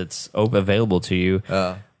area that's available to you.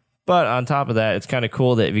 But on top of that, it's kind of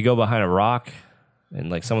cool that if you go behind a rock and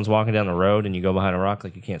like someone's walking down the road and you go behind a rock,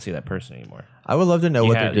 like you can't see that person anymore. I would love to know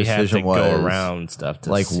what their decision was. Go around stuff to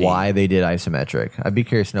like see. Why they did isometric. I'd be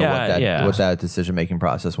curious to know what that decision making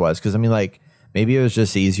process was. Because I mean, like, maybe it was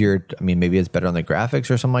just easier. I mean, maybe it's better on the graphics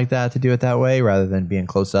or something like that to do it that way rather than being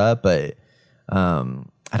close up. But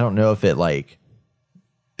I don't know if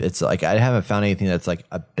it's like I haven't found anything that's like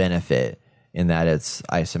a benefit in that it's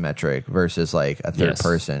isometric versus like a third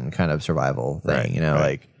person kind of survival thing,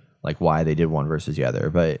 like why they did one versus the other.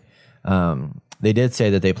 But they did say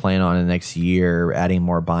that they plan on in the next year adding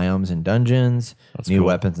more biomes and dungeons, new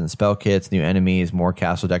weapons and spell kits, new enemies, more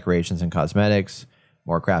castle decorations and cosmetics,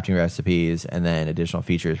 more crafting recipes, and then additional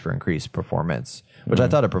features for increased performance, which I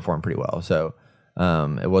thought it performed pretty well. So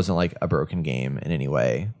it wasn't like a broken game in any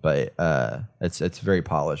way, but it's very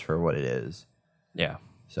polished for what it is. Yeah.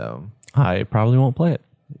 So I probably won't play it.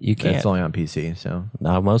 You can't. it's only on PC, so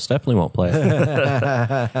I most definitely won't play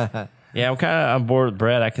it. Yeah, I'm kind of on board with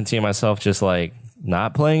Brett. I can see myself just like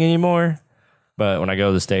not playing anymore. But when I go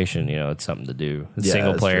to the station, it's something to do. It's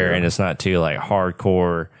single player, true. and it's not too like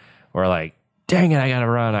hardcore or like, dang it, I gotta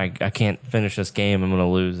run. I can't finish this game. I'm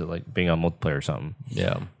gonna lose it, like being on multiplayer or something.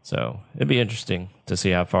 Yeah. So it'd be interesting to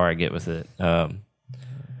see how far I get with it.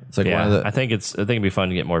 it's like I think it'd be fun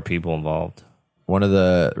to get more people involved. one of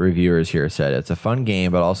the reviewers here said it's a fun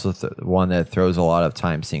game, but also one that throws a lot of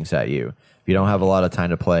time sinks at you. If you don't have a lot of time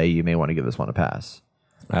to play, you may want to give this one a pass.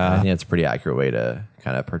 I think it's a pretty accurate way to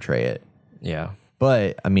kind of portray it. Yeah.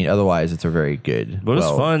 But I mean, otherwise, it's a very good, But it's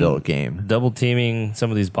fun built game. Double teaming some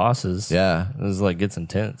of these bosses. Yeah, It was like gets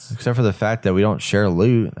intense. except for the fact that we don't share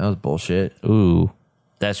loot. That was bullshit. Ooh.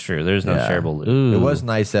 That's true. There's no Yeah. shareable loot. Ooh. It was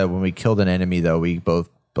nice that when we killed an enemy, though, we both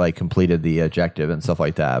like completed the objective and stuff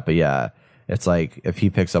like that. But yeah, it's like if he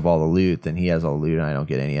picks up all the loot, then he has all the loot, and I don't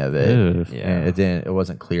get any of it. Ooh. Yeah. And it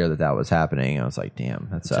wasn't clear that was happening. I was like, damn,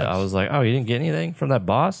 that sucks. So I was like, oh, you didn't get anything from that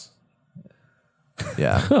boss?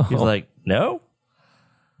 Yeah, He's like, no,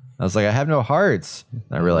 I was like, I have no hearts. And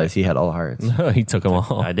I realized he had all the hearts. He took them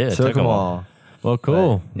all. I did. Took them all. Well,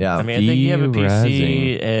 cool. Yeah, I mean, I think you have a Theorizing.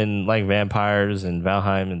 PC and like Vampires and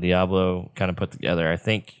Valheim and Diablo kind of put together. I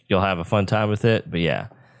think you'll have a fun time with it. But yeah,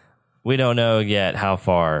 we don't know yet how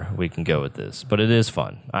far we can go with this, but it is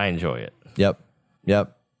fun. I enjoy it. Yep.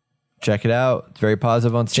 Check it out. It's very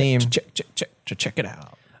positive on Steam. Check it out.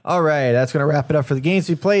 All right, that's going to wrap it up for the games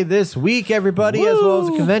we played this week, everybody, as well as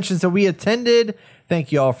the conventions that we attended.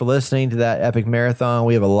 Thank you all for listening to that epic marathon.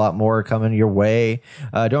 We have a lot more coming your way.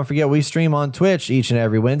 Don't forget, we stream on Twitch each and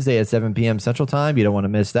every Wednesday at 7 p.m. Central Time. You don't want to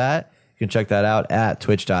miss that. You can check that out at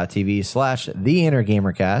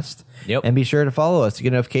twitch.tv/theinnergamercast. Yep. And be sure to follow us to get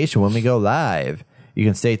a notification when we go live. You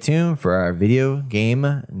can stay tuned for our video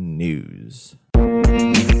game news. You're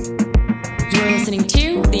listening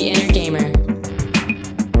to The Inner Gamer.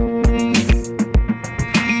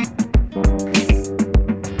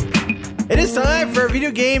 It is time for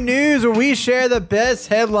video game news, where we share the best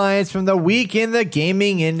headlines from the week in the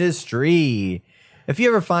gaming industry. If you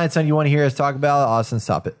ever find something you want to hear us talk about, Austin,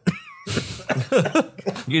 stop it.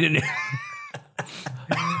 You didn't?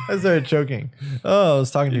 I started choking. Oh, I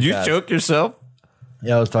was talking too Did you fast. choke yourself?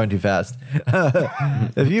 Yeah, I was talking too fast.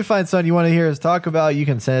 If you find something you want to hear us talk about, you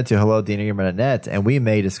can send it to hello@theinnergamer.net, and we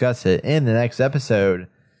may discuss it in the next episode.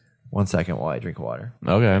 1 second while I drink water.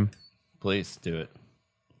 Okay. Please do it.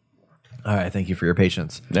 All right, thank you for your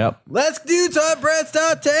patience. Yep. Let's do Brett's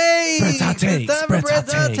Hot Takes. Brett's Hot Takes. It's time for Brett's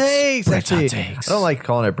Brett's Hot Hot Takes. Brett's Hot Actually, Takes. I don't like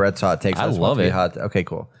calling it Brett's Hot Takes. I just love want to be it. hot. Okay,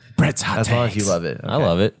 cool. Brett's Hot As Takes. long as you love it. I Okay.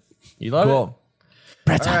 love it. You love it? Cool.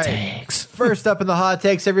 Brett's All Hot right. Takes. First up in the hot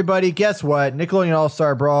takes, everybody, guess what? Nickelodeon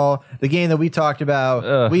All-Star Brawl, the game that we talked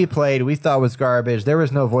about, we played, we thought was garbage. There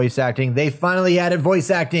was no voice acting. They finally added voice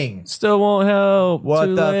acting. Still won't help. What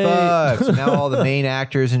Too the late. fuck? So now all the main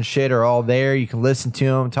actors and shit are all there. You can listen to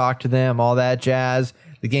them, talk to them, all that jazz.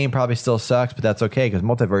 The game probably still sucks, but that's okay because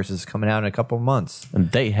Multiverse is coming out in a couple of months.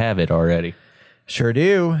 And they have it already. Sure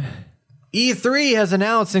do. E3 has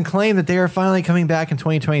announced and claimed that they are finally coming back in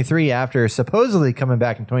 2023 after supposedly coming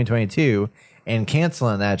back in 2022 and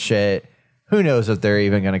canceling that shit. Who knows if they're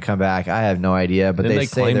even going to come back? I have no idea, but Didn't they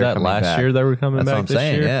say claim they're that coming last back. year they were coming That's back what I'm this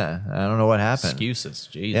saying. year? Yeah, I don't know what happened. Excuses.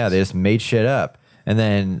 Jesus. Yeah, they just made shit up. And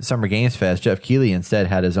then Summer Games Fest, Jeff Keighley instead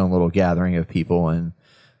had his own little gathering of people and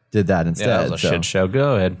did that instead. Yeah, that was a shit show.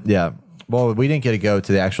 Go ahead. Yeah. Well, we didn't get to go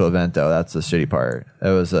to the actual event, though. That's the shitty part. It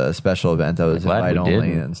was a special event that was glad invite we only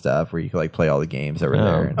didn't. and stuff where you could like play all the games that were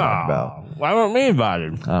there and talk about. Why weren't we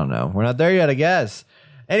invited? I don't know. We're not there yet, I guess.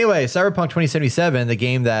 Anyway, Cyberpunk 2077, the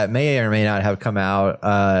game that may or may not have come out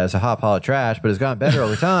as a hot pile of trash, but has gotten better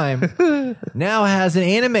over time, now has an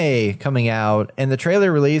anime coming out, and the trailer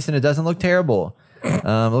released, and it doesn't look terrible. It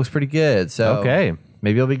looks pretty good. So Okay.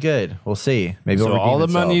 maybe it'll be good. We'll see. Maybe it'll So all the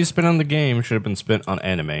redeem money you itself. spent on the game should have been spent on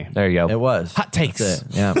anime. There you go. It was. Hot takes. That's it.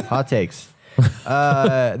 Yeah, hot takes.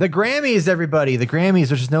 The Grammys, everybody. The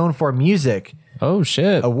Grammys, which is known for music, Oh,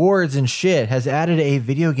 shit. awards, and shit, has added a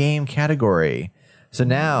video game category. So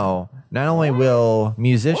now, not only will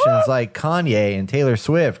musicians like Kanye and Taylor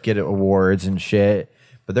Swift get awards and shit,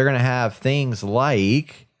 but they're going to have things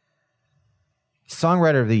like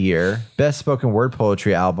Songwriter of the Year, Best Spoken Word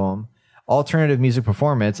Poetry Album, Alternative Music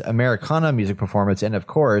Performance, Americana Music Performance, and of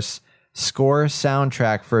course, Score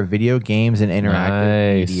Soundtrack for Video Games and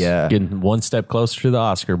Interactive Media. Getting one step closer to the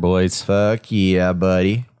Oscar, boys. Fuck yeah,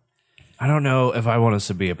 buddy. I don't know if I want us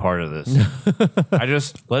to be a part of this. I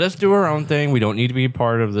just let us do our own thing. We don't need to be a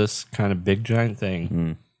part of this kind of big giant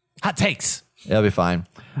thing. Hot takes. That'll be fine.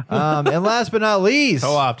 And last but not least,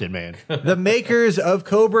 Co-opted, man. the makers of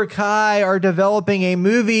Cobra Kai are developing a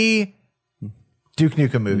movie, Duke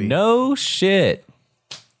Nukem movie. No shit.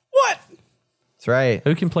 What? That's right.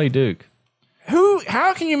 Who can play Duke?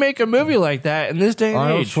 How can you make a movie like that in this day and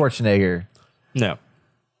Arnold age? Schwarzenegger. No.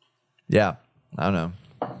 Yeah, I don't know.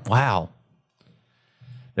 Wow.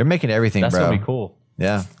 They're making everything, That's bro. going to be cool.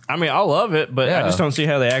 Yeah. I mean, I love it, but I Yeah. just don't see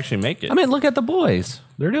how they actually make it. I mean, look at the boys.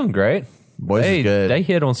 They're doing great. Boys is good. They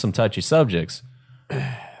hit on some touchy subjects.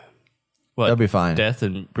 What, They'll be fine. Death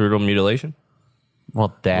and brutal mutilation?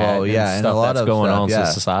 Well, that Well, yeah, and and stuff a lot that's of going stuff, on yeah. in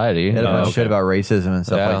society. They had a bunch of okay. shit about racism and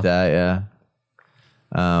stuff Yeah. like that. Yeah.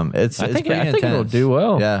 It's I think pretty it'll intense. do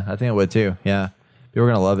well. Yeah, I think it would too. Yeah, people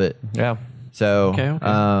are gonna love it. Yeah. So,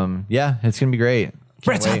 Okay. yeah, it's gonna be great.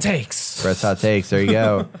 Brett's wait. hot takes. Brett's hot takes. There you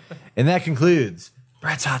go. And that concludes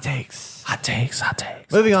Brett's hot takes. Hot takes. Hot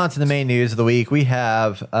takes. Moving on to the main news of the week, we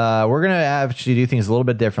have we're gonna actually do things a little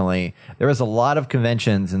bit differently. There was a lot of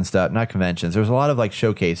conventions and stuff, not conventions. There was a lot of like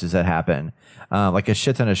showcases that happen, like a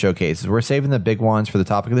shit ton of showcases. We're saving the big ones for the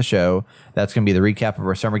topic of the show. That's gonna be the recap of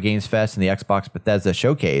our Summer Games Fest and the Xbox Bethesda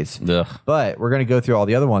showcase. Ugh. But we're gonna go through all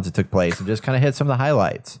the other ones that took place and just kind of hit some of the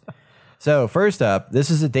highlights. So first up,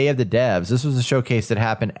 this is the Day of the Devs. This was a showcase that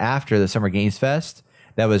happened after the Summer Games Fest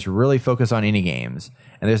that was really focused on indie games.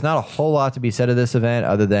 And there's not a whole lot to be said of this event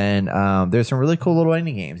other than there's some really cool little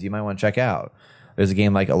indie games you might want to check out. There's a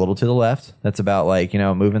game like A Little to the Left that's about like,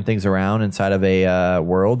 moving things around inside of a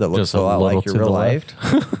world that looks Just a lot little like your to real the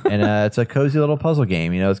life. And it's a cozy little puzzle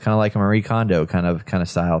game. It's kind of like a Marie Kondo kind of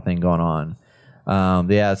style thing going on.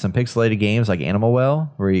 They had some pixelated games like Animal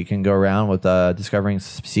Well, where you can go around with discovering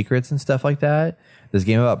secrets and stuff like that. There's a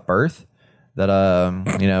game about birth that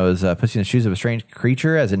is puts you in the shoes of a strange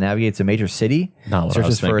creature as it navigates a major city, Not what I searches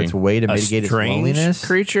was for its thinking. way to A mitigate its strange loneliness.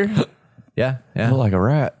 creature? Yeah, Like a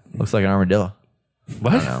rat. looks like an armadillo.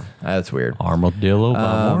 What? I don't know. That's weird. Armadillo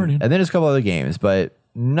by morning. And then there's a couple other games, but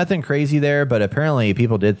nothing crazy there. But apparently,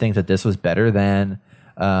 people did think that this was better than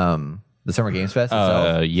the Summer Games Fest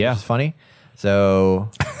itself. Yeah. It's funny.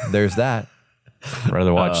 So there's that. I'd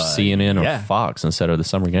rather watch CNN or yeah. Fox instead of the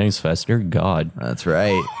Summer Games Fest. Dear God. That's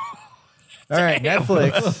right. All right,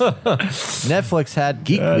 Netflix. Netflix had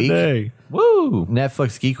Geek Week. Woo!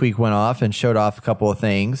 Netflix Geek Week went off and showed off a couple of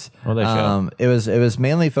things. What'd they show? It was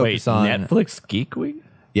mainly Wait, focused on Netflix Geek Week?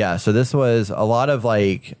 Yeah, so this was a lot of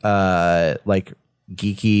like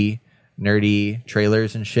geeky, nerdy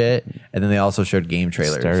trailers and shit, and then they also showed game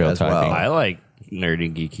trailers as Stereotyping. well. I like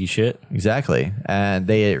nerdy geeky shit. Exactly, and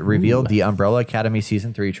they revealed the Umbrella Academy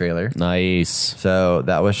season 3 trailer. Nice. So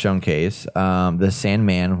that was showcased. The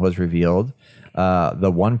Sandman was revealed.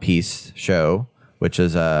 The One Piece show, which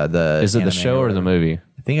is the Is it the anime show or the whatever. movie?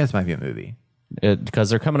 I think this might be a movie. Because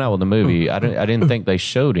they're coming out with a movie. I didn't think they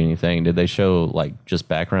showed anything. Did they show like just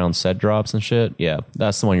background set drops and shit? Yeah,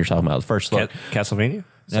 that's the one you're talking about. The first look. Castlevania?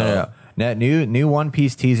 No. New One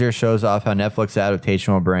Piece teaser shows off how Netflix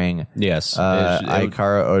adaptation will bring Yes.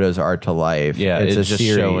 Ikara Oda's art to life. Yeah, it's a just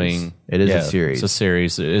series. showing. It is yeah, a series. It's a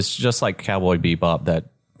series. It's just like Cowboy Bebop that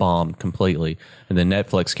bombed completely, and then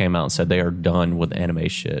Netflix came out and said they are done with anime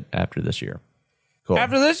shit after this year. Cool.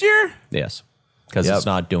 After this year? Yes, because Yep. it's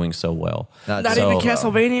not doing so well, Not Not so even well.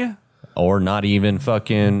 Castlevania? or not even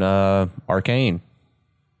fucking Arcane.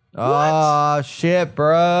 Oh shit,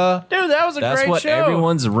 bruh. Dude, that was a That's great what show.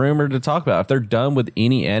 everyone's rumored to talk about. If they're done with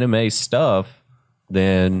any anime stuff,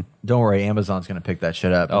 then Don't worry, Amazon's gonna pick that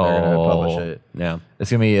shit up and they're gonna publish it. yeah.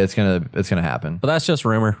 It's gonna happen. But that's just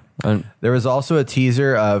rumor. There was also a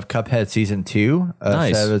teaser of Cuphead season 2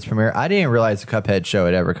 Nice. ahead of its premiere. I didn't realize the Cuphead show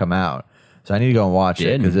had ever come out, so I need to go and watch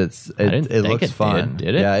it because I didn't it think looks it fun. did.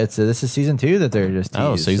 Did it? Yeah, this is season 2 that they're just teased,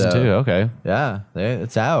 Oh, season so, 2. Okay, Yeah,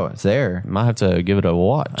 it's out. It's there. might have to give it a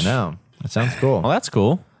watch. I know. That sounds cool. Well, that's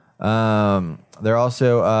cool. They're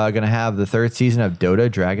also going to have the 3rd season of Dota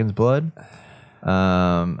Dragon's Blood.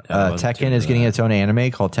 Tekken is getting its own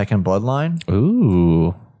anime called Tekken Bloodline.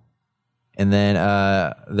 Ooh. And then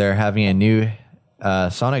they're having a new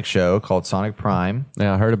Sonic show called Sonic Prime.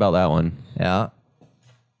 Yeah, I heard about that one. Yeah.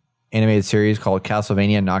 Animated series called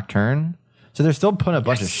Castlevania Nocturne. So they're still putting a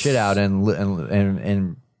bunch of shit out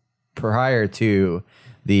and prior to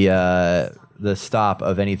the the stop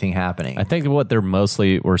of anything happening. I think what they're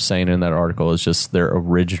mostly were saying in that article is just their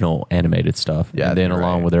original animated stuff. Yeah, and then you're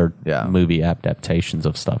along right. with their Yeah. movie adaptations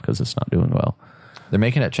of stuff because it's not doing well. They're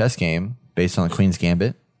making a chess game based on the Queen's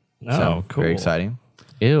Gambit. Oh, cool. Very exciting.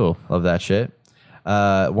 Ew. Love that shit.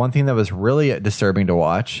 One thing that was really disturbing to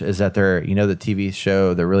watch is that the TV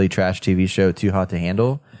show, the really trash TV show, Too Hot to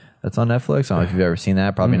Handle, that's on Netflix. I don't know if you've ever seen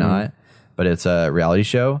that. Probably not. But it's a reality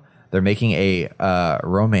show. They're making a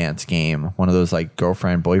romance game, one of those like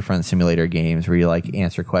girlfriend boyfriend simulator games where you like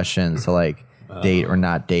answer questions to like date or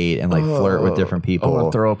not date and like flirt with different I people.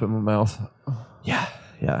 want to throw up in my mouth. Yeah.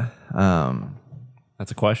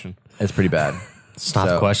 That's a question. It's pretty bad. It's not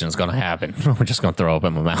the question. It's going to happen. We're just going to throw up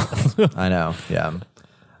in my mouth. I know. Yeah.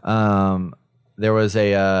 There was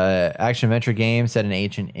a action adventure game set in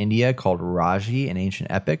ancient India called Raji, an ancient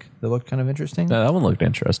epic that looked kind of interesting. That one looked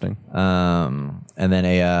interesting. And then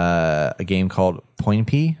a game called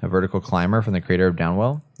Poinpy, a vertical climber from the creator of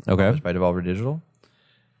Downwell. Okay. Published by Devolver Digital.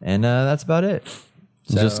 And that's about it.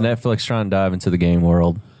 Just Netflix trying to dive into the game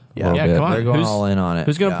world. Yeah, a little Yeah, bit. come on. They're going Who's- all in on it.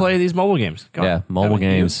 Who's going to Yeah. play these mobile games? Come Yeah, on. mobile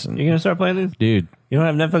games. You going to start playing these? Dude, You don't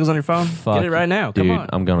have Netflix on your phone? fuck. Get it right now. Come Dude, on.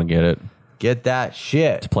 I'm going to get it. Get that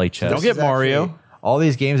shit. To play chess. Don't get Mario. Actually, all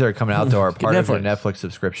these games that are coming out though are part of your Netflix. Netflix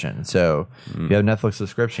subscription. So if you have a Netflix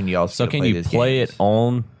subscription, you also So get to can play you these play games. it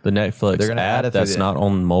on the Netflix They're gonna add app it through that's the- not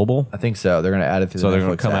on mobile? I think so. They're going to add it through So the they're Netflix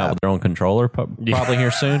going to come app. out with their own controller probably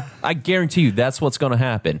here soon? I guarantee you that's what's going to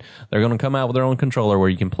happen. They're going to come out with their own controller where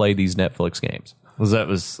you can play these Netflix games.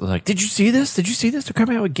 Was like, did you see this? Did you see this? They're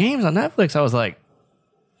coming out with games on Netflix. I was like,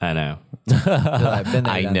 I know. I've been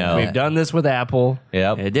there, I done know. that. We've done this with Apple.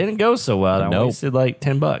 Yep. It didn't go so well. I Nope. wasted like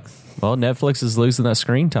 $10. Well, Netflix is losing that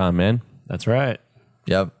screen time, man. That's right.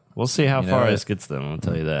 Yep. We'll see how You know far it. this gets them. I'll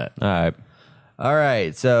tell you that. All right. All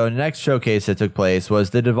right. So next showcase that took place was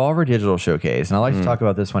the Devolver Digital Showcase. And I like to talk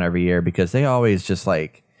about this one every year because they always just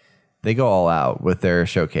like, they go all out with their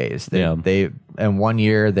showcase. They and one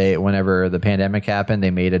year whenever the pandemic happened, they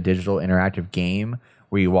made a digital interactive game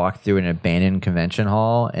where you walk through an abandoned convention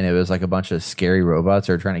hall and it was like a bunch of scary robots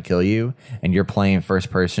that are trying to kill you and you're playing first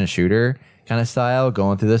person shooter kind of style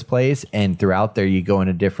going through this place, and throughout there you go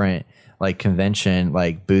into different like convention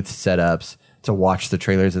like booth setups to watch the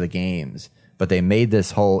trailers of the games. But they made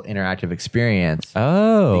this whole interactive experience.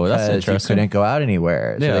 Oh, that's Because interesting. you couldn't go out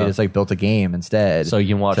anywhere, so Yeah. they just like built a game instead. So you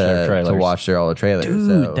can watch their trailers. to watch all the trailers. Dude,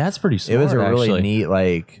 So that's pretty It was a smart, really actually. neat,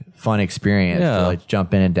 like fun experience Yeah. to like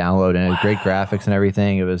jump in and download, and it had great graphics and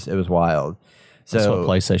everything. It was wild. So That's what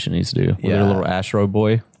PlayStation needs to do. With their Yeah. little Astro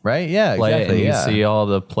Boy right, yeah, play it, and exactly, you yeah. can see all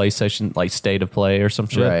the PlayStation like state of play or some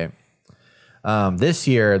shit. Right. This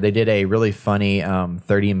year they did a really funny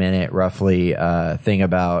 30-minute roughly thing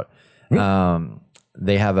about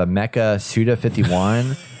they have a Mecha Suda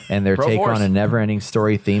 51 and their take Force. on a never-ending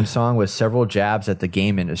story theme song with several jabs at the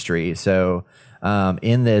game industry. So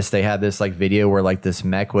in this they had this like video where like this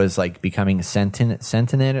mech was like becoming sentient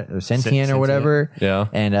or whatever. Yeah.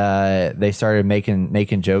 And they started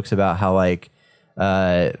making jokes about how like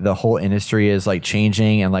the whole industry is like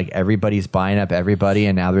changing and like everybody's buying up everybody,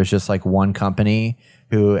 and now there's just like one company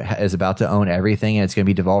who is about to own everything, and it's going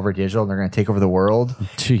to be Devolver Digital, and they're going to take over the world.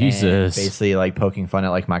 Jesus. And basically like poking fun at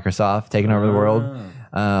like Microsoft taking over the world.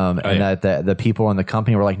 And yeah. that the people in the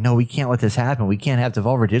company were like, no, we can't let this happen. We can't have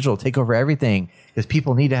Devolver Digital take over everything because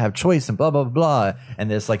people need to have choice and blah, blah, blah, blah.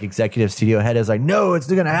 And this like executive studio head is like, no, it's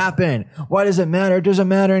going to happen. Why does it matter? It doesn't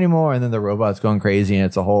matter anymore. And then the robot's going crazy, and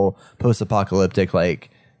it's a whole post-apocalyptic like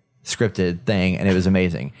scripted thing, and it was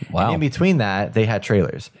amazing. Wow. And in between that, they had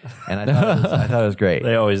trailers, and I thought it was great.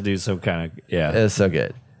 They always do some kind of, It was so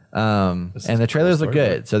good. And the trailers look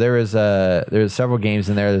good. So there was several games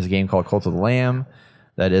in there. There's a game called Cult of the Lamb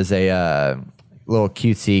that is a little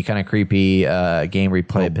cutesy, kind of creepy game where you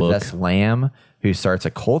play a Little book. possessed lamb who starts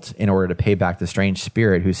a cult in order to pay back the strange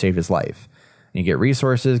spirit who saved his life. And you get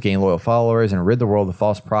resources, gain loyal followers, and rid the world of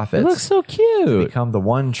false prophets. It looks so cute. Become the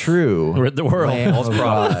one true Rid the world of Lamb false of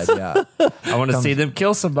prophets. God. Yeah, I want to see them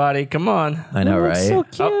kill somebody. Come on. I know, It right?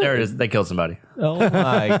 looks so cute. Oh, there it is. They killed somebody. Oh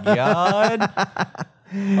my god.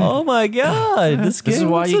 Oh my god. This game This is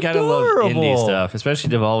why looks you gotta love indie adorable. stuff, especially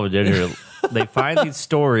Devolver Digital. They find these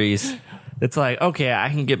stories. It's like, okay, I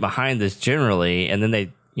can get behind this generally, and then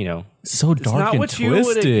they, So it's dark not and what you would,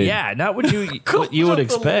 twisted. not what you would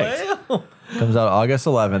expect. Comes out August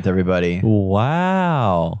 11th. Everybody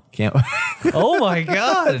Wow. can't. Oh my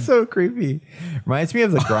god. That's so creepy. Reminds me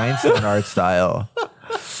of the grindstone art style.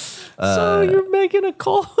 So you're making a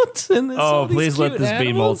cult in this. Oh, all these please let cute this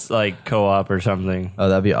animals? be like co-op or something. Oh,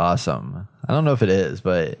 that'd be awesome. I don't know if it is,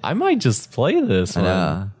 but I might just play this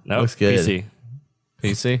one. No, looks good. PC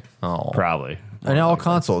PC? Oh. probably. And all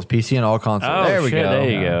consoles, PC and all consoles. Oh, there we shit, go. There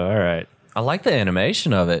you go. All right. I like the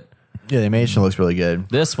animation of it. Yeah, the animation looks really good.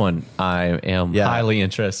 This one I am highly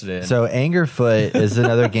interested in. So Angerfoot is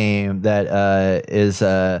another game that is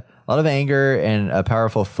a lot of anger and a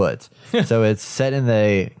powerful foot. So it's set in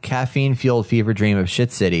the caffeine-fueled fever dream of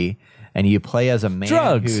Shit City, and you play as a man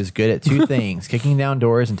Drugs. who is good at two things, kicking down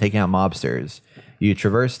doors and taking out mobsters. You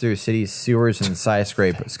traverse through city's sewers and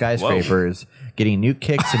skyscrapers, getting nuke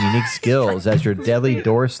kicks and unique skills as your deadly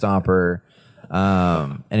door stomper.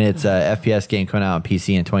 And it's a FPS game coming out on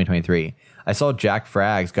PC in 2023. I saw Jack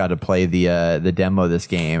Frags got to play the demo of this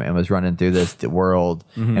game and was running through this world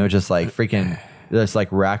and was just like freaking just like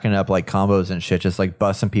racking up like combos and shit, just like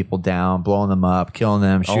busting people down, blowing them up, killing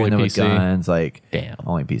them, shooting them with guns. Like, damn,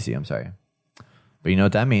 only PC. I'm sorry, but you know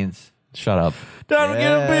what that means. Shut up. Time to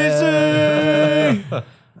get a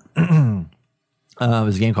PC.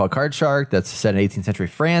 There's a game called Card Shark that's set in 18th century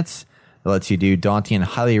France. It lets you do daunting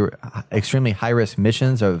and extremely high-risk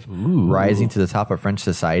missions of rising to the top of French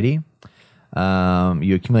society.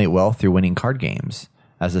 You accumulate wealth through winning card games.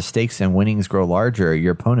 As the stakes and winnings grow larger,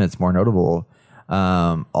 your opponents, more notable,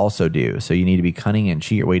 also do. So you need to be cunning and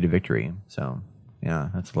cheat your way to victory. So, yeah,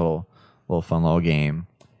 that's a little fun little game.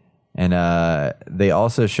 And they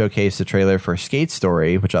also showcased the trailer for Skate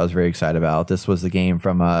Story, which I was very excited about. This was the game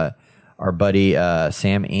from our buddy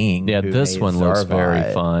Sam Ing. Yeah, who this made one looks Zarvat.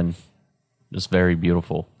 very fun. Just very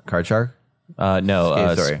beautiful. Card Shark?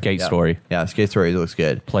 No, Skate Story. Yeah, Skate Story looks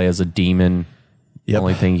good. Play as a demon. Yep. The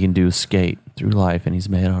only thing you can do is skate through life, and he's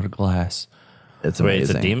made out of glass. It's Wait,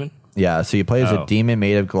 amazing. it's a demon? Yeah, so you play as a Oh. demon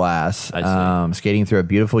made of glass, I see. skating through a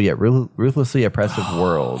beautiful yet ruthlessly oppressive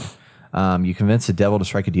world. You convince the devil to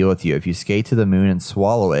strike a deal with you. If you skate to the moon and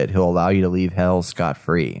swallow it, he'll allow you to leave hell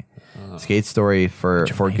scot-free. Skate Story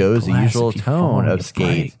forgoes the usual tone of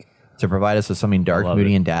Skate to provide us with something dark,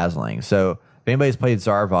 moody, and dazzling. So if anybody's played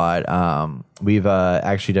Zarvat, we've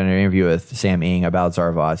actually done an interview with Sam Ing about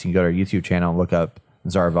Zarvat. So you can go to our YouTube channel and look up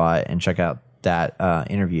Zarvat and check out that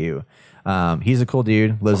interview. He's a cool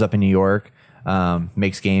dude, lives up in New York,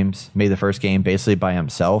 makes games, made the first game basically by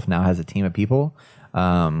himself, now has a team of people,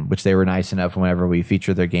 which they were nice enough whenever we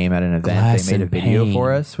featured their game at an event. Glass they made a and video pain.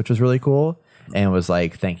 for us, which was really cool, and was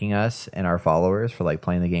like thanking us and our followers for like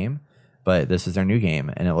playing the game. But this is their new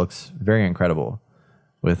game, and it looks very incredible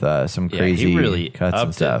with some Yeah, crazy he really cuts and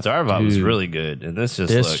upped stuff. it. Zarvat was Dude. really good, and this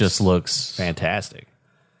This just looks fantastic.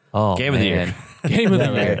 Oh, Game of the year. Game of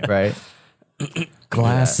the year. right?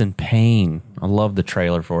 Glass and pain. I love the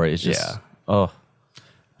trailer for it. It's just Yeah. oh,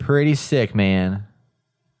 Pretty sick, man.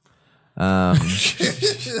 Yeah.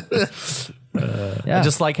 I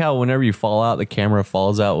just like how whenever you fall out, the camera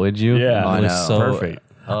falls out with you. Yeah. I It was know. so Perfect.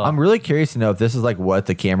 I'm really curious to know if this is like what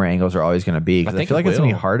the camera angles are always going to be, because I think feel like it it's going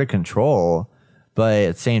to be will. hard to control, but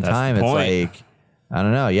at the same That's time, the it's point. like, I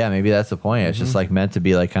don't know. Yeah, maybe that's the point. It's just like meant to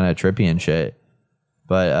be like kind of trippy and shit,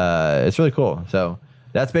 but it's really cool. So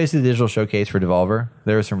that's basically the digital showcase for Devolver.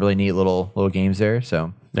 There were some really neat little games there.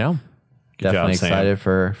 So Yeah. definitely job, Sam. excited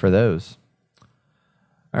for those.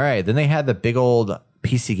 All right. Then they had the big old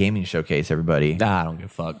PC gaming showcase, everybody. I don't give a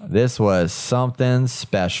fuck. This was something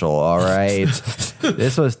special, all right?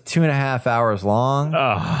 This was 2.5 hours long.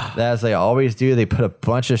 As they always do, they put a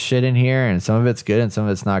bunch of shit in here, and some of it's good and some of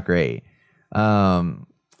it's not great. Most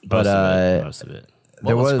of it.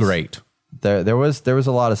 There Well, was it's great. There was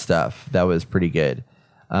a lot of stuff that was pretty good.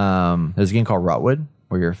 There's a game called Rotwood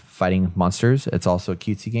where you're fighting monsters. It's also a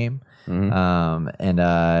cutesy game. And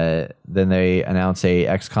then they announced a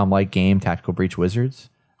XCOM like game, Tactical Breach Wizards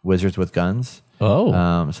with guns.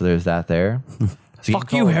 Oh. So there's that there.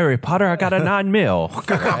 Fuck you, Harry Potter. I got a 9 mil.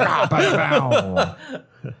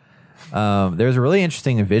 There's a really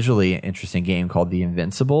visually interesting game called The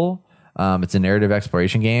Invincible. It's a narrative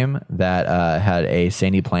exploration game that had a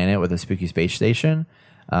sandy planet with a spooky space station.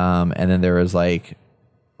 And then there was like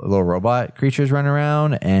little robot creatures running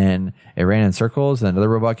around, and it ran in circles, and another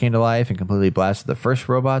robot came to life and completely blasted the first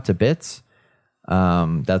robot to bits.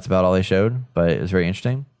 That's about all they showed, but it was very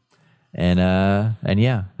interesting. And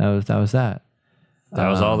yeah, that was that. That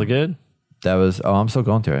was all the good? That was I'm still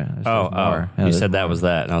going through it. There's more. Yeah, You there's said that more. was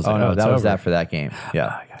that. And I was Oh like, no, it's that was over. that for that game. Yeah.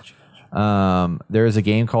 I got you. There is a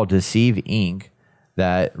game called Deceive Inc.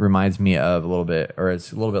 that reminds me of a little bit, or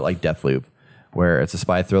it's a little bit like Deathloop, where it's a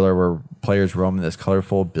spy thriller where players roam in this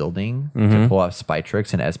colorful building to pull off spy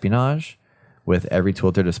tricks and espionage with every tool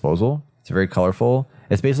at their disposal. It's very colorful.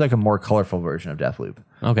 It's basically like a more colorful version of Deathloop.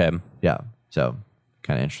 Okay. Yeah. So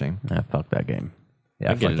kind of interesting. Yeah, fuck that game.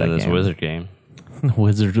 Yeah. I get fuck into that this game. wizard game.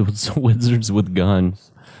 Wizards with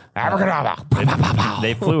guns.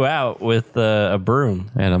 They flew out with a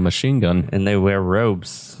broom And a machine gun. and they wear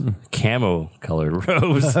robes, camo colored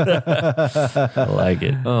robes. I like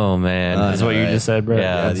it. Oh, man. That's what you just said, bro.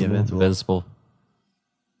 Yeah, the it's Invincible. invisible.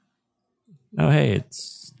 Oh, hey,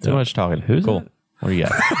 it's Too much talking. Who's cool. it? What do you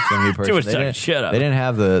got? Some new person. Too much They time. didn't- Shut up. They didn't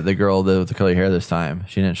have the girl with the curly hair this time.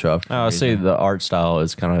 She didn't show up. for Oh, some see, reason. the art style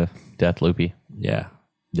is kind of Deathloopy. Yeah.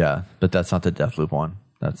 Yeah, but that's not the Deathloop one.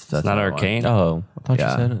 That's It's not another one. arcane. Oh, I thought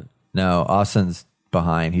Yeah. you said it. No, Austin's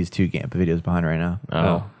behind. He's 2 videos behind right now.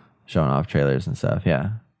 Oh. Showing off trailers and stuff.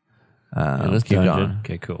 Yeah. In this keep dungeon. going.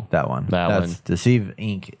 Okay, cool. That one. That That's one. Deceive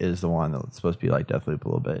Inc. is the one that's supposed to be like Deathloop a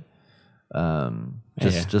little bit.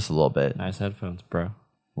 Just a little bit. Nice headphones, bro. A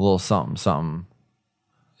little something.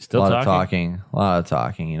 Still a lot talking? of talking. A lot of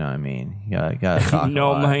talking, you know what I mean? You gotta talk.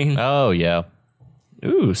 No, a lot. man. Oh, yeah.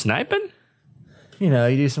 Ooh, sniping? You know,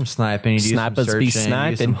 you do some sniping, you do Snipers some be searching, you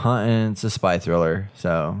do some sniping. hunting. It's a spy thriller.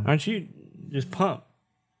 So Aren't you just pumped?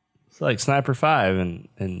 It's like Sniper 5 and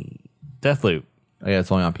Deathloop. oh, yeah,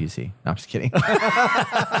 it's only on PC. No, I'm just kidding.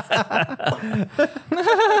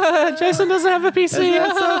 Jason doesn't have a PC.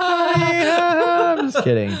 I'm just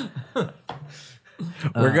kidding.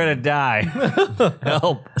 We're going to die.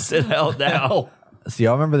 Help. Sit help now. So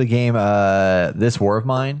y'all remember the game This War of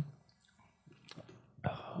Mine?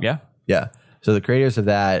 Yeah. Yeah. So the creators of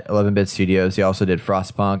that, 11-bit studios, they also did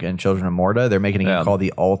Frostpunk and Children of Morta. They're making a game Yeah. called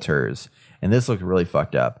The Altars. And this looked really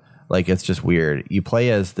fucked up. Like, it's just weird. You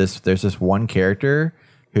play as this, there's this one character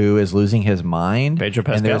who is losing his mind. Pedro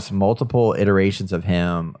Pascal? And there's multiple iterations of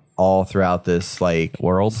him all throughout this, like,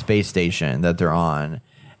 World? space station that they're on.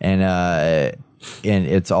 And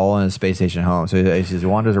it's all in a space station home. So he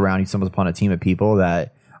wanders around. He stumbles upon a team of people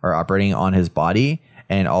that are operating on his body.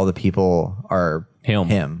 And all the people are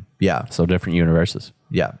him. Yeah. So different universes.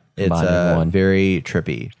 Yeah, it's Combined in one. very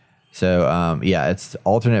trippy. So, it's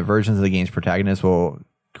alternate versions of the game's protagonists will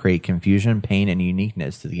create confusion, pain, and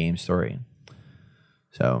uniqueness to the game's story.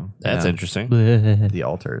 So That's interesting. The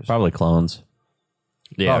Altars, Probably clones.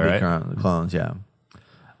 Yeah, probably right. clones. Yeah.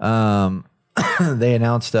 They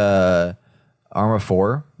announced Arma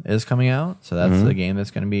 4 is coming out, so that's the game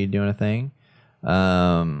that's going to be doing a thing.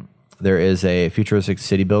 There is a futuristic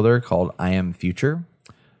city builder called I Am Future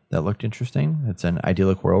that looked interesting. It's an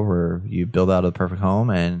idyllic world where you build out a perfect home,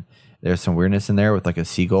 and there's some weirdness in there with like a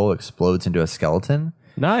seagull explodes into a skeleton,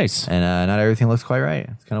 Nice. and not everything looks quite right.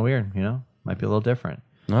 It's kind of weird, you know. Might be a little different.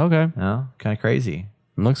 Okay. You know, kind of crazy.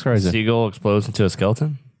 Looks crazy. Seagull explodes into a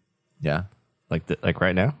skeleton? Yeah, Like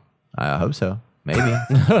right now? I hope so. Maybe.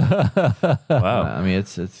 Wow. I mean,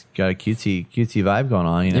 it's got a cutesy vibe going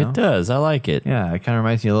on, you know. It does. I like it. Yeah, it kind of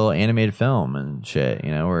reminds me of a little animated film and shit,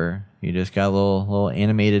 you know, where you just got a little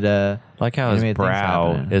animated. Like how his animated things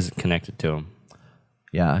brow happening. is connected to him.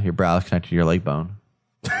 Yeah, your brow is connected to your leg bone.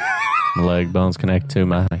 Leg bones connect to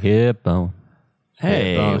my hip bone.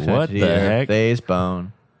 Hey, Hip bone's what connected the to your heck? Face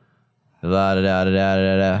bone. La da da da da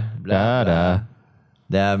da da Da da.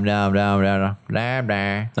 Dab dab dab dab dab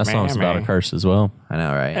dab. That song's about a curse as well. I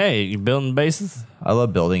know, right? Hey, you building bases? I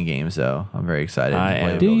love building games, though. I'm very excited. I to play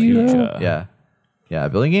am a building you? game. Yeah,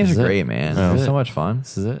 building games Is are it? great, man. Oh. They're so much fun.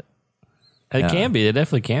 This is it. It Yeah. can be. It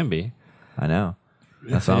definitely can be. I know.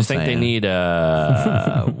 That's I what I'm just think saying. they need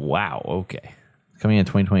wow, okay. Coming in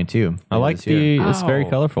 2022. I like this year. it's very Oh.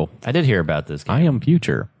 colorful. I did hear about this game. I am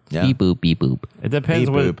future. Yeah. Beep boop, beep boop. It depends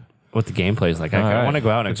Beep boop. what the gameplay is like. I right. want to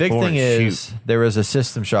go out and The big explore thing and is shoot. there was a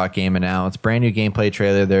System Shock game announced, brand new gameplay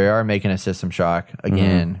trailer. They are making a System Shock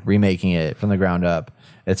again, remaking it from the ground up.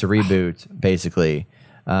 It's a reboot, basically.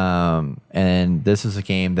 And this is a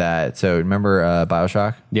game that, so remember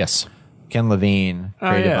BioShock? Yes. Ken Levine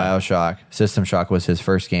created yeah. BioShock. System Shock was his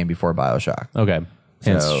first game before BioShock. Okay.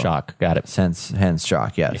 Hence So- shock. Got it. Hence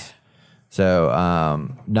Shock, yes. So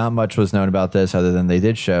not much was known about this other than they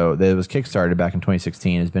did show that it was kickstarted back in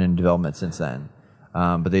 2016. It's been in development since then.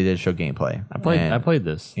 But they did show gameplay. I played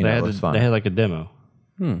this. you know, they, it had looks fun. they had like a demo.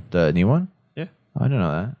 The new one? Yeah. I didn't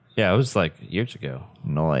know that. Yeah, it was like years ago.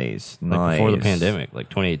 Nice. Like before the pandemic, like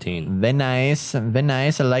 2018. Very nice. Very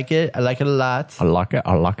nice. I like it. I like it a lot. I like it.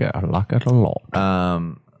 I like it. I like it a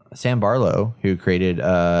lot. Sam Barlow, who created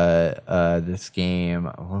this game,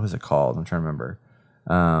 what was it called? I'm trying to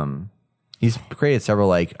remember. He's created several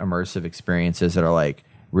like immersive experiences that are like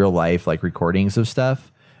real life, like recordings of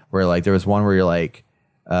stuff. Where like there was one where you're like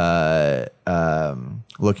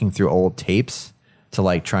looking through old tapes to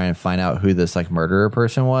like try and find out who this like murderer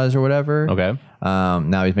person was or whatever. Okay.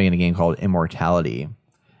 Now he's making a game called Immortality.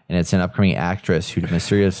 And it's an upcoming actress who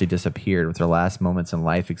mysteriously disappeared with her last moments in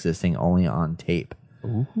life existing only on tape.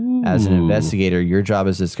 As an investigator, your job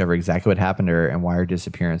is to discover exactly what happened to her and why her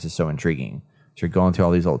disappearance is so intriguing. So you're going through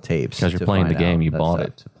all these old tapes Because you're to playing the find game, out you that bought stuff.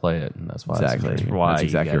 it to play it, and that's why. Exactly. It's why That's you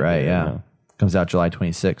exactly gotta right. do it, Yeah. Comes out July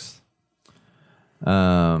 26th.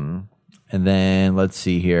 And then let's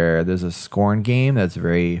see here. There's a Scorn game that's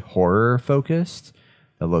very horror focused.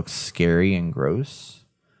 That looks scary and gross.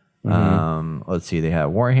 Let's see. They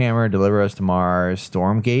have Warhammer, Deliver Us to Mars,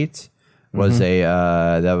 Stormgate was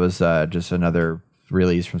just another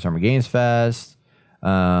release from Summer Games Fest.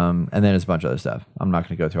 And then there's a bunch of other stuff. I'm not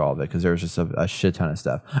going to go through all of it because there's just a shit ton of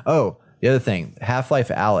stuff. Oh, the other thing, Half-Life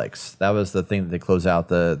Alyx. That was the thing that they close out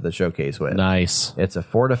the showcase with. nice. It's a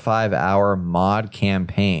 4 to 5 hour mod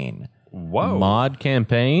campaign. Whoa. Mod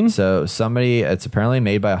campaign. So it's apparently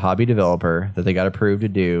made by a hobby developer that they got approved to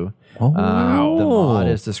do. The mod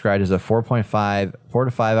is described as a 4 to 5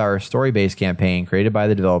 hour story-based campaign created by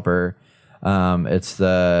the developer. It's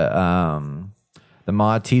the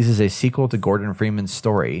mod teases a sequel to Gordon Freeman's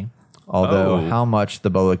story, although how much the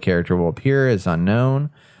Bola character will appear is unknown.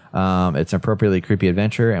 It's an appropriately creepy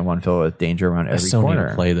adventure and one filled with danger around I every still need corner.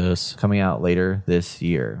 to play this. Coming out later this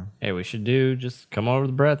year. Hey, we should just come over to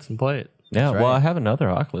the Brett's and play it. Yeah, That's well, right. I have another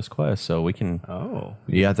Oculus Quest, so we can. Oh.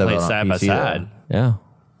 You have to Play have it on side by PC, side. Yeah.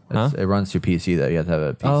 though. It runs through PC though. You have to have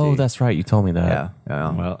a PC. Oh, that's right. You told me that.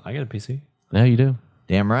 yeah. Well, I got a PC. Yeah, you do.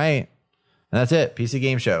 Damn right. And that's it. PC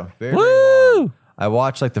game show. Very, very Woo! long. I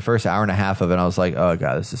watched like the first hour and a half of it. And I was like, oh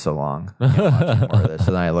god, this is so long. I can't watch any more of this.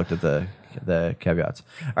 So then I looked at the caveats.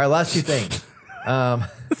 All right, last two things.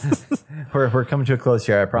 We're coming to a close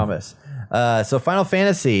here, I promise. So Final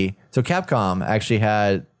Fantasy. So Capcom actually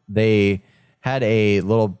had a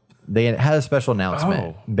special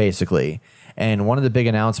announcement basically. And one of the big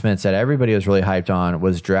announcements that everybody was really hyped on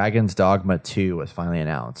was Dragon's Dogma 2 was finally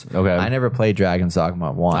announced. Okay. I never played Dragon's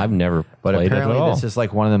Dogma 1. I've never But played it at apparently all. this is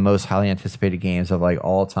like one of the most highly anticipated games of like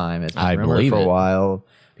all time. It's been I rumored believe for a it. while.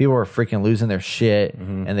 People were freaking losing their shit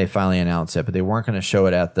and they finally announced it, but they weren't going to show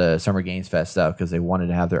it at the Summer Games Fest stuff because they wanted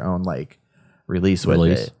to have their own like release with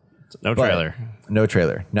it. No But- trailer. No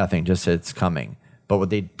trailer. Nothing. Just it's coming. But what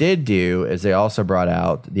they did do is they also brought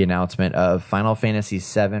out the announcement of Final Fantasy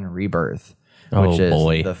VII Rebirth, which is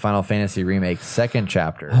boy. the Final Fantasy Remake second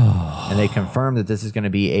chapter. And they confirmed that this is going to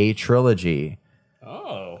be a trilogy.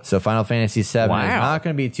 Oh. So Final Fantasy VII is Wow. not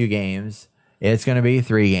going to be 2 games. It's going to be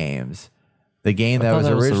 3 games. The game that thought was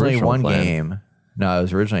that was the originally original 1 plan. game. No, it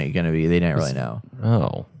was originally going to be. They didn't really know.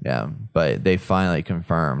 Oh. Yeah. But they finally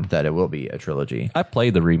confirmed that it will be a trilogy. I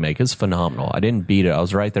played the remake. It's phenomenal. I didn't beat it. I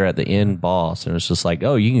was right there at the end boss, and it's just like,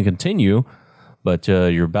 oh, you can continue, but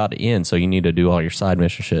you're about to end, so you need to do all your side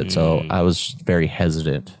mission shit. So I was very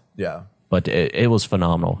hesitant, Yeah. but it was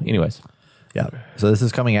phenomenal. Anyways, Yeah. So this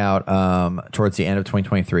is coming out towards the end of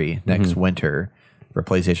 2023, next winter for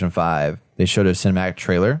PlayStation 5. They showed a cinematic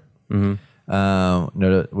trailer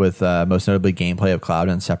with most notably gameplay of Cloud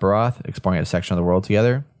and Sephiroth exploring a section of the world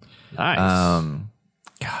together. Nice.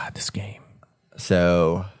 God, this game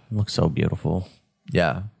So looks so beautiful.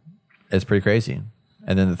 yeah, it's pretty crazy.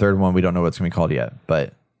 And then the third one, we don't know what it's going to be called yet,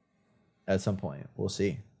 but at some point, we'll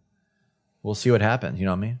see. We'll see what happens. You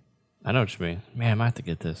know what I mean? I know what you mean. Man, I might have to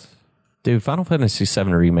get this. Dude, Final Fantasy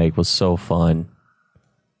VII Remake was so fun.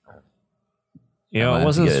 You I might know, have it to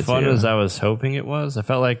wasn't get as it fun too. as I was hoping it was. I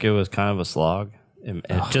felt like it was kind of a slog.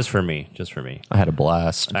 Just for me. I had a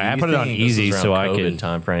blast. I you put it on think easy This was so around I COVID could.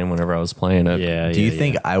 time frame whenever I was playing it. Yeah. Do you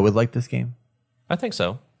think I would like this game? I think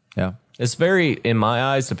so. Yeah. It's very, in my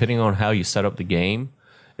eyes, depending on how you set up the game,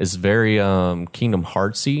 it's very Kingdom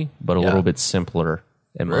Heartsy, but a little bit simpler.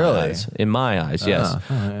 In my Really? eyes. In my eyes, yes.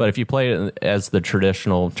 But if you play it as the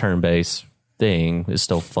traditional turn-based thing, it's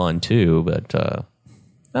still fun too. But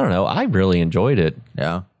I don't know. I really enjoyed it.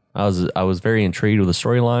 Yeah. I was very intrigued with the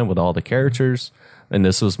storyline, with all the characters, and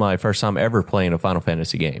this was my first time ever playing a Final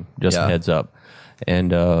Fantasy game. Just a Yeah. heads up.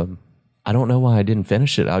 And I don't know why I didn't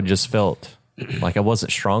finish it. I just felt like I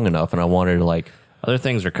wasn't strong enough, and I wanted to like. Other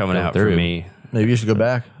things are coming Go out through. for me. Maybe you should go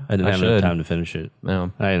back. I didn't I have enough should. time to finish it.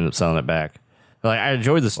 No. I ended up selling it back. Like, I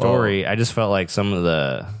enjoyed the story. I just felt like some of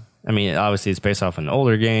the. I mean, obviously it's based off an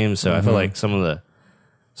older game, so I feel like some of the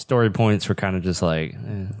story points were kind of just like.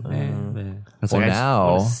 It's Well, like, I just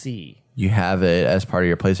now- wanna see. You have it as part of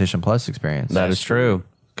your PlayStation Plus experience. That is true.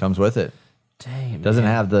 Comes with it. Dang, Doesn't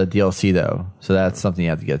have the DLC though, so that's something you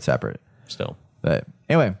have to get separate. Still. But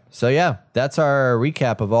anyway, so yeah, that's our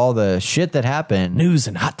recap of all the shit that happened. News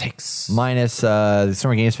and hot takes. Minus the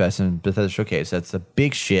Summer Games Fest and Bethesda Showcase. That's the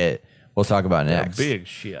big shit we'll talk about next. big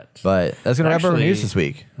shit. But that's gonna wrap up our Actually- news this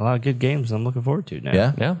week. A lot of good games I'm looking forward to now.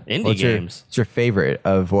 Yeah, Yeah. Indie What's games. What's your favorite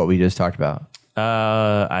of what we just talked about?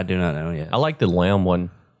 I do not know yet. I like the lamb one.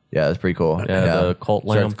 Yeah, that's pretty cool. Yeah, the cult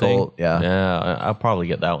lamb Starts thing. Cult, yeah. Yeah, I'll probably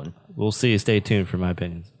get that one. We'll see. Stay tuned for my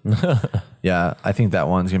opinions. Yeah, I think that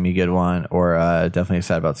one's gonna be a good one. Or definitely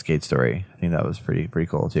excited about Skate Story. I think that was pretty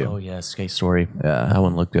cool too. Oh yeah, Skate Story. Yeah. That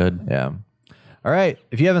one looked good. Yeah. All right.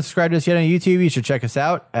 If you haven't subscribed to us yet on YouTube, you should check us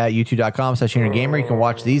out at youtube.com/innergamer. You can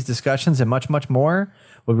watch these discussions and much, much more.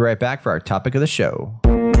 We'll be right back for our topic of the show.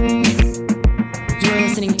 You're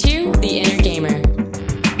listening to The Inner Gamer.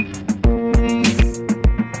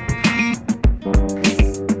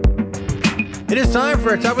 It is time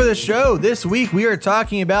for our topic of the show. This week we are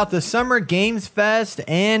talking about the Summer Games Fest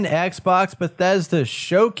and Xbox Bethesda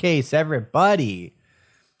Showcase, everybody.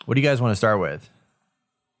 What do you guys want to start with?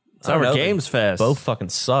 Summer Games Fest. Both fucking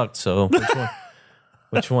sucked. So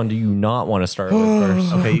which one do you not want to start with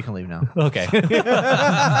first? Okay, you can leave now. Okay.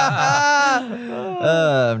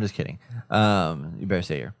 I'm just kidding. You better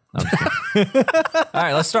stay here. No, I'm just kidding. All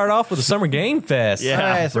right, let's start off with the Summer Game Fest. Yeah. All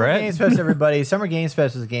right, Summer Brett. Games Fest, everybody. Summer Games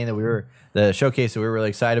Fest is a game that the showcase that we were really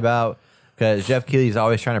excited about because Jeff Keighley is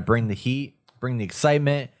always trying to bring the heat, bring the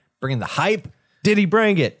excitement, bring the hype. Did he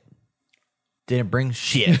bring it? Didn't bring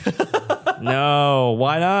shit. No,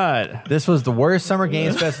 why not? This was the worst Summer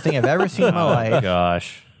Games Fest thing I've ever seen in my life.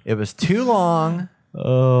 Gosh. It was too long.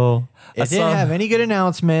 Oh. It didn't have any good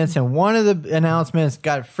announcements, and one of the announcements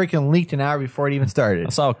got freaking leaked an hour before it even started. I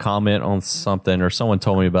saw a comment on something, or someone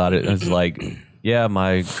told me about it. It was like, yeah,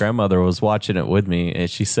 my grandmother was watching it with me, and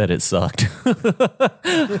she said it sucked.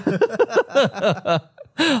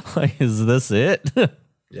 Like, is this it?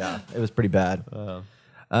 Yeah, it was pretty bad.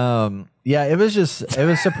 Yeah, it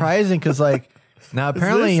was surprising because like now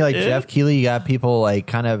apparently like Jeff Keighley got people like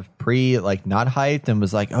kind of not hyped and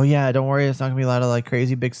was like, oh yeah, don't worry, it's not gonna be a lot of like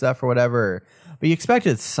crazy big stuff or whatever. But you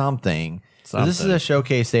expected something. So this is a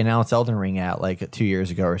showcase they announced Elden Ring at like 2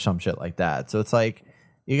 years ago or some shit like that. So it's like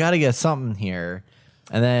you got to get something here.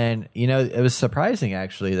 And then it was surprising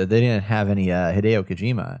actually that they didn't have any Hideo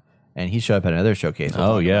Kojima, and he showed up at another showcase. We'll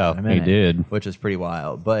Oh, talk yeah, about in a minute, he did. which is pretty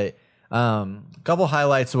wild. But a couple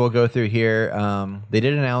highlights we'll go through here. They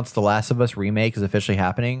did announce The Last of Us remake is officially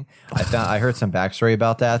happening. I heard some backstory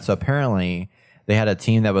about that. So apparently they had a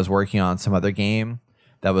team that was working on some other game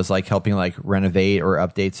that was like helping like renovate or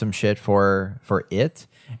update some shit for it,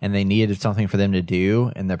 and they needed something for them to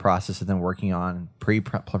do in the process of them working on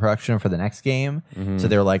pre-production for the next game. So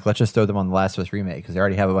they were like, let's just throw them on The Last of Us remake because they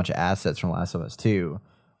already have a bunch of assets from Last of Us 2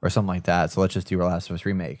 or something like that. So let's just do Last of Us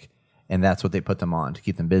remake. And that's what they put them on to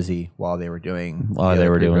keep them busy while they were doing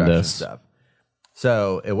pre-production this stuff.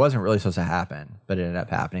 So it wasn't really supposed to happen, but it ended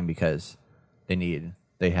up happening because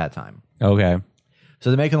they had time. Okay.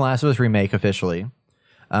 So they're making The Last of Us remake officially.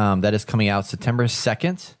 That is coming out September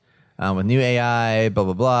 2nd with new AI, blah,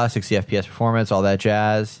 blah, blah, 60 FPS performance, all that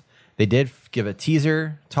jazz. They did give a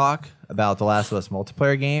teaser talk about The Last of Us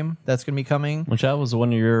multiplayer game that's going to be coming. Which that was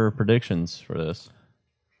one of your predictions for this.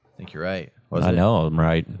 I think you're right. I know I'm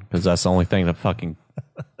right, because that's the only thing that fucking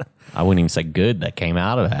I wouldn't even say good that came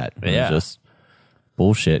out of that. It was just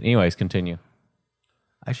bullshit. Anyways, continue.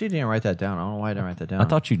 I actually didn't write that down. I don't know why I didn't write that down. I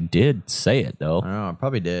thought you did say it though. I don't know. I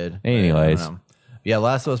probably did. Anyways. I don't know. Yeah,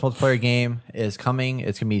 Last of Us multiplayer game is coming.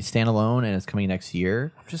 It's going to be standalone, and it's coming next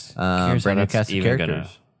year. I'm just curious brand how new that's cast of even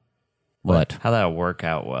characters. What? How that'll work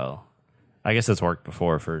out well. I guess it's worked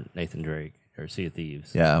before for Nathan Drake or Sea of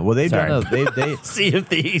Thieves. Yeah, well, they've done they Sea of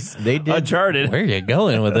Thieves. They did- Uncharted. Where are you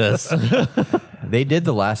going with this? They did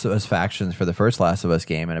the Last of Us factions for the first Last of Us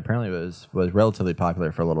game, and apparently it was relatively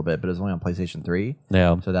popular for a little bit, but it was only on PlayStation 3.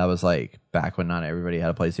 Yeah. So that was like back when not everybody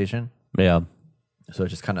had a PlayStation. Yeah. So it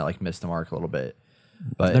just kind of like missed the mark a little bit.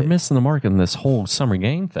 But They're missing the mark in this whole Summer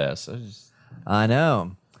Game Fest. It's just I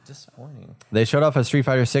know. disappointing. They showed off a Street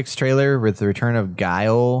Fighter 6 trailer with the return of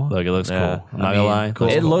Guile. Look, it looks Yeah. cool. I'm not gonna lie. cool.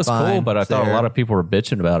 It looks fine. cool, but I It's thought a there. lot of people were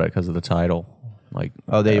bitching about it because of the title. Like,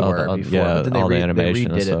 Oh, they all were the- before. Yeah, but then all the they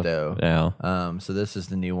animation and redid stuff. it though. Yeah. So this is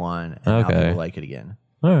the new one, and now Okay. people like it again.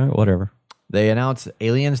 All right, whatever. They announced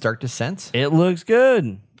Aliens Dark Descent. It looks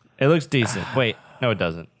good. It looks decent. Wait, no, it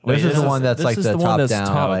doesn't. Wait, This is the one that's this like is the the one top that's down.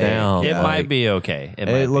 top like, down. It yeah, might like, be okay.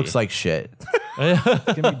 It looks like shit.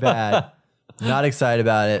 It's gonna be bad. Not excited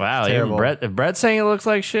about it. Wow, Terrible. even if Brett's saying it looks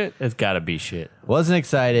like shit, it's got to be shit. Wasn't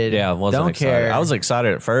excited. Yeah, I wasn't Don't excited. care. I was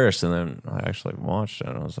excited at first, and then I actually watched it,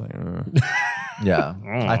 and I was like, Yeah,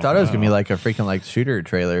 I thought it was gonna be like a freaking like shooter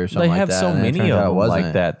trailer or something. they like have that, so and it many turned of out it them wasn't.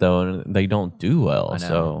 like that, though, and they don't do well. I know.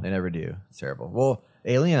 So, They never do. It's terrible. Well,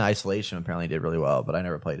 Alien Isolation apparently did really well, but I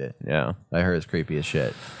never played it. yeah. I heard it's creepy as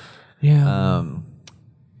shit. Yeah.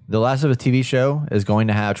 The Last of Us TV show is going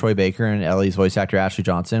to have Troy Baker and Ellie's voice actor Ashley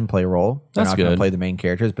Johnson play a role. They're That's not going to good. play the main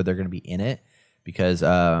characters, but they're going to be in it because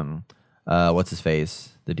what's his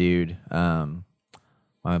face? The dude. I'm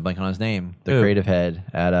blanking on his name. The Who? creative head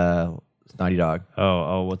at Naughty Dog.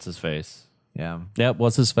 Oh, what's his face? Yeah. Yep.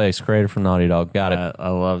 What's his face? Creator from Naughty Dog. Got it. I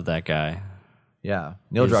love that guy. Yeah.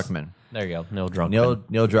 Neil Druckmann. There you go. Neil Druckmann.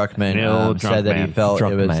 Neil Druckmann Neil said that he Druckmann. felt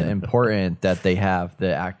it was Druckmann. important that they have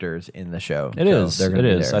the actors in the show. It So is. they're It gonna be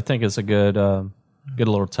is. there. I think it's a good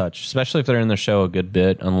little touch, especially if they're in the show a good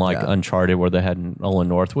bit. Unlike Yeah. Uncharted, where they had Nolan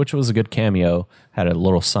North, which was a good cameo, had a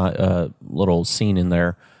little little scene in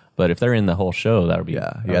there. But if they're in the whole show, that would be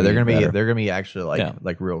Yeah, they're gonna be better. they're gonna be actually Yeah.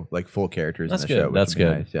 like real full characters That's in the good. show. Which That's would be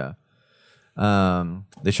good. Nice. Yeah.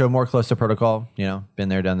 They showed more close to protocol. Been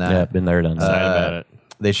there, done that. Yeah, been there, done Excited that. about it.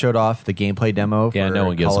 They showed off the gameplay demo for Yeah, no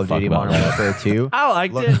one gives Call a of fuck Duty about Modern that. Warfare 2. I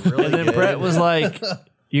liked Looked it. really And then good. Brett was like,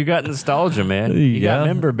 "You got nostalgia, man. You got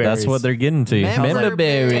member berries." That's what they're getting to. Member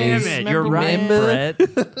berries. Damn it, you're right,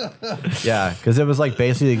 Brett. Yeah, because it was like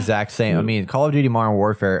basically the exact same. I mean, Call of Duty Modern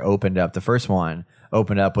Warfare opened up, the first one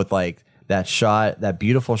opened up with like that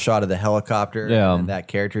beautiful shot of the helicopter Yeah. and that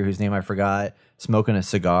character whose name I forgot, smoking a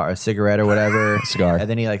cigarette or whatever. Cigar. And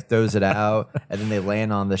then he like throws it out and then they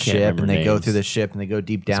land on the ship remember and they go names. through the ship and they go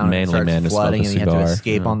deep down and it manly starts man to smoke flooding a and you have to cigar.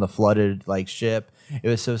 escape on the flooded like ship. It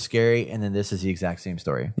was so scary. And then this is the exact same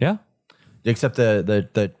story. Yeah. Except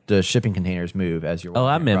the shipping containers move as you're Oh,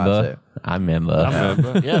 I walking across remember. it. I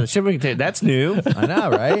remember. Yeah, the shipping container. That's new. I know,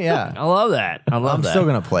 right? Yeah. I love that. I love I'm that. still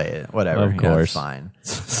gonna play it. Whatever, Of course. it's fine.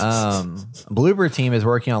 Bloober Team is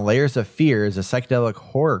working on Layers of Fear, as a psychedelic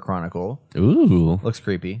horror chronicle. Ooh. Looks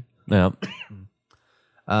creepy. Yeah.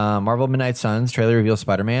 Marvel Midnight Suns trailer reveals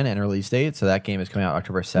Spider-Man and release date, so that game is coming out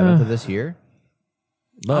October 7th of this year.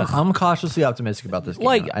 I'm cautiously optimistic about this game.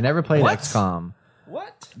 Like, I never played what? XCOM.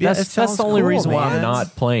 What? Yeah, it That's sounds the only cool, reason why man. I'm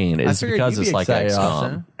not playing it I is figured because you'd be it's like excited, XCOM.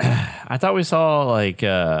 Austin. I thought we saw like.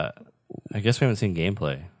 I guess we haven't seen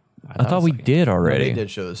gameplay. I thought we did already. They did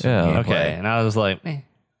show this. Yeah. gameplay. Okay, and I was like,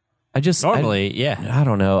 I just normally, yeah. I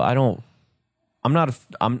don't know. I'm not.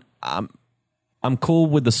 I'm cool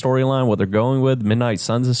with the storyline, what they're going with, Midnight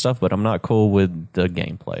Suns and stuff, but I'm not cool with the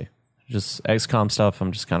gameplay. Just XCOM stuff.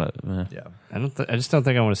 I'm just kind of. Yeah. I just don't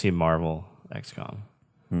think I want to see Marvel XCOM.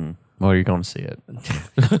 Well, you're going to see it. It's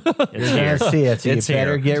You're gonna see it, so It's you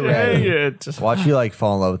better here. get ready. Watch you like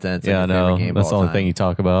fall in love with it. It's like Yeah, I your favorite know. game of That's the all only time. thing you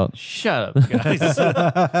talk about. Shut up,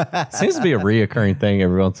 guys. Seems to be a reoccurring thing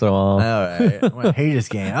every once in a while. All right. I'm gonna hate this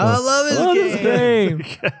game. I love this game.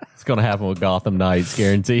 It's going to happen with Gotham Knights,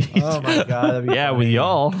 guaranteed. Oh my god. That'd be yeah, funny. with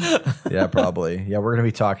y'all. Yeah, probably. Yeah, we're gonna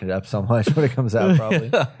be talking it up so much when it comes out. Probably.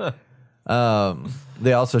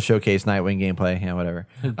 They also showcase Nightwing gameplay. Yeah, whatever.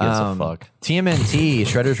 Who gives a fuck? TMNT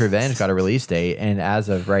Shredder's Revenge got a release date, and as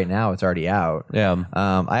of right now, it's already out. Yeah.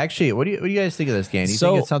 I actually, what do you guys think of this game? Do you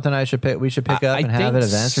So- think it's something we should pick up and have at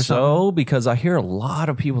events or something? So, because I hear a lot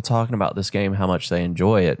of people talking about this game, how much they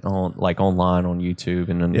enjoy it on like online on YouTube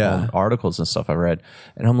and on articles and stuff I read,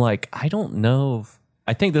 and I'm like, I don't know.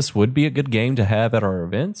 I think this would be a good game to have at our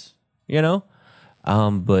events, you know.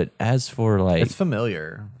 But as for like, It's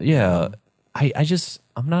familiar. yeah,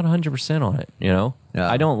 I'm not 100% on it, you know.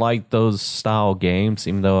 Yeah. I don't like those style games,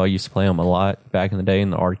 even though I used to play them a lot back in the day in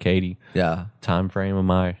the arcadey Yeah. time frame of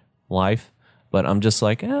my life. But I'm just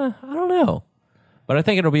like, I don't know. But I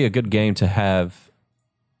think it'll be a good game to have,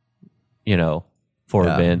 you know, for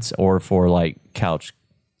Yeah. events or for like couch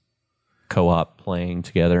co-op playing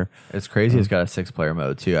together. It's crazy. It's got a 6-player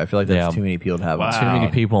mode too. I feel like that's Yeah. too many people to have. Wow. Too many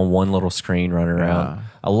people on one little screen running around. Yeah.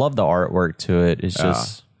 I love the artwork to it. It's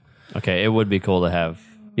just, Okay, it would be cool to have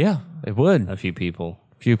yeah, it would. a few people.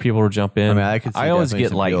 Few people to jump in. I mean, I could. See always definitely get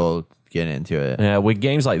some like, people getting into it. yeah, with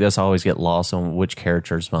games like this, I always get lost on which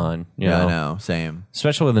character's mine. You Yeah, know? I know. Same.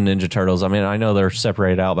 Especially with the Ninja Turtles. I mean, I know they're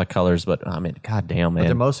separated out by colors, but I mean, goddamn, man. But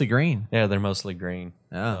they're mostly green. yeah, they're mostly green.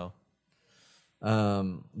 Yeah.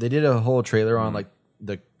 So. They did a whole trailer on like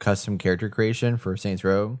the custom character creation for Saints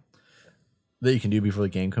Row that you can do before the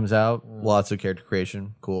game comes out. Lots of character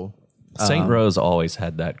creation. Cool. Saint Rose always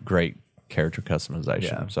had that great character customization.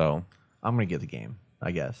 Yeah. So I'm gonna get the game.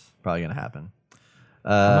 I guess probably gonna happen.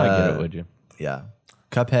 I might get it, would you? Yeah.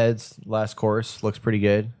 Cuphead's last course looks pretty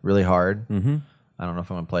good. Really hard. Mm-hmm. I don't know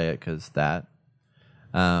if I'm gonna play it because that.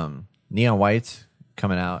 Neon White's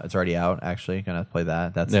coming out. It's already out. Actually, gonna play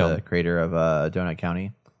that. That's Yeah. the creator of Donut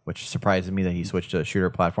County, which surprises me that he switched to a shooter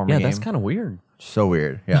platformer Yeah, game. that's kind of weird. So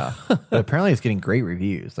weird. Yeah. But apparently it's getting great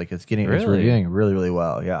reviews. Like it's Really? reviewing really, really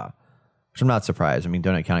well. Yeah. Which I'm not surprised. I mean,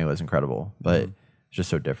 Donut County was incredible, but it's just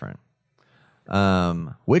so different.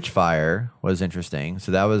 Witchfire was interesting.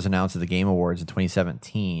 So that was announced at the Game Awards in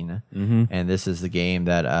 2017. And this is the game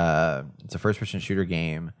that it's a first person shooter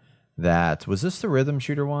game that was this the rhythm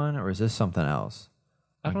shooter one or is this something else?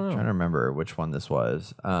 I don't I'm know. trying to remember which one this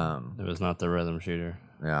was. It was not the rhythm shooter.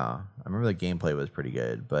 Yeah. I remember the gameplay was pretty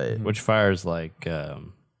good, but Which fires like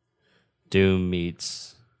Doom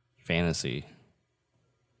meets fantasy,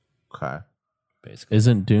 Okay. basically.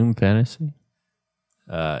 Isn't Doom fantasy?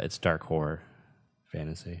 It's dark horror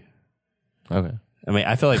fantasy. Okay. I mean,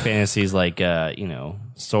 I feel like fantasy is like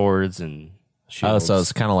swords and shields. Oh, so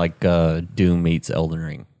it's kind of like Doom meets Elden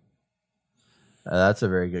Ring. That's a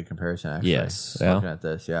very good comparison, actually. Yes. Yeah. Looking at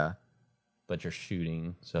this, yeah. But you're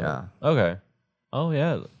shooting. So Yeah. Okay. Oh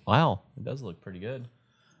yeah. Wow. It does look pretty good.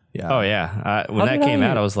 Yeah. Oh yeah, when How that did came I-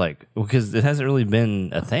 out, I was like, because it hasn't really been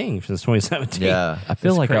a thing since 2017. Yeah. I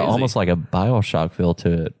feel It's like crazy. almost like a BioShock feel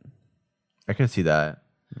to it. I can see that.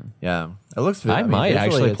 Yeah. It looks I might visually,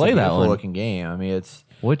 actually it's play a that beautiful one. looking game. I mean, it's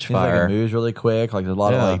Which seems like fire? it moves really quick. Like there's a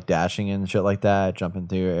lot of Yeah. like dashing and shit like that, jumping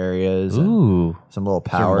through areas. And Ooh. some little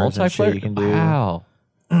Is there powers and shit multiplayer? you can do. Wow.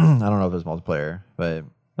 I don't know if it's multiplayer, but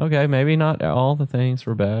Okay, maybe not all the things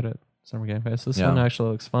were bad at Summer Game Fest. This Yeah. one actually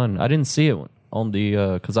looks fun. I didn't see it on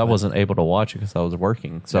the because I wasn't able to watch it because I was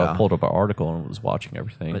working. So Yeah. I pulled up an article and was watching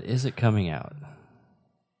everything. But is it coming out?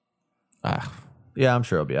 yeah, I'm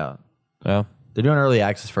sure it'll be out. Yeah. They're doing early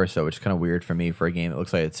access first, though, which is kind of weird for me for a game that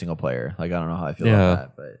looks like it's single player. Like I don't know how I feel Yeah. about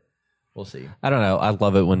that, but we'll see. I don't know. I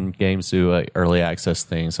love it when games do a early access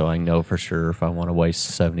thing, so I know for sure if I want to waste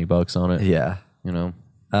 $70 on it. Yeah. You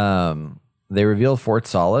know. They revealed Fort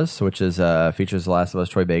Solace, which is features The Last of Us,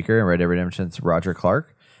 Troy Baker, and Red Dead Redemption's Roger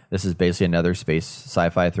Clark. This is basically another space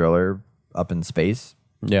sci-fi thriller up in space.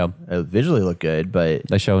 Yeah. It visually looked good, but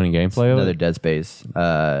They show any gameplay of another it? Dead Space.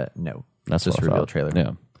 No, That's just what I a reveal thought. trailer.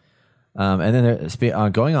 Yeah. And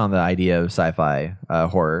then going on the idea of sci-fi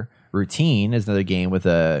horror, Routine is another game with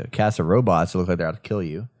a cast of robots that look like they're out to kill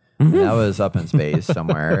you. And that was up in space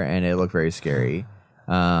somewhere, and it looked very scary.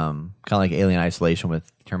 Kind of like Alien Isolation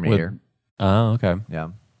with Terminator. Oh, okay. Yeah.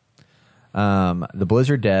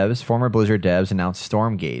 The former Blizzard devs announced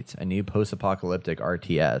Stormgate, a new post-apocalyptic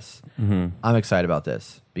RTS. I'm excited about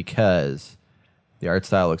this because the art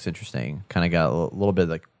style looks interesting. Kind of got a little bit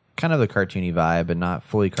like kind of the cartoony vibe, but not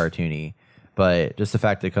fully cartoony. But just the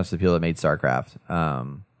fact that it comes to the people that made StarCraft,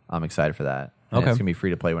 I'm excited for that. And Okay. It's gonna be free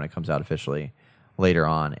to play when it comes out officially later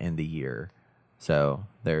on in the year. So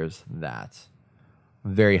there's that.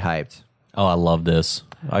 Very hyped. Oh, I love this.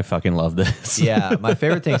 I fucking love this. Yeah, my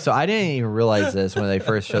favorite thing. So I didn't even realize this when they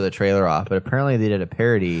first showed the trailer off, but apparently they did a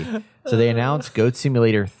parody. So they announced Goat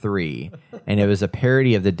Simulator 3, and it was a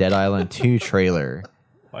parody of the Dead Island 2 trailer.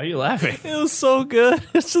 Why are you laughing? It was so good.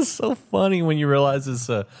 It's just so funny when you realize it's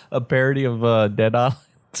a parody of Dead Island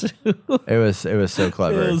 2. It was so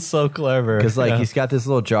clever. It was so clever. Because Yeah. he's got this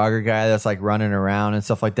little jogger guy that's like running around and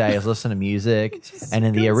stuff like that. He's listening to music, and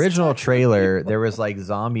in the original trailer, there was like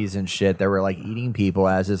zombies and shit that were like eating people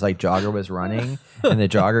as this like jogger was running, and the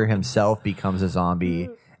jogger himself becomes a zombie,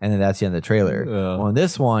 and then that's the end of the trailer. Well, in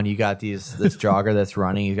this one, you got this jogger that's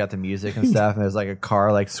running. You got the music and stuff, and there's like a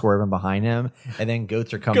car like swerving behind him, and then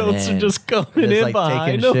goats are coming Goats in. are just coming and it's, in like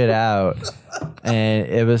behind taking him. shit out, and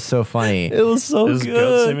it was so funny. It was so This is good.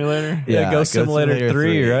 Goat Simulator? Yeah, Yeah, Goat Goat Simulator, Simulator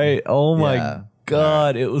 3, 3. right? Oh my Yeah.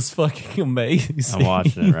 God. It was fucking amazing. I'm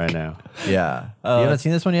watching it right now. Yeah, you haven't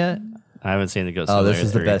seen this one yet? I haven't seen the Goat Oh, Simulator. this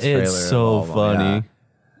is the 3. best trailer. It's of so all of them, funny.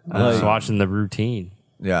 I'm just watching the routine.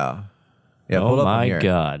 Yeah. Yeah. Oh pull it up on my here.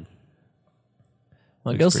 god.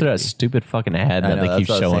 Well, it goes through that pretty stupid fucking ad I that know, they that's keep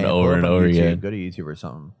what I was showing saying. Pull over it and up on over YouTube. again. Go to YouTube or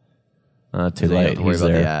something. Too So you don't late. have to worry He's about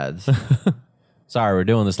the there. ads. Sorry, we're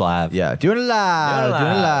doing this live. Yeah, doing it live.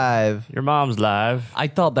 Doing it live. Your mom's live. I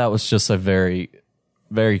thought that was just a very,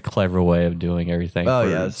 very clever way of doing everything. Oh,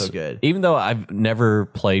 yeah, it's so good. Even though I've never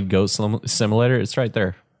played Goat Simulator, it's right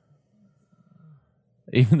there.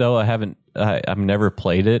 Even though I've never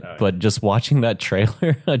played it, but just watching that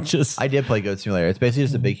trailer, I did play Goat Simulator. It's basically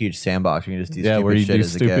just a big, huge sandbox. You can just do stupid where you shit do as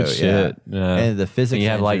a stupid goat. shit. Yeah. Yeah. And the physics and you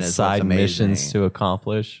have like engine is side what's missions amazing. to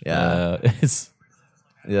accomplish. Yeah.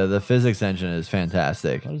 The physics engine is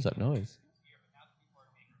fantastic. What is that noise?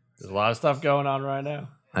 There's a lot of stuff going on right now.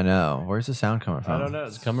 I know. Where's the sound coming from? I don't know.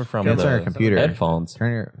 It's coming from Turn the your computer. headphones.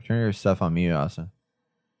 Turn your stuff on mute, Austin.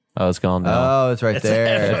 Oh, it's gone now. Oh, it's right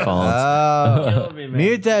there. headphones. Oh, Killing me, man.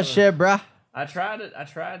 mute that shit, bruh. I tried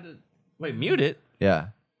to. Wait, mute it. Yeah,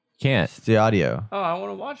 Can't. it's the audio. Oh, I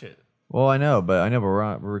want to watch it. Well, I know, but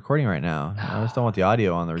we're recording right now. I just don't want the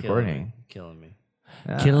audio on the recording. Killing me.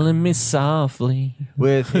 Killing me softly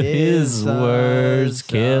With his words,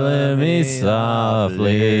 killing me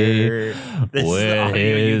softly This is the with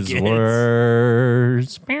audio you his get.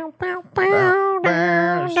 words.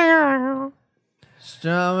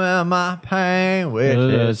 strumming my pain with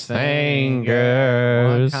his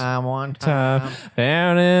fingers. One time.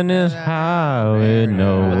 Down in his highway,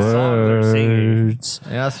 no What songs are singing? words.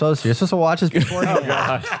 You're not supposed to. You're supposed to watch this before. Oh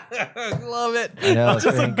gosh. Love it. I know, it's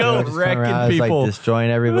Just a freaking goat just wrecking coming around, it's people. like destroying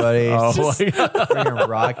everybody. Oh my god. Freaking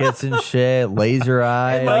rockets and shit, laser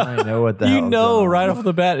eyes. I don't even know what the hell. You know, right off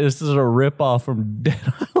the bat, this is a ripoff from Dead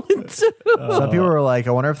Island 2. Some people were like,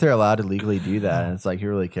 I wonder if they're allowed to legally do that. And it's like, who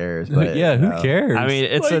really cares? But yeah, who cares? I mean,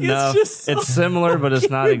 it's Like, enough. just so It's similar, but it's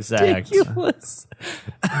not exact. ridiculous.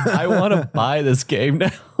 I want to buy this game now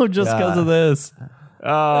just because of this.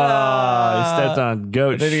 Oh, he stepped on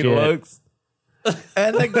goat Then shit. he looks.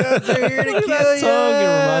 And the goats are here to Look kill at that you. tongue. It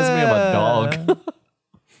reminds me of a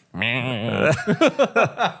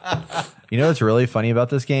dog. You know what's really funny about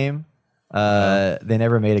this game? They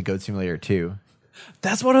never made a Goat Simulator 2.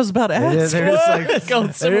 That's what I was about to ask. They're just like, Goat they're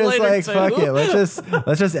just Simulator like 2. fuck it.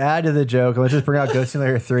 Let's just add to the joke. Let's just bring out Goat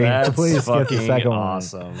Simulator 3. That's Please skip the fucking second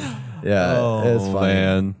awesome. one. Yeah, Oh, it's funny.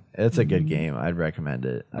 man. It's a good game. I'd recommend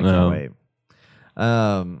it. I No. can't wait.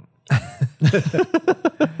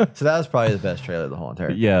 So that was probably the best trailer of the whole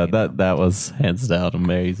entire Yeah, game. that was hands down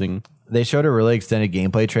amazing. They showed a really extended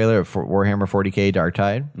gameplay trailer of Warhammer 40k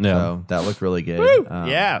Darktide. Yeah. So that looked really good.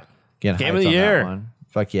 Yeah. Getting Game hyped of the on that year. one.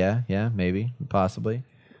 Fuck yeah. Yeah, maybe. Possibly.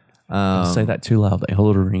 Don't say that too loud. The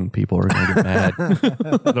Elden Ring people are going to get mad.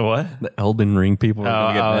 The what? The Elden Ring people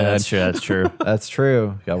are going to get mad. That's true. That's true. That's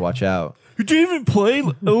true. Gotta watch out. Did you even play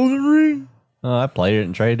Elden Ring? Oh, I played it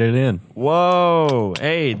and traded it in. Whoa.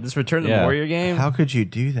 Hey, this Return of the Yeah. Warrior game? How could you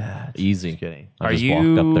do that? Easy. Just kidding. I are just you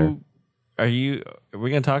walked up there. Are we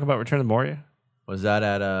going to talk about Return of the Warrior? Was that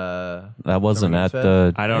at That wasn't Summer at Games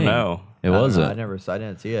the. I don't thing. know. It I don't know. wasn't. I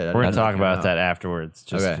didn't see it. We're going to talk about that afterwards.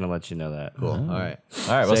 Just Okay. going to let you know that. Cool. All right.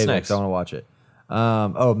 All right, what's Save it, next? 'cause I want to watch it.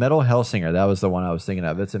 Metal Hellsinger. That was the one I was thinking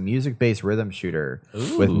of. It's a music-based rhythm shooter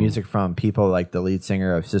with music from people like the lead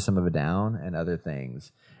singer of System of a Down and other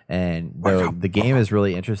things. And the game is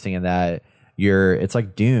really interesting in that it's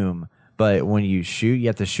like Doom, but when you shoot, you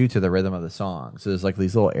have to shoot to the rhythm of the song. So there's like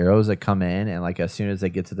these little arrows that come in, and like as soon as they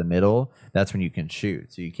get to the middle, that's when you can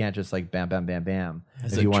shoot. So you can't just like bam, bam, bam, bam.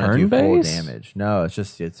 Is if it you want to do full turn-based? damage. No,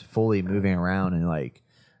 it's fully moving around and like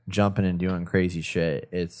jumping and doing crazy shit.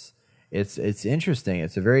 It's interesting.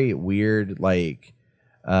 It's a very weird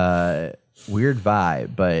weird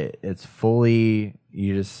vibe, but it's fully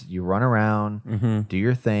you run around, do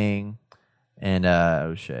your thing, and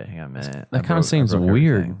oh shit, hang on a minute. That kinda seems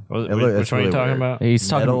weird. Which It's one are you really talking weird. about? He's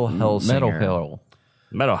talking Metal Hellsinger. Metal Hell.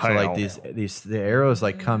 Metal So like the arrows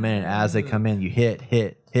like come in, and as they come in, you hit.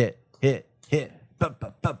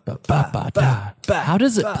 How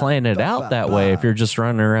does it plan it out that way if you're just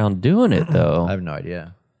running around doing it, though? I have no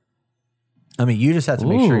idea. I mean, you just have to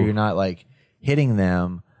make sure Ooh. you're not like hitting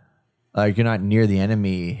them, like you're not near the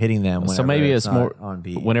enemy hitting them. So maybe it's not more on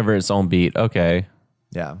beat. whenever it's on beat. Okay.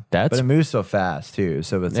 Yeah, That's- but it moves so fast too.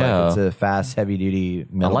 So it's Yeah. like it's a fast, heavy duty I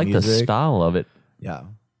metal like the music. style of it. Yeah,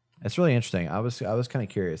 it's really interesting. I was kind of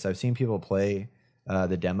curious. I've seen people play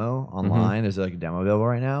the demo online. There's like a demo available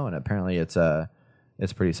right now, and apparently it's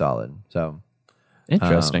pretty solid. So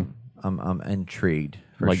Interesting. I'm intrigued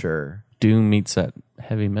for Like- sure. Doom meets that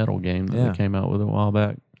heavy metal game that Yeah. they came out with a while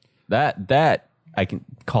back. That I can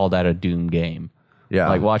call that a Doom game. Yeah,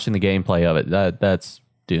 Like watching the gameplay of it, that's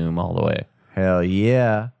Doom all the way. hell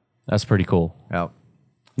yeah. That's pretty cool. Yeah,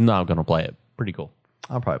 Not gonna play it. Pretty cool.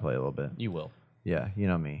 I'll probably play a little bit. You will. Yeah, you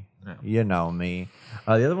know me. You know me.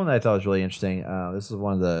 The other one that I thought was really interesting. This is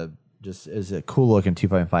one of the is a cool looking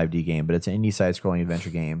 2.5D game, but it's an indie side scrolling adventure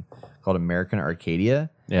game called American Arcadia.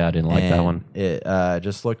 Yeah, I didn't like that And one. It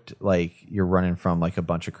just looked like you're running from like a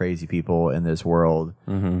bunch of crazy people in this world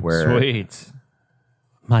where Sweet.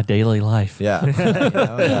 My daily life. yeah, you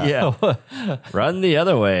know, yeah. Yeah. Run the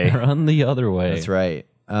other way. Run the other way. That's right.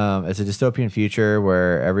 It's a dystopian future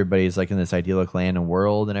where everybody's like in this idyllic land and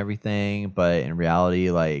world and everything, but in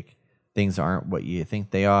reality, like things aren't what you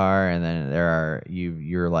think they are, and then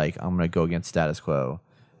you're like, I'm gonna go against status quo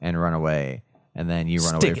and run away, and then you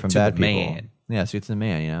run away Stick it from to bad the people. man. Yeah, so it's the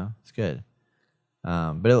man, you know, it's good.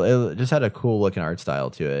 But it just had a cool looking art style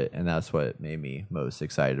to it, and that's what made me most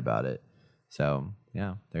excited about it. So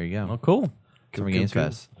yeah, there you go. Oh, cool. Summer Games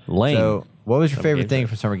Fest. Lame. So, what was your favorite Games thing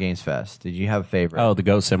from Summer Games Fest? Did you have a favorite? Oh, the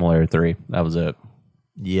Goat Simulator 3. That was it.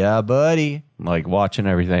 Yeah, buddy. Like watching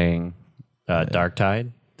everything. Dark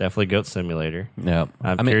Tide. Definitely Goat Simulator. Yeah.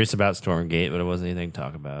 I'm I mean, curious about Stormgate, but it wasn't anything to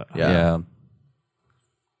talk about. Yeah.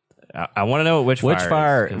 I want to know which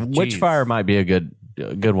Witchfire. is, 'cause, Witchfire might be a good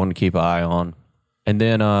one to keep an eye on. And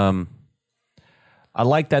then I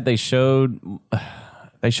like that they showed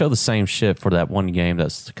they show the same shit for that one game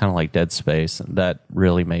that's kind of like Dead Space, and that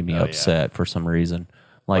really made me upset for some reason.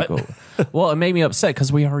 Like, well, it made me upset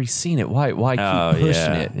because we already seen it. Why keep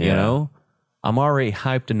pushing it? You know, I'm already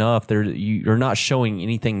hyped enough. You're not showing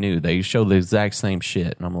anything new. They show the exact same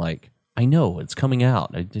shit, and I'm like, I know it's coming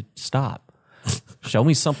out. Stop. Show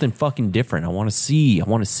me something fucking different. I want to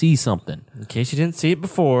see something. In case you didn't see it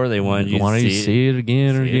before, they wanted you to see it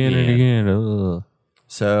again and again and again. Ugh.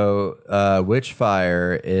 So,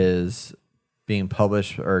 Witchfire is being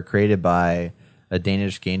published or created by a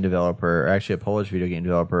Danish game developer, or actually a Polish video game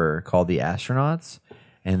developer called the Astronauts,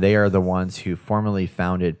 and they are the ones who formerly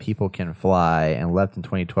founded People Can Fly and left in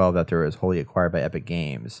 2012 after it was wholly acquired by Epic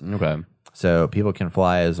Games. Okay. So, People Can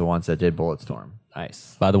Fly is the ones that did Bulletstorm.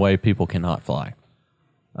 Nice. By the way, people cannot fly.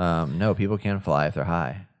 No, people can fly if they're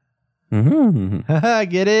high. Mm-hmm.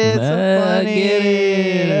 Get it? So funny. Get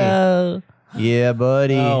it. Yeah,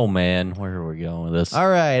 buddy. Oh, man. Where are we going with this? All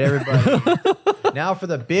right, everybody. Now for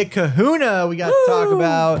the big kahuna we got to talk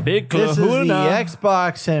about. Big This is the kahuna.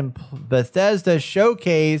 Xbox and Bethesda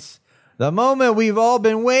showcase. The moment we've all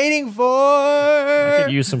been waiting for. I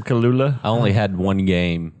could use some Kalula. I only had one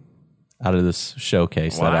game out of this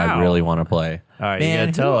showcase that I Wow. really want to play. All right, Man, you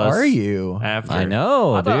gotta tell who us. are you? After. I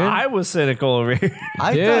know, I thought dude. I was cynical over here.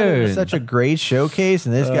 I thought it was Dude. such a great showcase,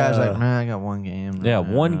 and this guy's like, man, I got one game. Yeah,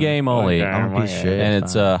 one game only. Okay. I'm a piece of shit. And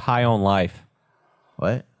it's High on Life.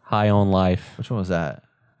 What? High on Life. Which one was that?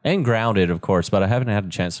 And Grounded, of course, but I haven't had a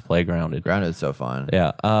chance to play Grounded. Grounded's so fun.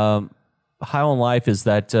 Yeah. High on Life is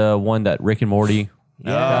that one that Rick and Morty.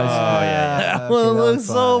 That one looks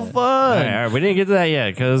so fun. All right, we didn't get to that yet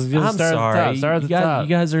because I'm sorry. Start at the top. You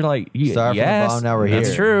guys are like, Start from the yes, bottom, now we're here.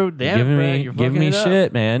 That's true. Damn, giving Brett, me you're giving fucking me it up.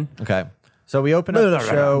 shit, man. Okay. So we open up the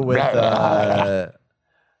show with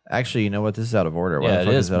actually, you know what? This is out of order. Why Yeah, the it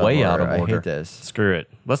fuck is way out of I order. hate this. Screw it.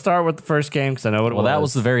 Let's start with the first game because I know what it Well, was. that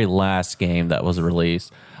was the very last game that was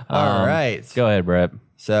released. All right. Go ahead, Brett.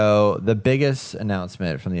 So the biggest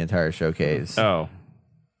announcement from the entire showcase. Oh,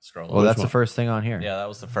 Well, that's the first thing on here. Yeah, that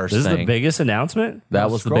was the first this is thing. the biggest announcement.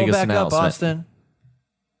 That was the Scroll biggest back announcement. up, Austin.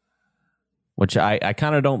 Which I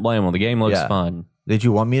kind of don't blame them. The game looks Yeah. fun. Did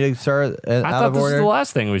you want me to start I out thought of this was order? the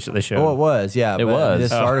last thing they showed. Oh, it was. Yeah, It but was.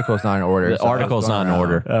 This Oh. article's not in order. The so I was article's going not in around.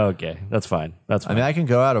 order. Oh, okay, that's fine. That's I fine. mean, I can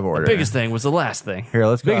go out of order. biggest thing was the last thing. Here,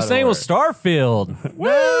 let's go. Biggest out of thing was order. Starfield.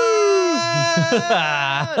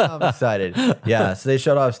 I'm excited. Yeah, so they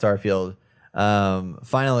showed off Starfield.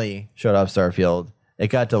 Finally showed off Starfield. It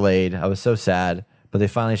got delayed. I was so sad, but they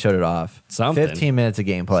finally showed it off. Something. 15 minutes of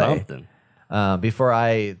gameplay. Something. Before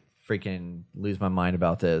I freaking lose my mind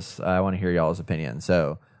about this, I want to hear y'all's opinion.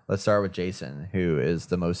 So let's start with Jason, who is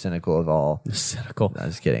the most cynical of all. Cynical. I'm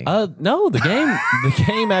just kidding. No, the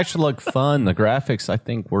game actually looked fun. The graphics, I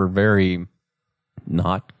think, were very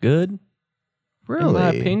not good. really? In my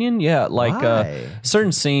opinion, yeah, like Why?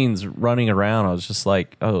 certain scenes running around, I was just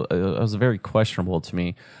like, oh, it was very questionable to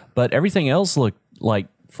me. But everything else looked like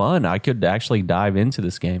fun. I could actually dive into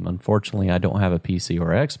this game. Unfortunately, I don't have a PC or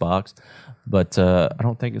Xbox, but I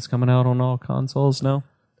don't think it's coming out on all consoles. No,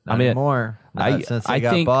 Not anymore. Not since they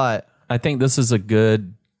got think bought. I think this is a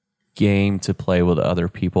good game to play with other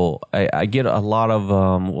people. I get a lot of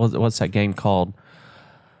what's that game called?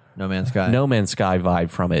 No Man's Sky. No Man's Sky vibe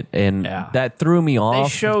from it, and Yeah. that threw me They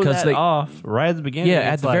off showed that off right at the beginning. Yeah,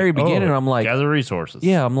 at It's the very beginning, I'm like- gather resources.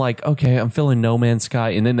 Yeah, I'm like, okay, I'm feeling No Man's Sky,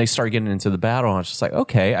 and then they start getting into the battle, and it's just like,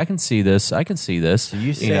 okay, I can see this. So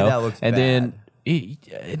you say that looks and bad. then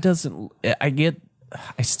it doesn't.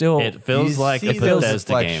 I still It feels You like see a those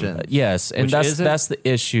Bethesda game. reflections. yes, and Which that's isn't- the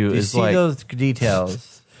issue. You Is see like those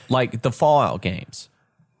details. like the Fallout games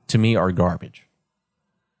to me are garbage.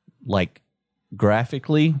 Like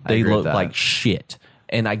graphically, they agree with look that. like shit.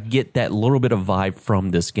 And I get that little bit of vibe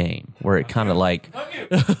from this game where it kind of like,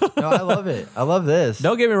 No, I love it. I love this.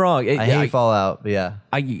 don't get me wrong. I hate Fallout, but yeah.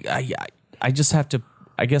 I just have to,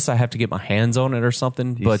 I guess I have to get my hands on it or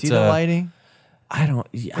something. Do you but see the lighting? I don't,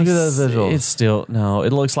 Look at those visuals. It's still, no,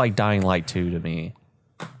 it looks like Dying Light 2 to me.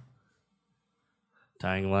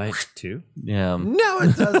 Dying Light 2. Yeah. No,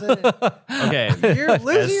 it doesn't. Okay. You're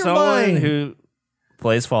losing As your someone mind. who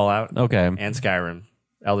plays Fallout Okay. and Skyrim,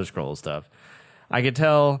 Elder Scrolls stuff, I could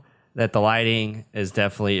tell that the lighting has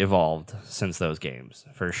definitely evolved since those games,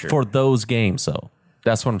 for sure. For those games, though.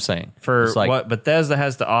 That's what I'm saying. For It's like, what Bethesda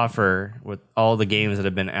has to offer with all the games that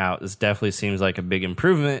have been out, this definitely seems like a big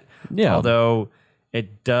improvement. Yeah. Although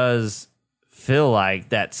it does feel like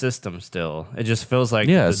that system still. It just feels like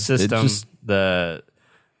Yeah, the it system, just- the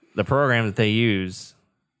program that they use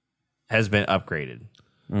has been upgraded.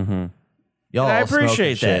 Y'all And I all smoking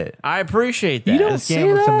appreciate that. shit. I appreciate that. You don't This see game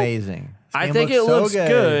looks that? amazing. I think it looks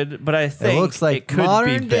good, but I think it looks like it could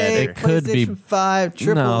modern be day better. could be- PlayStation 5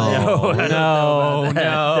 triple No, A. no. I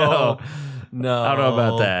don't know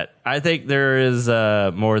about that. I think there is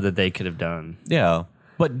more that they could have done. Yeah.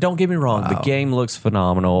 But don't get me wrong. The game looks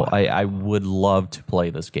phenomenal. I would love to play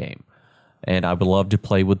this game. And I would love to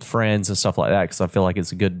play with friends and stuff like that because I feel like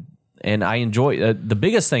it's a good... And I enjoy... the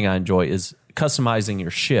biggest thing I enjoy is customizing your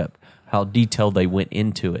ship, how detailed they went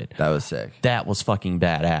into it. That was sick. That was fucking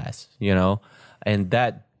badass, you know? And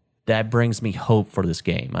that brings me hope for this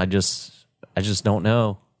game. I just don't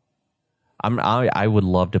know. I would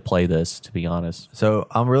love to play this, to be honest. So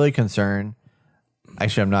I'm really concerned.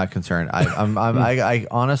 Actually, I'm not concerned. I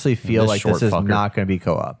honestly feel This like this short is fucker. not going to be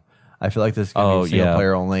co-op. I feel like this is going to be single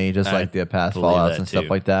player only, just like the past believe Fallouts that and stuff too.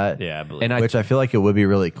 like that. Yeah, I believe And Which I feel like it would be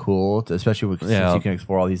really cool, especially since you can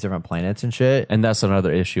explore all these different planets and shit. And that's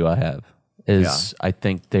another issue I have is I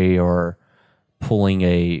think they are pulling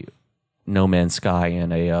a No Man's Sky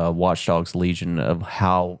and a Watch Dogs Legion of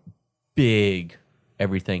how big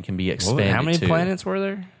everything can be expanded How many to. planets were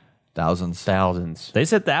there? Thousands. Thousands. They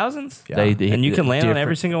said thousands? Yeah. And you can land on different-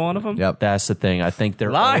 every single one of them? Yep. That's the thing. I think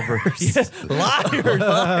they're Liars. Liars.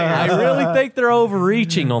 I really think they're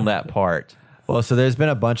overreaching on that part. Well, so there's been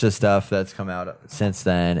a bunch of stuff that's come out since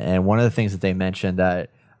then, and one of the things that they mentioned that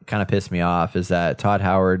kind of pissed me off is that Todd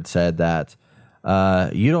Howard said that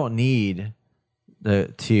you don't need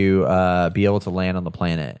to be able to land on the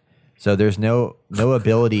planet. So there's no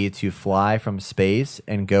ability to fly from space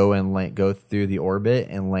and go through the orbit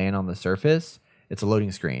and land on the surface. It's a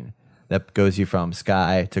loading screen that goes you from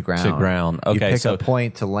sky to ground. To ground. You Okay, pick so- a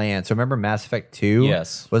point to land. So remember Mass Effect 2?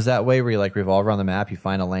 Yes. Was that way where you like revolve around the map, you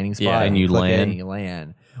find a landing spot, Yeah, and you click it land. and you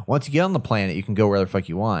land. Once you get on the planet, you can go wherever the fuck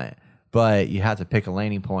you want. But you have to pick a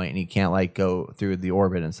landing point, and you can't like go through the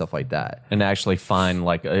orbit and stuff like that. And actually find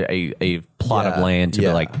like a plot of land to be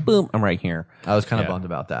like, boom, I'm right here. I was kind of bummed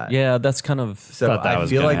about that. Yeah, that's kind of... So Thought that I was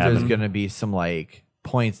feel gonna like there's happen. going to be some like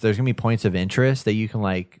points. There's going to be points of interest that you can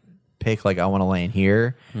like pick. Like I want to land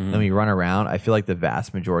here. Then we run around. I feel like the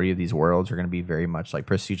vast majority of these worlds are going to be very much like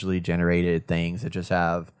procedurally generated things that just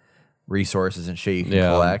have resources and shit you can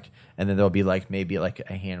collect. And then there'll be like maybe like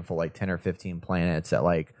a handful, like 10 or 15 planets that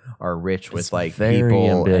like are rich with like very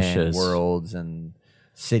people ambitious. and worlds and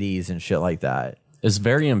cities and shit like that. It's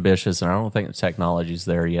very ambitious, and I don't think the technology's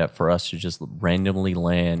there yet for us to just randomly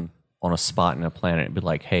land on a spot in a planet and be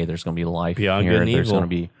like, hey, there's going to be life Beyond here. good and There's evil. going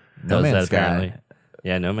to be... No Man's Sky. apparently.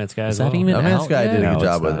 Yeah, No Man's Sky Is as that well. even No Man's out Sky yet? did a No, good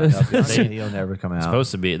job it's with not. it. He'll never come out.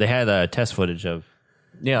 Supposed to be. They had test footage of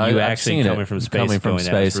Yeah, You I've actually seen coming it. from space, coming from going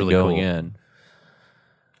out. It's space and really going cool. in.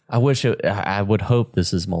 I wish it. I would hope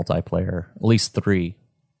this is multiplayer. At least three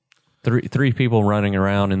people running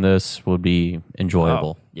around in this would be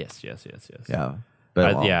enjoyable. Yes. Yeah.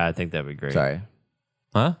 But I think that'd be great. sorry.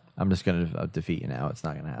 Huh? I'm just going to defeat you now. It's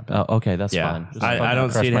not going to happen. Oh, okay, that's Yeah. fine. Just I fucking don't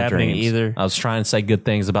crush see it my happening dreams. either. I was trying to say good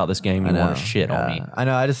things about this game. You want to shit on me. I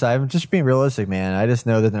know. I'm just being realistic, man. I just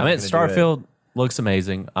know that they're I not mean, gonna do it. Starfield looks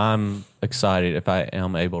amazing. I'm excited if I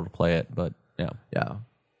am able to play it, but yeah. Yeah.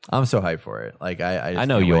 I'm so hyped for it. Like I just I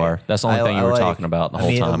know can't you wait. are. That's the only thing you were talking about the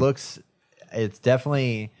whole time. It's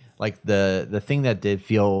definitely like the thing that did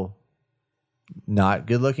feel not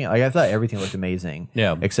good looking. Like I thought everything looked amazing.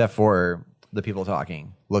 Yeah. Except for the people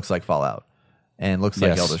talking. Looks like Fallout. And looks like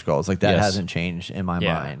Yes. Elder Scrolls. Like that Yes. hasn't changed in my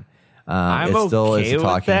Yeah. mind. I'm It still is okay a with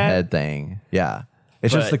talking that. head thing. Yeah.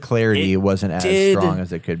 It's just But the clarity it wasn't as did- strong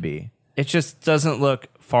as it could be. It just doesn't look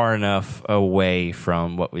far enough away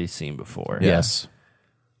from what we've seen before. Yes.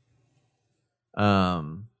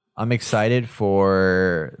 I'm excited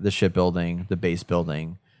for the shipbuilding, the base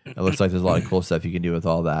building. It looks like there's a lot of cool stuff you can do with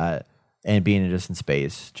all that. And being just in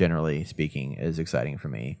space, generally speaking, is exciting for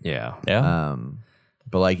me. Yeah. Yeah.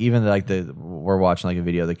 But like even like we're watching like a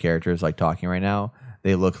video of the characters like talking right now.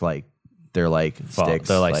 They look like they're like sticks.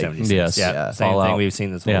 They're like 76. Yes. Yeah. Yeah. Same Fallout. thing we've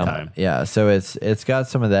seen this whole Yeah. time. Yeah, so it's got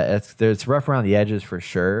some of that. It's rough around the edges for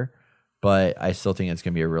sure, but I still think it's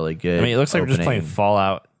gonna be a really good. I mean, it looks like we're just playing opening.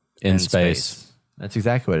 Fallout In in space. That's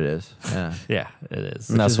exactly what it is. Yeah, Yeah, it is.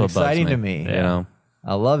 And that's is what bugs exciting me, to me. You know.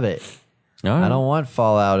 I love it. All right. I don't want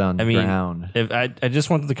Fallout on I mean, ground. if I just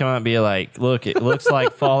wanted to come out and be like, look, it looks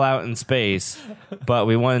like Fallout in space, but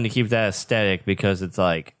we wanted to keep that aesthetic because it's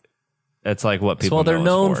like what It's people what they're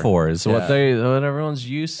know us known for. Is Yeah. what everyone's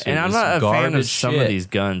used to. And I'm This not a fan of garbage some shit. of these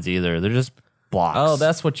guns either. They're just blocks. Oh,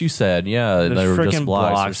 that's what you said. Yeah, they were just freaking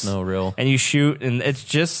blocks. There's no real. And you shoot, and it's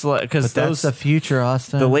just like because But that's those the future,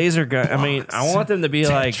 Austin. the laser gun. I mean, I want them to be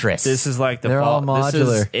like Tetris. this is like the They're all Fallout. This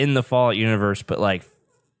is modular. in the Fallout universe, but like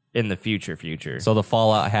in the future. So the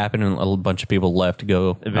fallout happened and a bunch of people left to go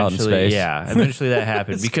out in Eventually, space. yeah, eventually that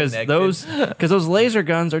happened because those laser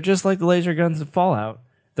guns are just like the laser guns in Fallout.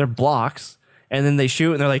 They're blocks, and then they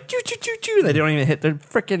shoot, and they're like choo choo choo choo. They don't even hit. They're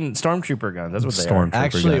freaking stormtrooper guns. That's what they are.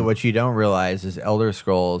 Actually, gun. what you don't realize is Elder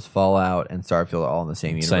Scrolls, Fallout, and Starfield are all in the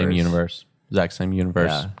same universe. Same universe. Exact same universe.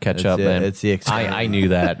 Yeah, Catch up, man. It's the I knew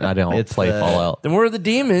that. I don't It's play the- Fallout. Then where are the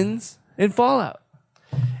demons in Fallout?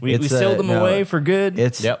 We It's, sealed them no, away for good.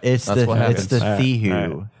 It's Yep, it's that's the what it's happens. the All right, Thihu.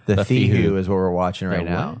 all right. The The Thihu Thihu. is what we're watching right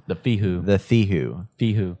now. The Fihu. The Thihu.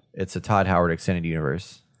 Fihu. It's a Todd Howard extended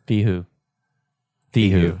universe. Fihu.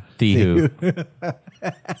 Thihu. Thihu.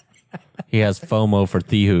 He has FOMO for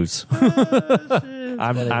Thihus.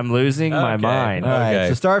 I'm losing my Okay. mind. All right,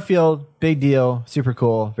 Okay. so Starfield, big deal, super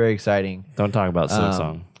cool, very exciting. Don't talk about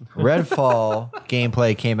Silksong. Redfall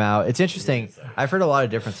gameplay came out. It's interesting. I've heard a lot of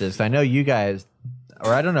differences. I know you guys,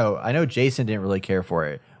 or I don't know. I know Jason didn't really care for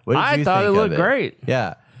it. What did I you thought think it of looked great.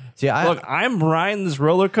 Yeah. See, Look, I'm riding this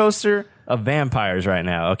roller coaster of vampires right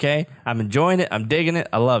now, okay? I'm enjoying it. I'm digging it.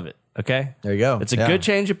 I love it, okay? There you go. It's a Yeah. good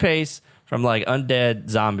change of pace from like undead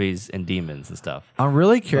zombies and demons and stuff. I'm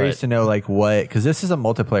really curious But- to know like what, because this is a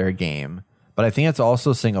multiplayer game, but I think it's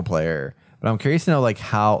also single player. But I'm curious to know like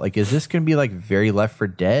how, like, is this going to be like very Left 4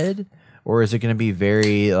 Dead, or is it going to be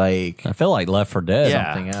very like I feel like Left 4 Dead.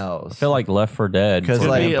 Yeah. something else? I feel like Left 4 Dead. Because for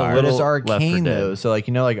like, be a what is little Left 4 Arcane Dead. though? So like,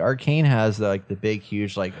 you know, like Arcane has like the big,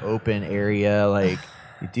 huge, like open area, like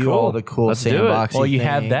you do Cool. all the cool Let's do it. sandboxy well, you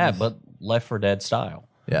have things. that, but Left 4 Dead style.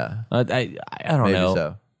 yeah, I don't maybe know.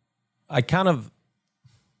 so. I kind of.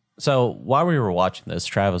 So while we were watching this,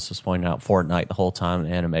 Travis was pointing out Fortnite the whole time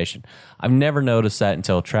in animation. I've never noticed that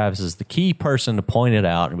until Travis is the key person to point it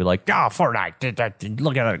out and be like, "Oh, Fortnite!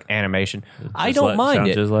 Look at that animation." I don't mind sounds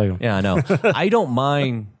it. just like him. Yeah, I know. I don't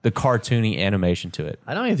mind the cartoony animation to it.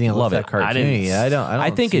 I don't even think it Love looks it. that cartoony. I don't.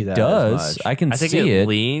 I think see it that as does. much. I can I think see it it.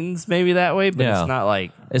 leans maybe that way, but Yeah. it's not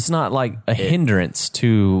like It's not like a hindrance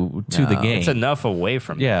to the game. it's enough away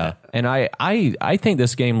from Yeah, that. and I think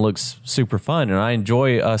this game looks super fun, and I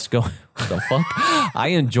enjoy us going. What the fuck? I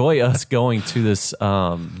enjoy us going to this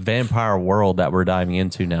vampire world that we're diving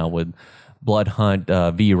into now with Blood Hunt,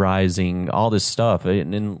 V Rising, all this stuff.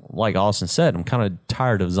 And like Austin said, I'm kind of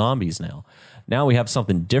tired of zombies now. Now we have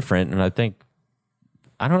something different, and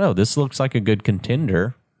I don't know. This looks like a good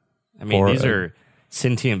contender. I mean, for these are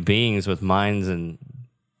sentient beings with minds and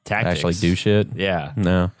tactics. actually do shit. Yeah.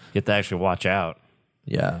 No. You have to actually watch out.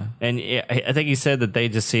 Yeah. And I think he said that they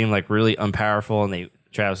just seem like really unpowerful, and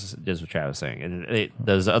Travis does what Travis was saying, and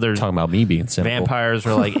those other Talking about me being simple. vampires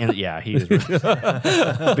were like, he's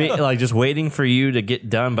like just waiting for you to get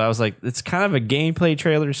done. But I was like, it's kind of a gameplay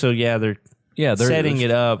trailer, so they're setting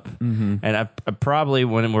it up, and I probably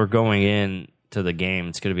when we're going in to the game,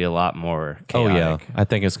 it's going to be a lot more chaotic. Oh yeah, I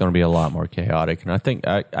think it's going to be a lot more chaotic, and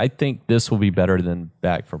I think this will be better than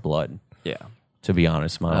Back for Blood. Yeah. To be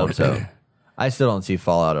honest, my I hope so. I still don't see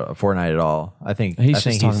Fallout or Fortnite at all. I think He's I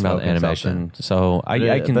think just talking about smoking animation, something. so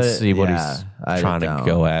I can but, see what yeah, he's I trying to don't.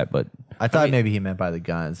 go at, but I thought maybe he meant by the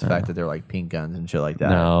guns, the fact that they're like pink guns and shit like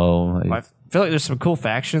that. no. I feel like there's some cool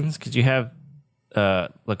factions because you have the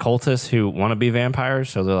cultists who want to be vampires,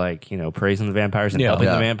 so they're like praising the vampires and helping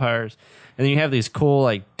Yeah. the vampires, and then you have these cool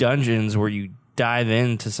like dungeons where you dive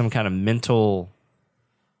into some kind of mental,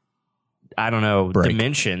 I don't know, Break.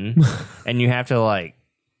 dimension, and you have to like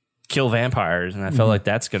kill vampires, and I felt like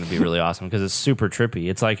that's going to be really awesome because it's super trippy.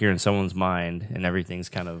 It's like you're in someone's mind and everything's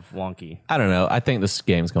kind of wonky. I don't know. I think this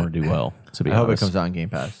game's going to do well. To be I hope it honest, comes out on Game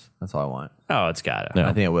Pass. That's all I want. Oh, it's got to. Yeah.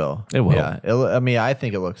 I think it will. It will. Yeah. I mean, I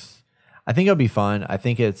think it looks. I think it'll be fun. I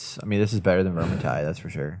think it's. I mean, this is better than Vermintide. That's for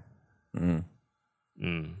sure.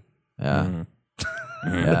 Yeah.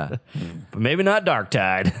 Yeah. But maybe not Dark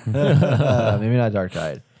Tide. Maybe not Dark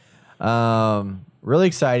Tide. Really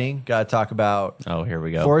exciting. Got to talk about Oh, here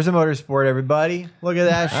we go. Forza Motorsport. Everybody, look at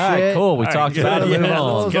that All right, shit. cool. We All talked right, about it. good. Move Yeah,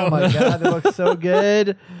 on. let's go. Oh my god, they look so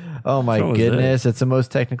good. Oh my So was goodness, it's the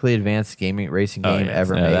most technically advanced racing game yeah.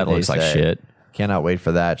 ever Yeah, made. that they looks like say. shit. Cannot wait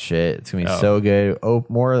for that shit. It's gonna be so good.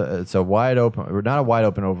 It's a wide open, not a wide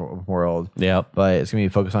open world. Yep. But it's gonna be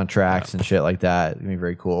focused on tracks and shit like that. It's gonna be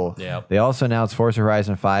very cool. Yep. They also announced Forza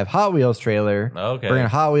Horizon 5 Hot Wheels trailer. Okay. Bringing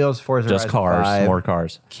Hot Wheels, Forza Just Horizon cars, 5. more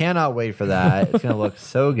cars. Cannot wait for that. It's gonna look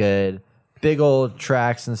so good. Big old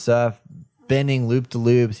tracks and stuff, bending loop to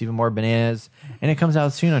loops, even more bananas, and it comes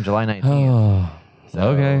out soon on July 19th. So,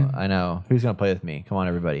 Okay. I know. Who's gonna play with me? Come on,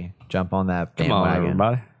 everybody, jump on that Come on, bandwagon.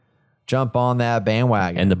 everybody. Jump on that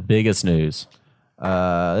bandwagon. And the biggest news.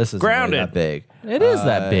 This is Grounded. Really that big. It is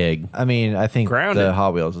that big. I mean, I think Grounded. the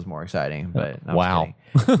Hot Wheels is more exciting, but no, I'm Wow.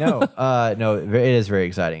 just kidding. No, it is very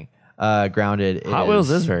exciting. Grounded Hot Wheels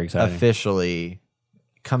is very exciting. Officially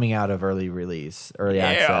coming out of early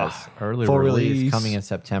access. Early Full release. coming in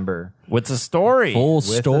September. With the story. Full With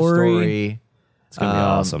the story. It's going to be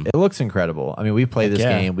awesome. It looks incredible. I mean, we played this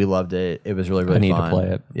yeah. game. We loved it. It was really, really I need to fun. play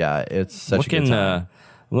it. Yeah, it's such a good time.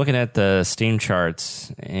 Looking at the Steam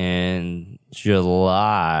charts in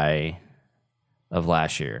July of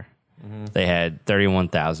last year, they had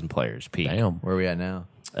 31,000 players peak. Damn. Where are we at now?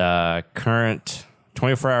 Current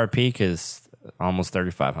 24-hour peak is almost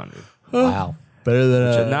 3,500. Wow. Better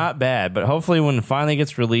than So not bad, but hopefully when it finally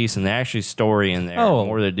gets released and the actually story in there, Oh.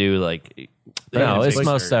 more to do, like... No, it's big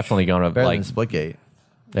most surge. definitely going to, better like, than Splitgate.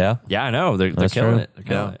 yeah. Yeah, I know. They're That's killing true. it. They're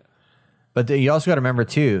killing it. But you also got to remember,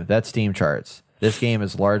 too, that's Steam charts. This game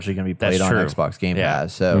is largely going to be played That's on true. Xbox Game Yeah.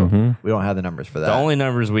 Pass, so we don't have the numbers for that. The only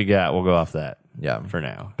numbers we got, we'll go off that yeah. for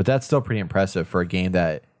now. But that's still pretty impressive for a game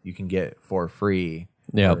that you can get for free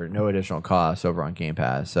Yep. for no additional cost over on Game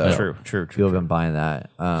Pass. So True. people have been buying that.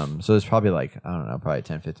 So there's probably like, I don't know, probably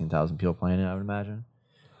 10, 15,000 people playing it, I would imagine.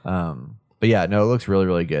 But yeah, no, it looks really,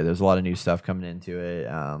 really good. There's a lot of new stuff coming into it,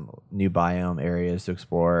 new biome areas to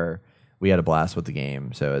explore. We had a blast with the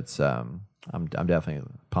game, so it's I'm definitely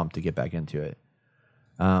pumped to get back into it.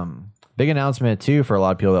 Big announcement too for a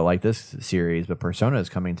lot of people that like this series, but Persona is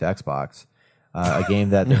coming to Xbox. A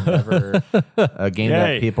game that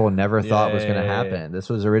that people never thought was going to happen. This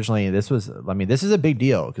is a big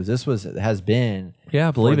deal because has been Yeah,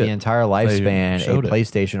 I believe for it. the entire lifespan a showed it.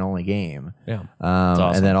 PlayStation only game. Yeah.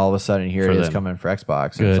 awesome. And then all of a sudden here For it is them. coming for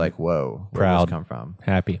Xbox. And Good. it's like, whoa, where did Proud. this come from?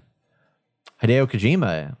 Happy. Hideo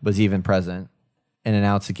Kojima was even present and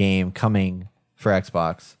announced a game coming for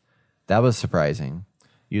Xbox. That was surprising.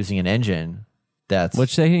 Using an engine that's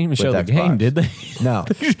Which they didn't even with show the Xbox. game, did they? No.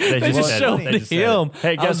 They They just said it. showed They just said it. him. Hey,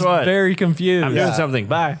 I guess was what? very confused. I'm doing something.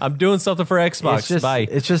 Bye. I'm doing something for Xbox. Bye.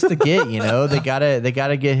 It's just the get, they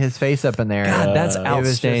gotta get his face up in there. God, that's It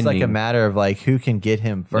was just like a outstanding. matter of like who can get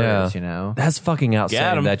him first, That's fucking Got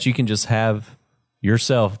outstanding him. that you can just have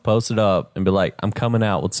yourself post it up and be like, I'm coming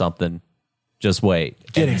out with something. Just wait.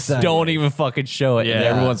 Get And excited. Don't even fucking show it. And Yeah.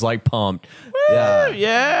 everyone's like pumped. Yeah.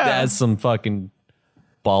 Yeah. That's some fucking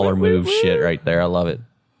baller move shit right there. I love it.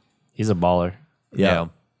 He's a baller. Yeah.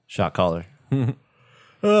 Shot caller.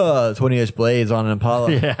 20-inch blades on an Impala.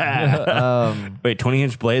 Wait,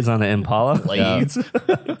 20-inch blades on the Impala? Blades?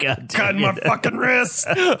 God damn my fucking wrist.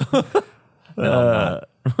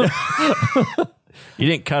 You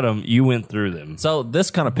didn't cut them. You went through them. So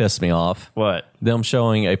this kind of pissed me off. What? Them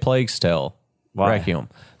showing a Plague's Tale Why? Requiem.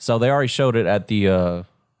 So they already showed it at the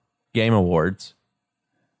Game Awards.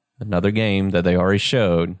 Another game that they already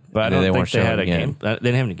showed. But I and don't they think weren't they showing had a again. game. They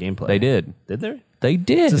didn't have any gameplay. They did. Did they? They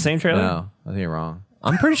did. It's the same trailer? No, I think you're wrong.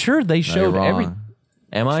 I'm pretty sure they you're showed wrong. every.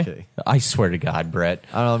 Am I? kidding. I swear to God, Brett.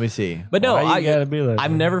 I don't know. Let me see. But no, Why you gotta be like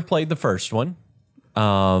I've that? never played the first one.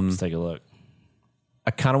 Let's take a look.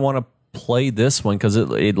 I kind of want to play this one because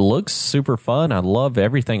it looks super fun. I love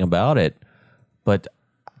everything about it, but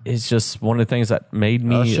it's just one of the things that made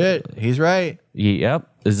me. Oh shit, he's right. Yep,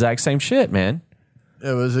 exact same shit, man.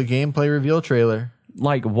 It was a gameplay reveal trailer.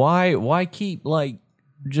 Like, why keep like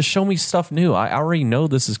just show me stuff new? I already know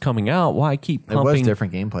this is coming out. Why keep It was pumping?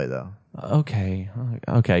 different gameplay though,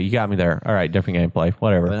 Okay, you got me there. All right, different gameplay,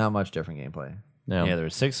 whatever. but not much different gameplay. No. Yeah, there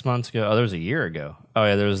was 6 months ago. Oh, there was a year ago. Oh,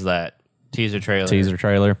 yeah, there was that teaser trailer. Teaser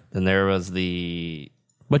trailer. Then there was the...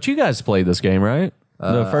 But you guys played this game, right?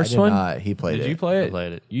 The I first did one. not. He played Did it. you play I it?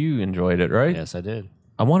 played it. You enjoyed it, right? Yes, I did.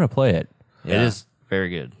 I want to play it. It is very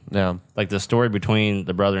good. Yeah. Like the story between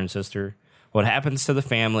the brother and sister, what happens to the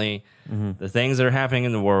family, the things that are happening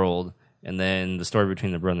in the world, and then the story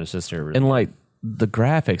between the brother and sister. And like the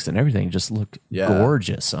graphics and everything just looked Yeah.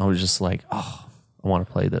 gorgeous. I was just like, oh, I want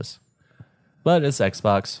to play this. But it's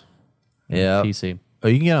Xbox, Yeah. PC. Oh,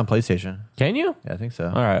 you can get it on PlayStation. Can you? Yeah, I think so.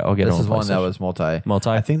 All right, I'll get This it on is one that PlayStation. was multi. Multi?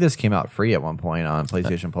 I think this came out free at one point on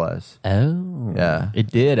PlayStation Plus. Oh, Yeah. it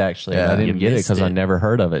did actually. Yeah. I didn't You get it missed because I it. never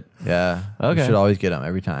heard of it. Yeah. Okay. You should always get them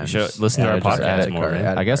every time. should Just listen to our just add podcast it, more, card, man.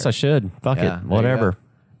 add it. I guess I should. Fuck Yeah, it. there you Whatever. go.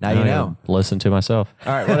 Now you know. Listen to myself.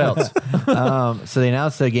 All right, what else? So they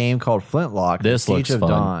announced a game called Flintlock. This Siege looks of fun.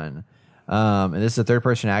 Dawn. And this is a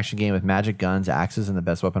third-person action game with magic guns, axes, and the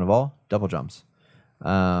best weapon of all, double jumps.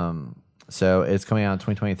 So it's coming out in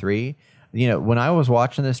 2023. You know, when I was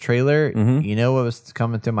watching this trailer, you know what was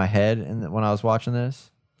coming through my head when I was watching this?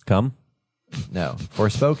 Come. No,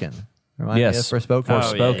 Forspoken. Remind me Yes. of Forspoken.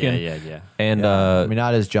 Oh, Forspoken. yeah. And I mean,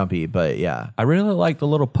 not as jumpy, but yeah. I really like the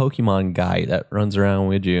little Pokemon guy that runs around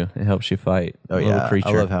with you and helps you fight. Oh little yeah, creature.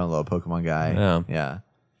 I love having a little Pokemon guy. Yeah. Yeah.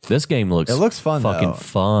 This game looks. It looks fun, Fucking though.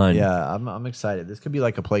 fun. Yeah, I'm excited. This could be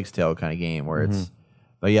like a Plague's Tale kind of game where it's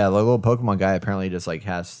But yeah, the little Pokemon guy apparently just like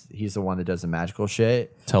he's the one that does the magical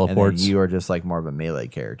shit. Teleports. And then you are just like more of a melee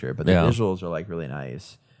character. But the visuals are like really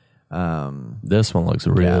nice. This one looks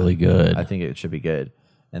really good. I think it should be good.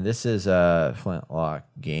 And this is a Flintlock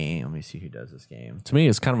game. Let me see who does this game. To me,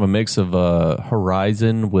 it's kind of a mix of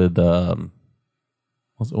Horizon with what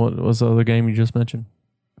was the other game you just mentioned?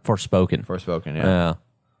 Forspoken. Forspoken, yeah. Yeah.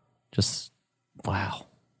 Just wow.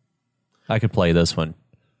 I could play this one.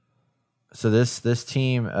 So this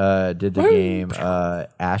team did the game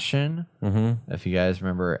Ashen. Mm-hmm. If you guys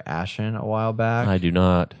remember Ashen a while back. I do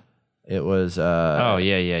not. It was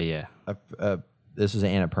yeah. This was an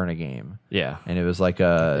Annapurna game. Yeah. And it was like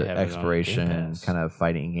a exploration kind of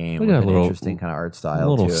fighting game Look with at an a little- interesting kind of art style A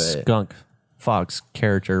little to it. skunk fox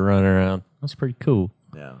character running around. That's pretty cool.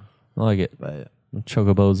 Yeah. I like it. But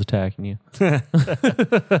Chocobo's attacking you.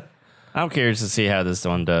 I'm curious to see how this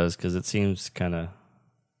one does because it seems kind of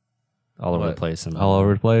all over the place. All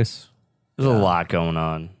over the place. There's a lot going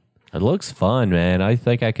on. It looks fun, man. I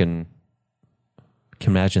think I can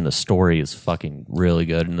imagine the story is fucking really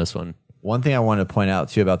good in this one. one thing I wanted to point out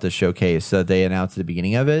too about this showcase that they announced at the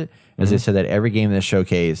beginning of it is they said that every game in this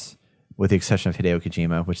showcase, with the exception of Hideo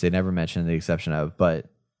Kojima, which they never mentioned the exception of, but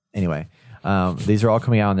anyway, these are all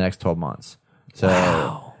coming out in the next 12 months.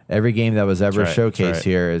 So every game that was ever showcased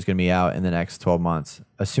here is going to be out in the next 12 months,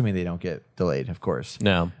 assuming they don't get delayed, of course.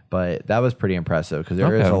 No. But that was pretty impressive because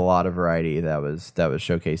there is a lot of variety that was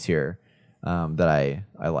showcased here that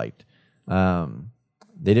I liked.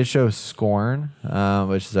 They did show Scorn,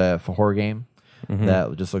 which is a horror game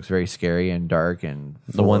that just looks very scary and dark, and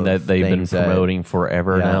the one that they've been promoting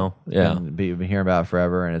forever now. Yeah, and we've been hearing about it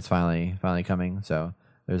forever, and it's finally coming. So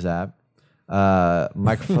there's that.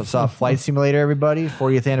 Microsoft Flight Simulator, everybody,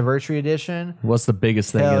 40th anniversary edition. What's the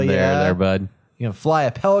biggest thing Hell in yeah. there, bud? You can fly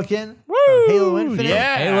a Pelican. From Halo Infinite.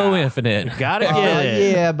 Yeah. Halo Infinite. Gotta get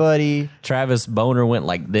it. Yeah, buddy. Travis Boner went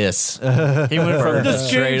like this. He went from this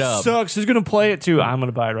Straight game up. sucks. Who's gonna play it too? I'm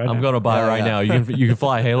gonna buy it right now. I'm gonna buy it right now. You can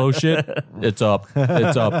fly Halo shit. It's up.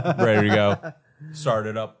 It's up. Ready to go. Start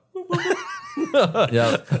it up.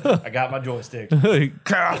 Yeah. I got my joystick. They're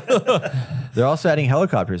also adding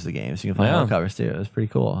helicopters to the game, so you can fly helicopters too. It's pretty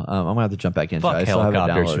cool. I'm gonna have to jump back in. Fuck I still haven't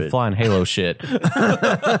helicopters. You're downloaded. flying Halo shit.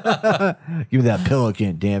 Give me that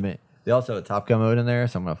Pelican, damn it. They also have a Top Gun mode in there,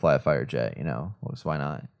 so I'm gonna fly a fighter jet. You know, why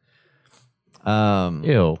not?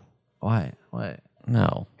 Ew. Why? What?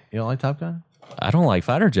 No. You don't like Top Gun? I don't like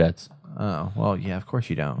fighter jets. Oh, well, yeah, of course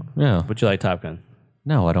you don't. Yeah. Would you like Top Gun?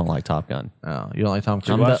 No, I don't like Top Gun. Oh, you don't like Tom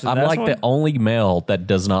Cruise? I'm the like last the one? only male that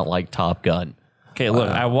does not like Top Gun. Okay, look,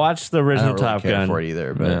 I watched the I original don't really Top care Gun. for it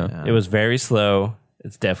either, but Yeah. It was very slow.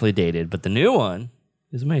 It's definitely dated, but the new one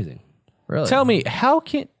is amazing. really. Tell me, how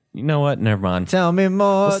can... You know what? Never mind. Tell me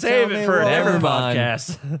more. Save tell it me for more. another Never mind.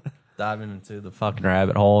 podcast. Diving into the fucking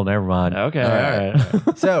rabbit hole. Never mind. Okay, all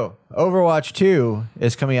right. So, Overwatch 2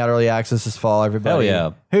 is coming out early access this fall, everybody.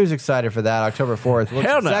 Hell yeah. Who's excited for that? October 4th. Looks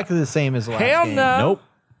Hell no. exactly the same as the last Hell game. no. Nope.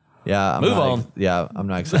 Yeah, I'm Move not on. Yeah, I'm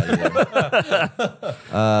not excited either.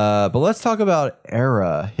 But let's talk about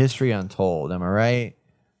Era, History Untold. Am I right?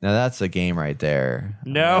 Now, that's a game right there.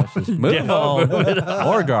 No. Move on.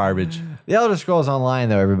 More garbage. The Elder Scrolls Online,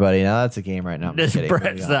 though, everybody. Now, that's a game right now. I'm just This kidding.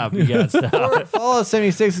 Brett, stop. You gotta stop. Fallout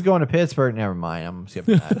 76 is going to Pittsburgh. Never mind. I'm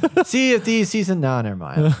skipping that. Sea of Thieves season. No, never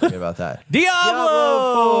mind. I'm forget about that.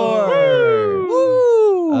 Diablo!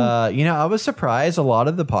 You know, I was surprised. A lot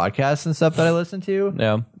of the podcasts and stuff that I listened to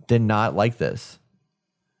Yeah. did not like this,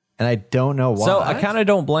 and I don't know why. So I kind of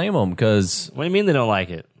don't blame them because What do you mean they don't like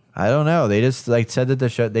it? I don't know. They just like said that the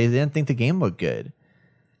show they didn't think the game looked good,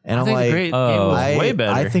 and I'm I think like, the great game was way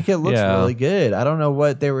better. I think it looks Yeah. really good. I don't know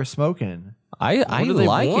what they were smoking. I What do they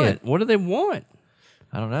like want? it. What do they want?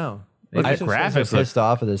 I don't know. Look, Maybe the it's just graphics they're pissed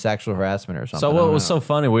off of the sexual harassment or something. So I what don't was know. so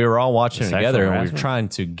funny? We were all watching Sexual together and we were harassment? trying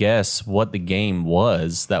to guess what the game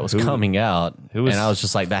was that was coming out, who was- and I was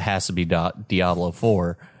just like, that has to be Diablo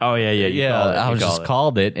 4. Oh, yeah. You called it. I You was just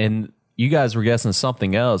called it, and you guys were guessing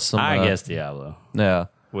something else. I guess Diablo. Yeah,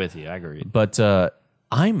 With you. I agree. but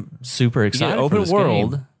I'm super excited. for open this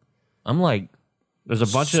world. game. I'm like, There's a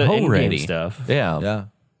bunch so of in-game ready. stuff. Yeah, Yeah.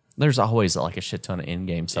 There's always like a shit ton of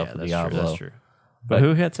in-game stuff Yeah, for that's Diablo. true. That's true. But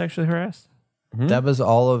who got sexually harassed? That was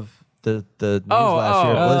all of the news last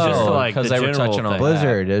year. oh, Blizzard. just Oh, like 'cause the they were general touching on thing.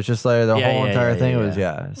 Blizzard. It was just like the Yeah, whole yeah, entire yeah, thing yeah. was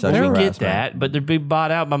I sexual don't get harassment. that, but they're being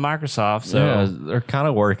bought out by Microsoft, so Yeah, they're kind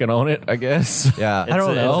of working on it, I guess. Yeah, It's a- it's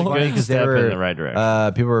a good because they step were in the right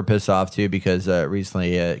direction. People were pissed off too because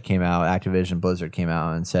recently it came out. Activision Blizzard came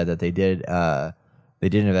out and said that they did they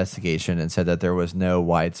did an investigation and said that there was no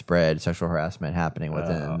widespread sexual harassment happening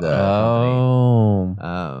within the company.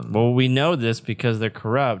 Well, we know this because they're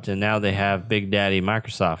corrupt, and now they have Big Daddy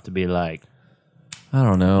Microsoft to be like, I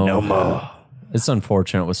don't know. no more. It's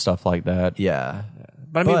unfortunate with stuff like that. Yeah.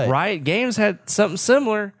 But I mean, Riot Games had something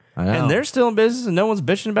similar, I know. and they're still in business, and no one's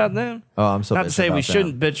bitching about them. Oh, I'm so Not to bitching say we about them.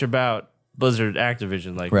 shouldn't bitch about Blizzard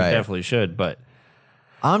Activision, like Right. we definitely should, but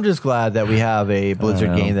I'm just glad that we have a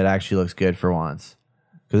Blizzard game that actually looks good for once.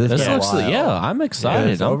 Because This looks, I'm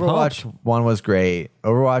excited. I'm Overwatch pumped. 1 was great.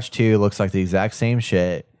 Overwatch 2 looks like the exact same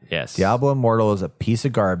shit. yes. Diablo Immortal is a piece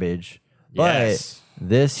of garbage. But Yes.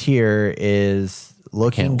 this here is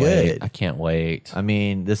looking Can't good. wait. I can't wait. I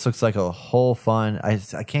mean, this looks like a whole fun. I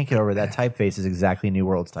can't get over that typeface is exactly New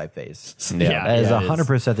World's typeface. Yeah, That is yeah, it is.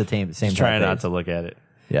 100% the same Just trying typeface. not to look at it.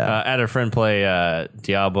 Yeah. I had a friend play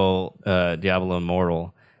Diablo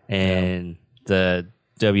Immortal, and the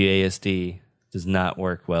WASD does not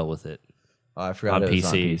work well with it. Oh, I forgot on it was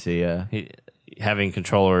on PC. PC, yeah. Having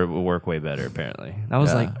controller would work way better, apparently. And I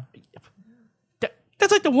was Yeah. like,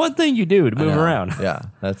 that's like the one thing you do to move around. Yeah,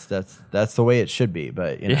 that's the way it should be,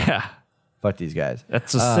 but you know, Yeah. fuck these guys.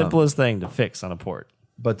 That's the simplest thing to fix on a port.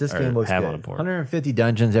 But this Or game looks have good. on a port. 150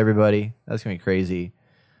 dungeons, everybody. That's gonna be crazy.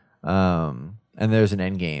 And there's an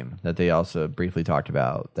end game that they also briefly talked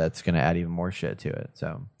about. That's gonna add even more shit to it.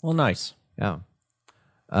 So Well, nice. yeah.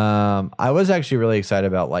 I was actually really excited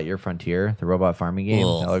about Lightyear Frontier, the robot farming game.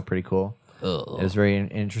 Ugh. That looked pretty cool. It was very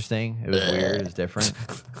interesting. It was weird. It was different.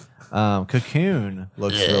 Cocoon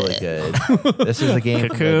looks really good. This is a game from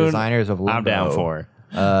the Cocoon, designers of Limbo. I'm down for.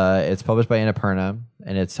 It's published by Annapurna,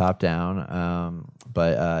 and it's top down.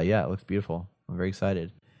 But yeah, it looks beautiful. I'm very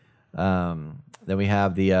excited. Then we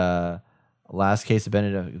have the Last Case of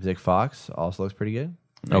Benedict Fox. Also looks pretty good.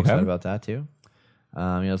 I'm Okay. excited about that too.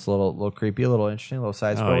 It's a little creepy, a little interesting, a little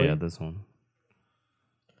side Oh, scrolling. yeah, this one.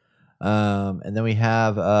 And then we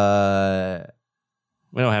have We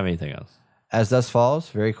don't have anything else. As Dusk Falls,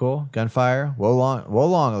 very cool. Gunfire,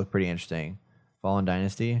 Wolong looked pretty interesting. Fallen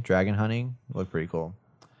Dynasty, dragon hunting looked pretty cool.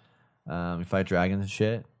 We fight dragons and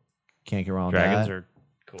shit. Can't get wrong with Dragons that. are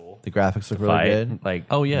cool. The graphics look really Fight. good. Like,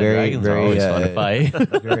 Oh, yeah. Very, Dragons very, are always fun to fight.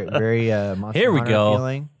 very Monster Here we Hunter go.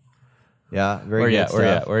 feeling. Yeah, very Where good you at?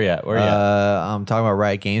 stuff. Where you at? I'm talking about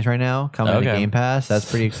Riot Games right now, coming to Okay. Game Pass. That's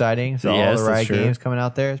pretty exciting. So all Yes, the that's Riot true. games coming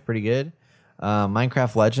out there is pretty good.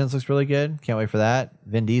 Minecraft Legends looks really good. Can't wait for that.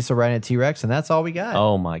 Vin Diesel riding a T-Rex, and that's all we got.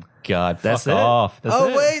 Oh, my God. That's Fuck it? off. That's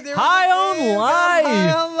it. wait, there was High a on game. Life.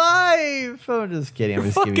 High on Life. I'm just kidding. I'm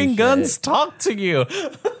just giving you Fucking shit. guns talk to you.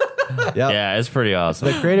 Yep. yeah, it's pretty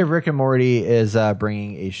awesome. The creative Rick and Morty is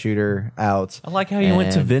bringing a shooter out. I like how you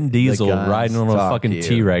went to and Vin the Diesel guns riding on a talk fucking to you.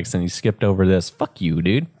 T-Rex and you skipped over this. Fuck you,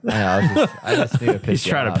 dude. I just knew it pissed He's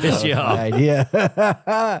you trying to off. piss That you was off. my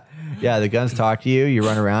idea. Yeah, the guns talk to you. You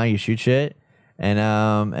run around. You shoot shit.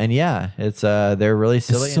 And yeah, it's they're really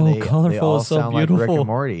silly. so and they colorful, all it's so sound like Rick beautiful. and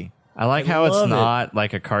Morty. I like how it's love it. not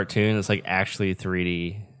like a cartoon. It's like actually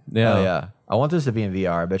 3D. Yeah. Oh yeah, I want this to be in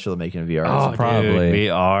VR. I bet you they'll make it in VR. Oh, probably. Dude,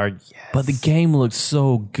 VR. Yes. But the game looks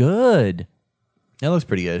so good. It looks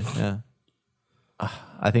pretty good. Yeah.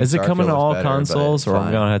 I think Is it Starfield coming to looks all better, but consoles, it's or I'm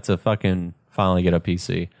fine. going to have to fucking finally get a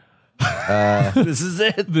PC? this is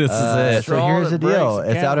it. This is it. So here's the deal.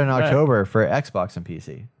 breaks It's out in count back. October for Xbox and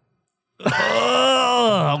PC.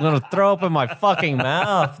 Oh, I'm going to throw up in my fucking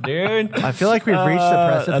mouth, dude. I feel like we've reached the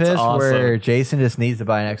That's precipice awesome. where Jason just needs to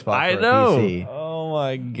buy an Xbox I or a know. PC. Oh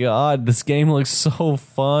my God. This game looks so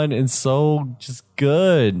fun and so just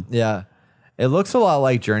good. Yeah. It looks a lot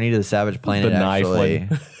like Journey to the Savage Planet, The knife actually.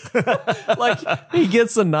 Like, he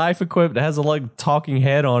gets a knife equipped that has a like talking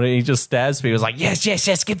head on it and he just stabs people. He's like, yes, yes,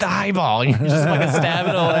 yes, get the eyeball. And you just fucking stab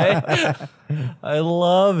it away. I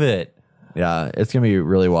love it. Yeah, it's going to be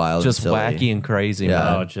really wild. Just and silly. wacky and crazy, Yeah.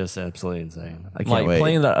 man. Oh, just absolutely insane. I can't Like wait.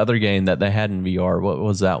 playing that other game that they had in VR. What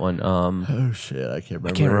was that one? Oh, shit. I can't remember.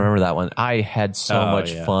 I can't remember that one. I had so Oh,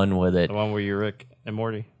 much yeah. fun with it. The one where you're Rick and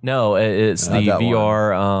Morty. No, it's the that one.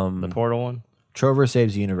 VR. The Portal one. Trover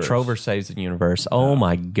Saves the Universe. Trover Saves the Universe. Oh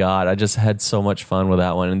my God. I just had so much fun with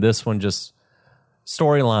that one. And this one just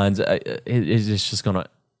storylines, it's just going to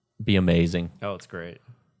be amazing. Oh, it's great.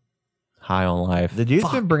 High on Life. The dude's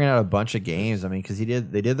been bringing out a bunch of games. I mean, because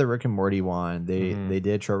they did the Rick and Morty one. They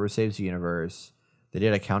did Trover Saves the Universe. They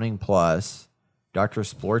did Accounting Plus. Dr.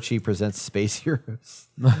 Splorchy presents Space Heroes.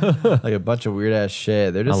 Like a bunch of weird ass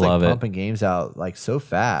shit. They're just I like love it. pumping games out like so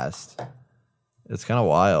fast. It's kind of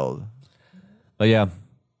wild. But yeah,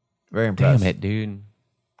 Very impressed. damn it, dude.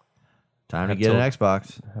 Time to Have get an till-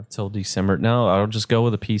 Xbox. I have till December. No, I'll just go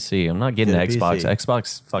with a PC. I'm not getting Get an a Xbox. PC.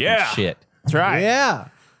 Xbox fucking Yeah. shit. That's right. Yeah.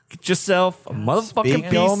 Get yourself a motherfucking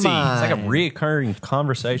Speak your PC. mind. It's like a reoccurring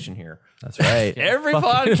conversation here. That's right. Every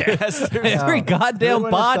podcast. Every goddamn Who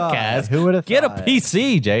would've thought? podcast. Who would've Get a thought?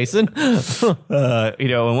 PC, Jason.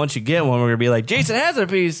 And once you get one, we're going to be like, Jason has a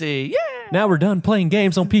PC. Yeah. Now we're done playing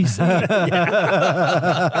games on PC.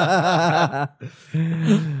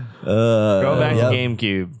 Go back Yep. to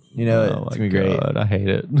GameCube. You know, Oh it's my going to be great. God, I hate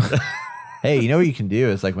it. Hey, you know what you can do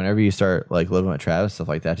is like whenever you start like living with Travis, stuff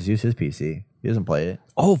like that, just use his PC. He doesn't play it.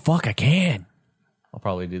 Oh, fuck, I can. I'll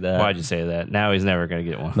probably do that. Why'd you say that? Now he's never going to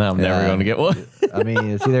get one. No, I'm never Yeah. going to get one. I mean,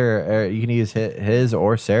 it's either you can use his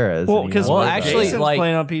or Sarah's. Well, and you because know, Well, like, actually, Jason's like-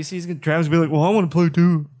 playing on PC, Travis will be like, well, I want to play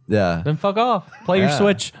too. yeah. Then fuck off. Play your Yeah.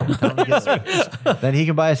 Switch. Then he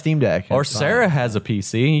can buy a Steam Deck. Or It's fine. Sarah has a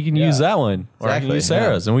PC and you can use that one. Or I can Exactly, use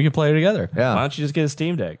Sarah's and we can play together. Yeah. Why don't you just get a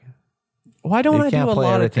Steam Deck? Why don't You I do can't a play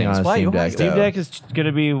lot of everything things? on a Why Steam why- Deck, Steam though. Deck is going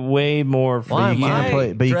to be way more free. Why you am can't I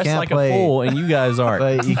play- but you dressed can't like play- a fool and you guys aren't?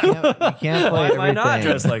 But you can't play Why everything. am I not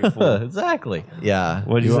dressed like a fool? Exactly. Yeah.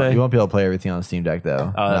 What'd you won't- say? You won't be able to play everything on Steam Deck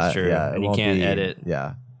though. Oh, that's true. Yeah, it And you won't can't be- edit.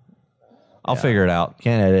 Yeah. I'll figure it out.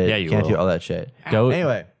 Can't edit. Yeah, you can't will. do all that shit.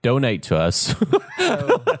 Anyway. Donate to us.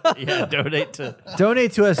 Yeah, donate to.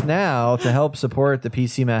 Donate to us now to help support the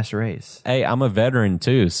PC Master Race. Hey, I'm a veteran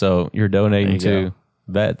too, so you're donating There you to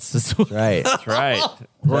vets. Right. That's right.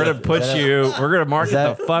 We're going to put you, we're going to market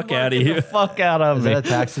that- the fuck out of you. Fuck out of Is that a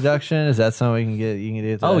tax deduction? Is that something we can get? You can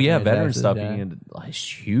do. Oh yeah, deduction in veteran taxes? stuff. Yeah. You can get a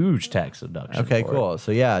huge tax deduction. Okay, for it. cool.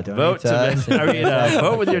 So yeah, donate Vote to us.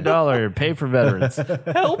 vote with your dollar. Pay for veterans.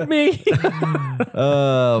 Help me.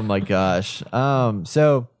 Oh my gosh.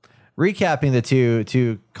 So recapping the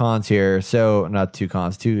two cons here. So not two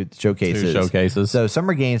cons, two showcases. Two showcases. So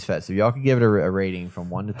Summer Games Fest. If y'all could give it a rating from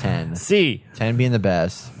 1 to 10, C. 10 being the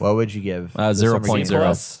best, what would you give? the Summer 0.0. Games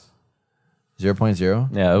Fest?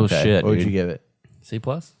 0.0? Yeah, it was shit, What would dude. you give it? C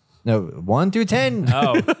plus? No, 1 through 10.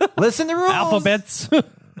 Oh, Listen to the rules. Alphabets.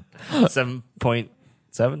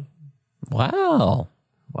 7.7 Wow.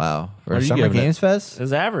 Wow. For What are you Summer giving it? Games Fest?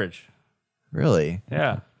 is average. Really?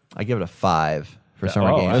 Yeah. I give it a 5 for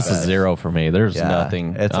Summer oh, Games This Fest. is 0 for me. There's Yeah,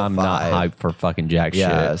 nothing. it's a I'm not 5. hyped for fucking jack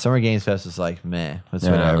Yeah, shit. Summer Games Fest is like meh. It's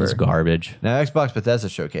Yeah, whatever. it's garbage. Now Xbox Bethesda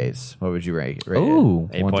Showcase. What would you rate it? Ooh.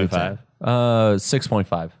 1 through 10. 8.5.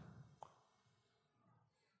 6.5.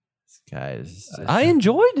 Guys, I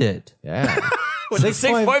enjoyed it. yeah. With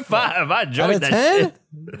 6.5. I Out enjoyed of that 10?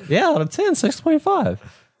 shit. Yeah, out of 10, 6.5.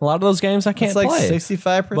 A lot of those games I can't It's like play.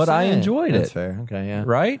 65%. But I enjoyed That's it. fair. Okay, yeah.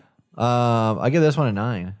 Right? I give this one a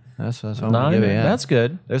 9. That's what I'm 9? gonna give it. Yeah. That's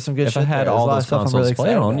good. There's some good If shit I had there. all There's a lot of those stuff I'm really consoles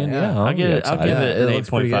played excited on, about. yeah. I'll give it Yeah, an it looks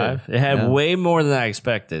pretty 8.5. good. It had Yeah. way more than I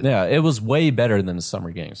expected. Yeah, it was way better than the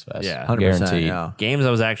Summer Games Fest. Yeah. 100%. Guaranteed. Yeah. Games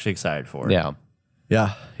I was actually excited for. Yeah.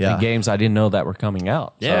 Yeah. Yeah. And games I didn't know that were coming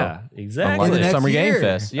out. Yeah, So, exactly. unlike In the the next Summer year. Game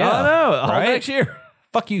Fest. Yeah. Oh, no. All Right? next year.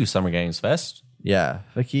 Fuck you, Summer Games Fest. Yeah.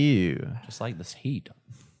 Fuck you. Just like this heat.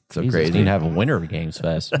 So Jesus, crazy. need to have a Winter Games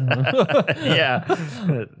Fest. Yeah.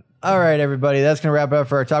 All right, everybody. That's going to wrap it up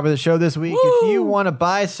for our top of the show this week. If you want to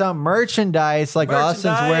buy some merchandise like Austin's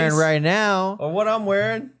Merchandise. wearing right now, Or what I'm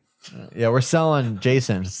wearing? yeah, we're selling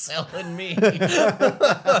Jason. Selling me.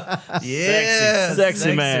 Yeah.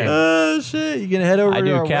 Sexy man. Oh, shit. You can head over I to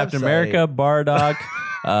do our Captain website. America, Bardock,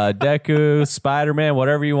 Deku, Spider-Man,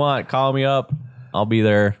 whatever you want. Call me up. I'll be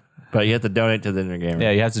there. But you have to donate to the Intergamer.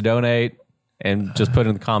 Yeah, you have to donate and just put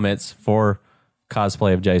in the comments for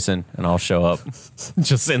cosplay of Jason, and I'll show up.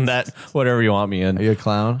 Just send that, whatever you want me Are in. you a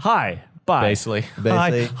clown? Hi. Bye. Basically.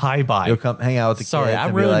 Basically. Hi, bye. You'll come hang out with the Sorry, kids I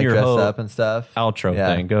and be ruined like your dressed whole up and stuff. Outro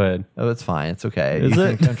Yeah. thing. Go ahead. Oh, it's fine. It's okay. Is you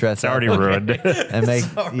it? can come dress It's up already ruined. and make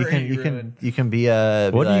you can be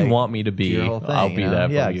a. What do you want me to be? Your whole thing, I'll you be know? that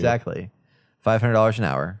for Yeah, you. exactly. $500 an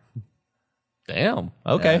hour. Damn.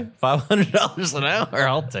 Okay. $500 an hour.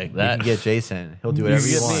 I'll take You that. can get Jason. He'll do whatever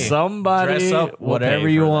you get want. me. Somebody Dress up will whatever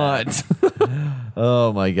pay you for want.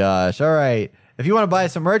 Oh my gosh. All right. If you want to buy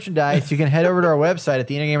some merchandise, you can head over to our website at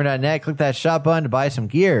theinnergamer.net, click that shop button to buy some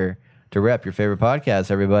gear to rep your favorite podcast,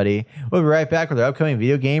 everybody. We'll be right back with our upcoming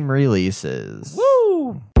video game releases.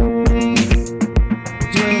 Woo!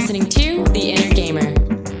 You're listening to The Inner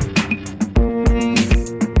Gamer.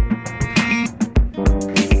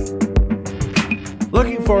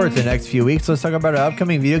 Looking forward to the next few weeks. Let's talk about our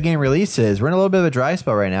upcoming video game releases. We're in a little bit of a dry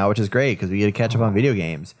spell right now, which is great because we get to catch up on video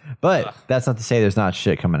games. But that's not to say there's not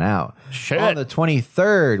shit coming out. Shit. On the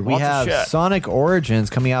 23rd, we Lots of have shit. Sonic Origins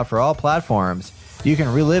coming out for all platforms. You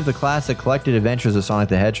can relive the classic collected adventures of Sonic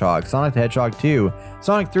the Hedgehog, Sonic the Hedgehog 2,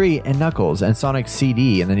 Sonic 3, and Knuckles, and Sonic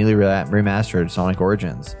CD, and the newly remastered Sonic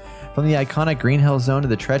Origins. From the iconic Green Hill Zone to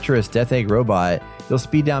the treacherous Death Egg robot, you'll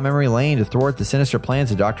speed down memory lane to thwart the sinister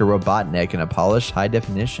plans of Dr. Robotnik in a polished high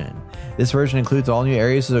definition. This version includes all new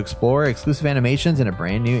areas to explore, exclusive animations, and a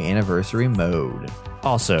brand new anniversary mode.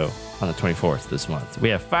 Also, on the 24th this month, we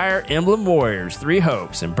have Fire Emblem Warriors 3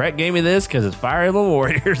 Hopes. And Brett gave me this because it's Fire Emblem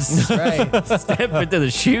Warriors. Right. Step into the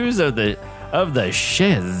shoes of the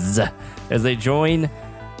Shiz as they join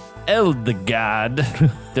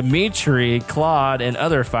Eldegard, Dimitri, Claude, and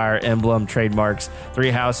other Fire Emblem trademarks,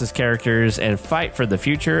 3 houses characters, and fight for the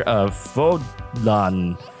future of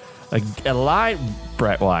Fodlan. Align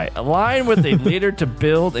with a leader to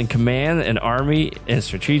build and command an army in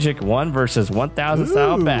strategic 1 versus 1,000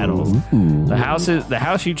 style battles. The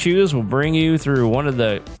house you choose will bring you through one of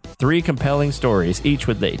the 3 compelling stories, each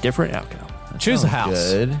with a different outcome. Choose a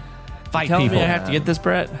house. Good. Fight Tell people. me I have to get this,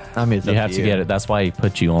 Brett? I mean, it's You up have to get it. That's why he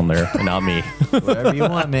put you on there and not me. Whatever you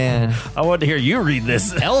want, man. I wanted to hear you read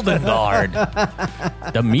this. Eldengard,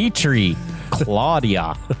 Dimitri,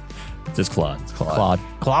 Claudia. Just Claude.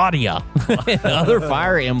 Claudia. And other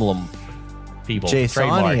Fire Emblem people. Jasania.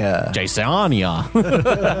 Trademark. Jasania.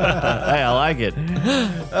 Hey, I like it.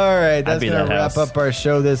 All right, that's be going to that wrap house. up our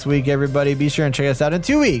show this week, everybody. Be sure and check us out in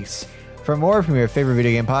 2 weeks for more from your favorite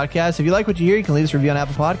video game podcast. If you like what you hear, you can leave us a review on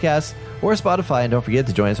Apple Podcasts or Spotify. And don't forget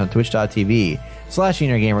to join us on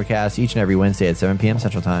twitch.tv/InnerGamerCast each and every Wednesday at 7 p.m.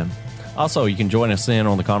 Central Time. Also, you can join us in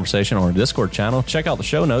on the conversation on our Discord channel. Check out the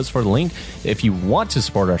show notes for the link. If you want to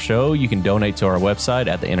support our show, you can donate to our website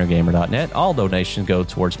at theinnergamer.net. All donations go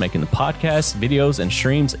towards making the podcast, videos, and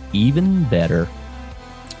streams even better.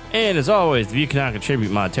 And as always, if you cannot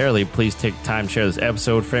contribute monetarily, please take time to share this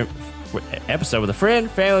episode with a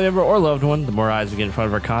friend, family member, or loved one. The more eyes we get in front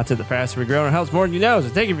of our content, the faster we grow, and it helps more than you know. So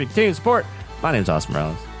thank you for your continued support. My name's Austin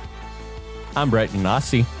Morales. I'm Brett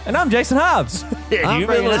Gnassi. And I'm Jason Hobbs. I'm You've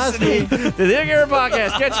been Brett listening to the Inner Gamer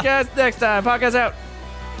Podcast. Catch you guys next time. Podcast out.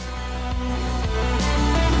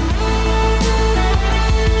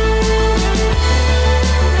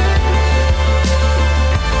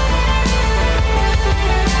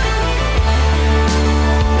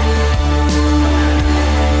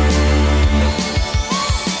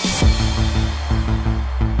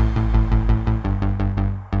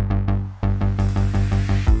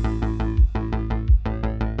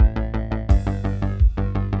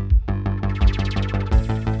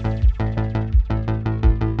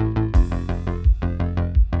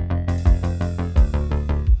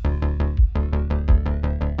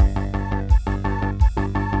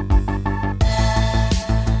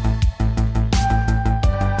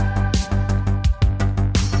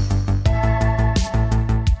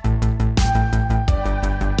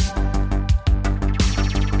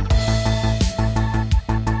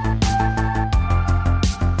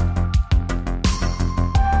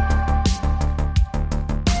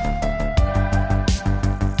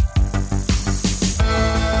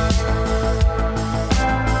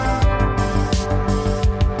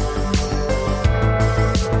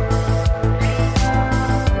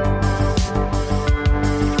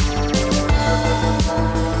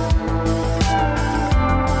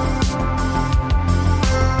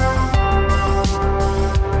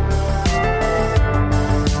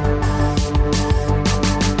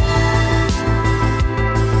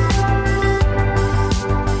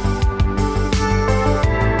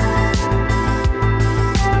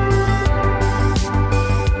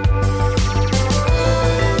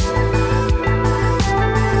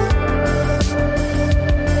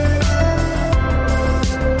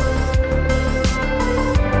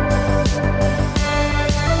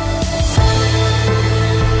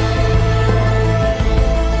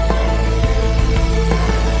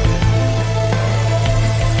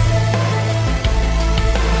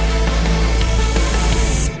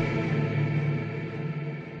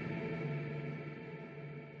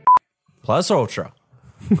 Plus Ultra.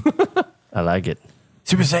 I like it.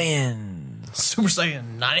 Super Saiyan. Super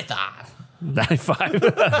Saiyan 95. 95.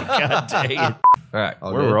 God dang it. All right.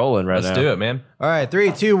 We're rolling right now. Let's do it, man. All right,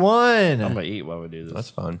 3, 2, 1. I'm going to eat while we do this. That's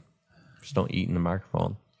fun. Just don't eat in the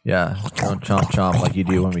microphone. Yeah, don't chomp chomp like you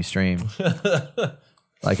do when we stream.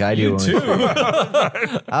 Like I do. When we stream.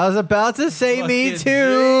 I was about to say me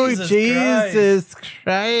too. Jesus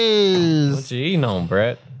Christ. What you eating on,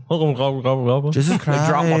 Brett? Jesus Christ.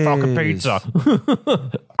 Drop my fucking pizza.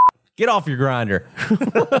 Get off your grinder.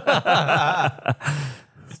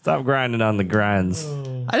 Stop grinding on the grinds.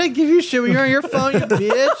 I didn't give you shit when you're on your phone, you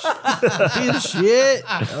bitch. Piece of shit.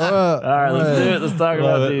 All right, let's do it. Let's talk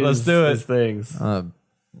about these. Let's do it. These things.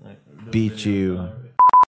 Beat you.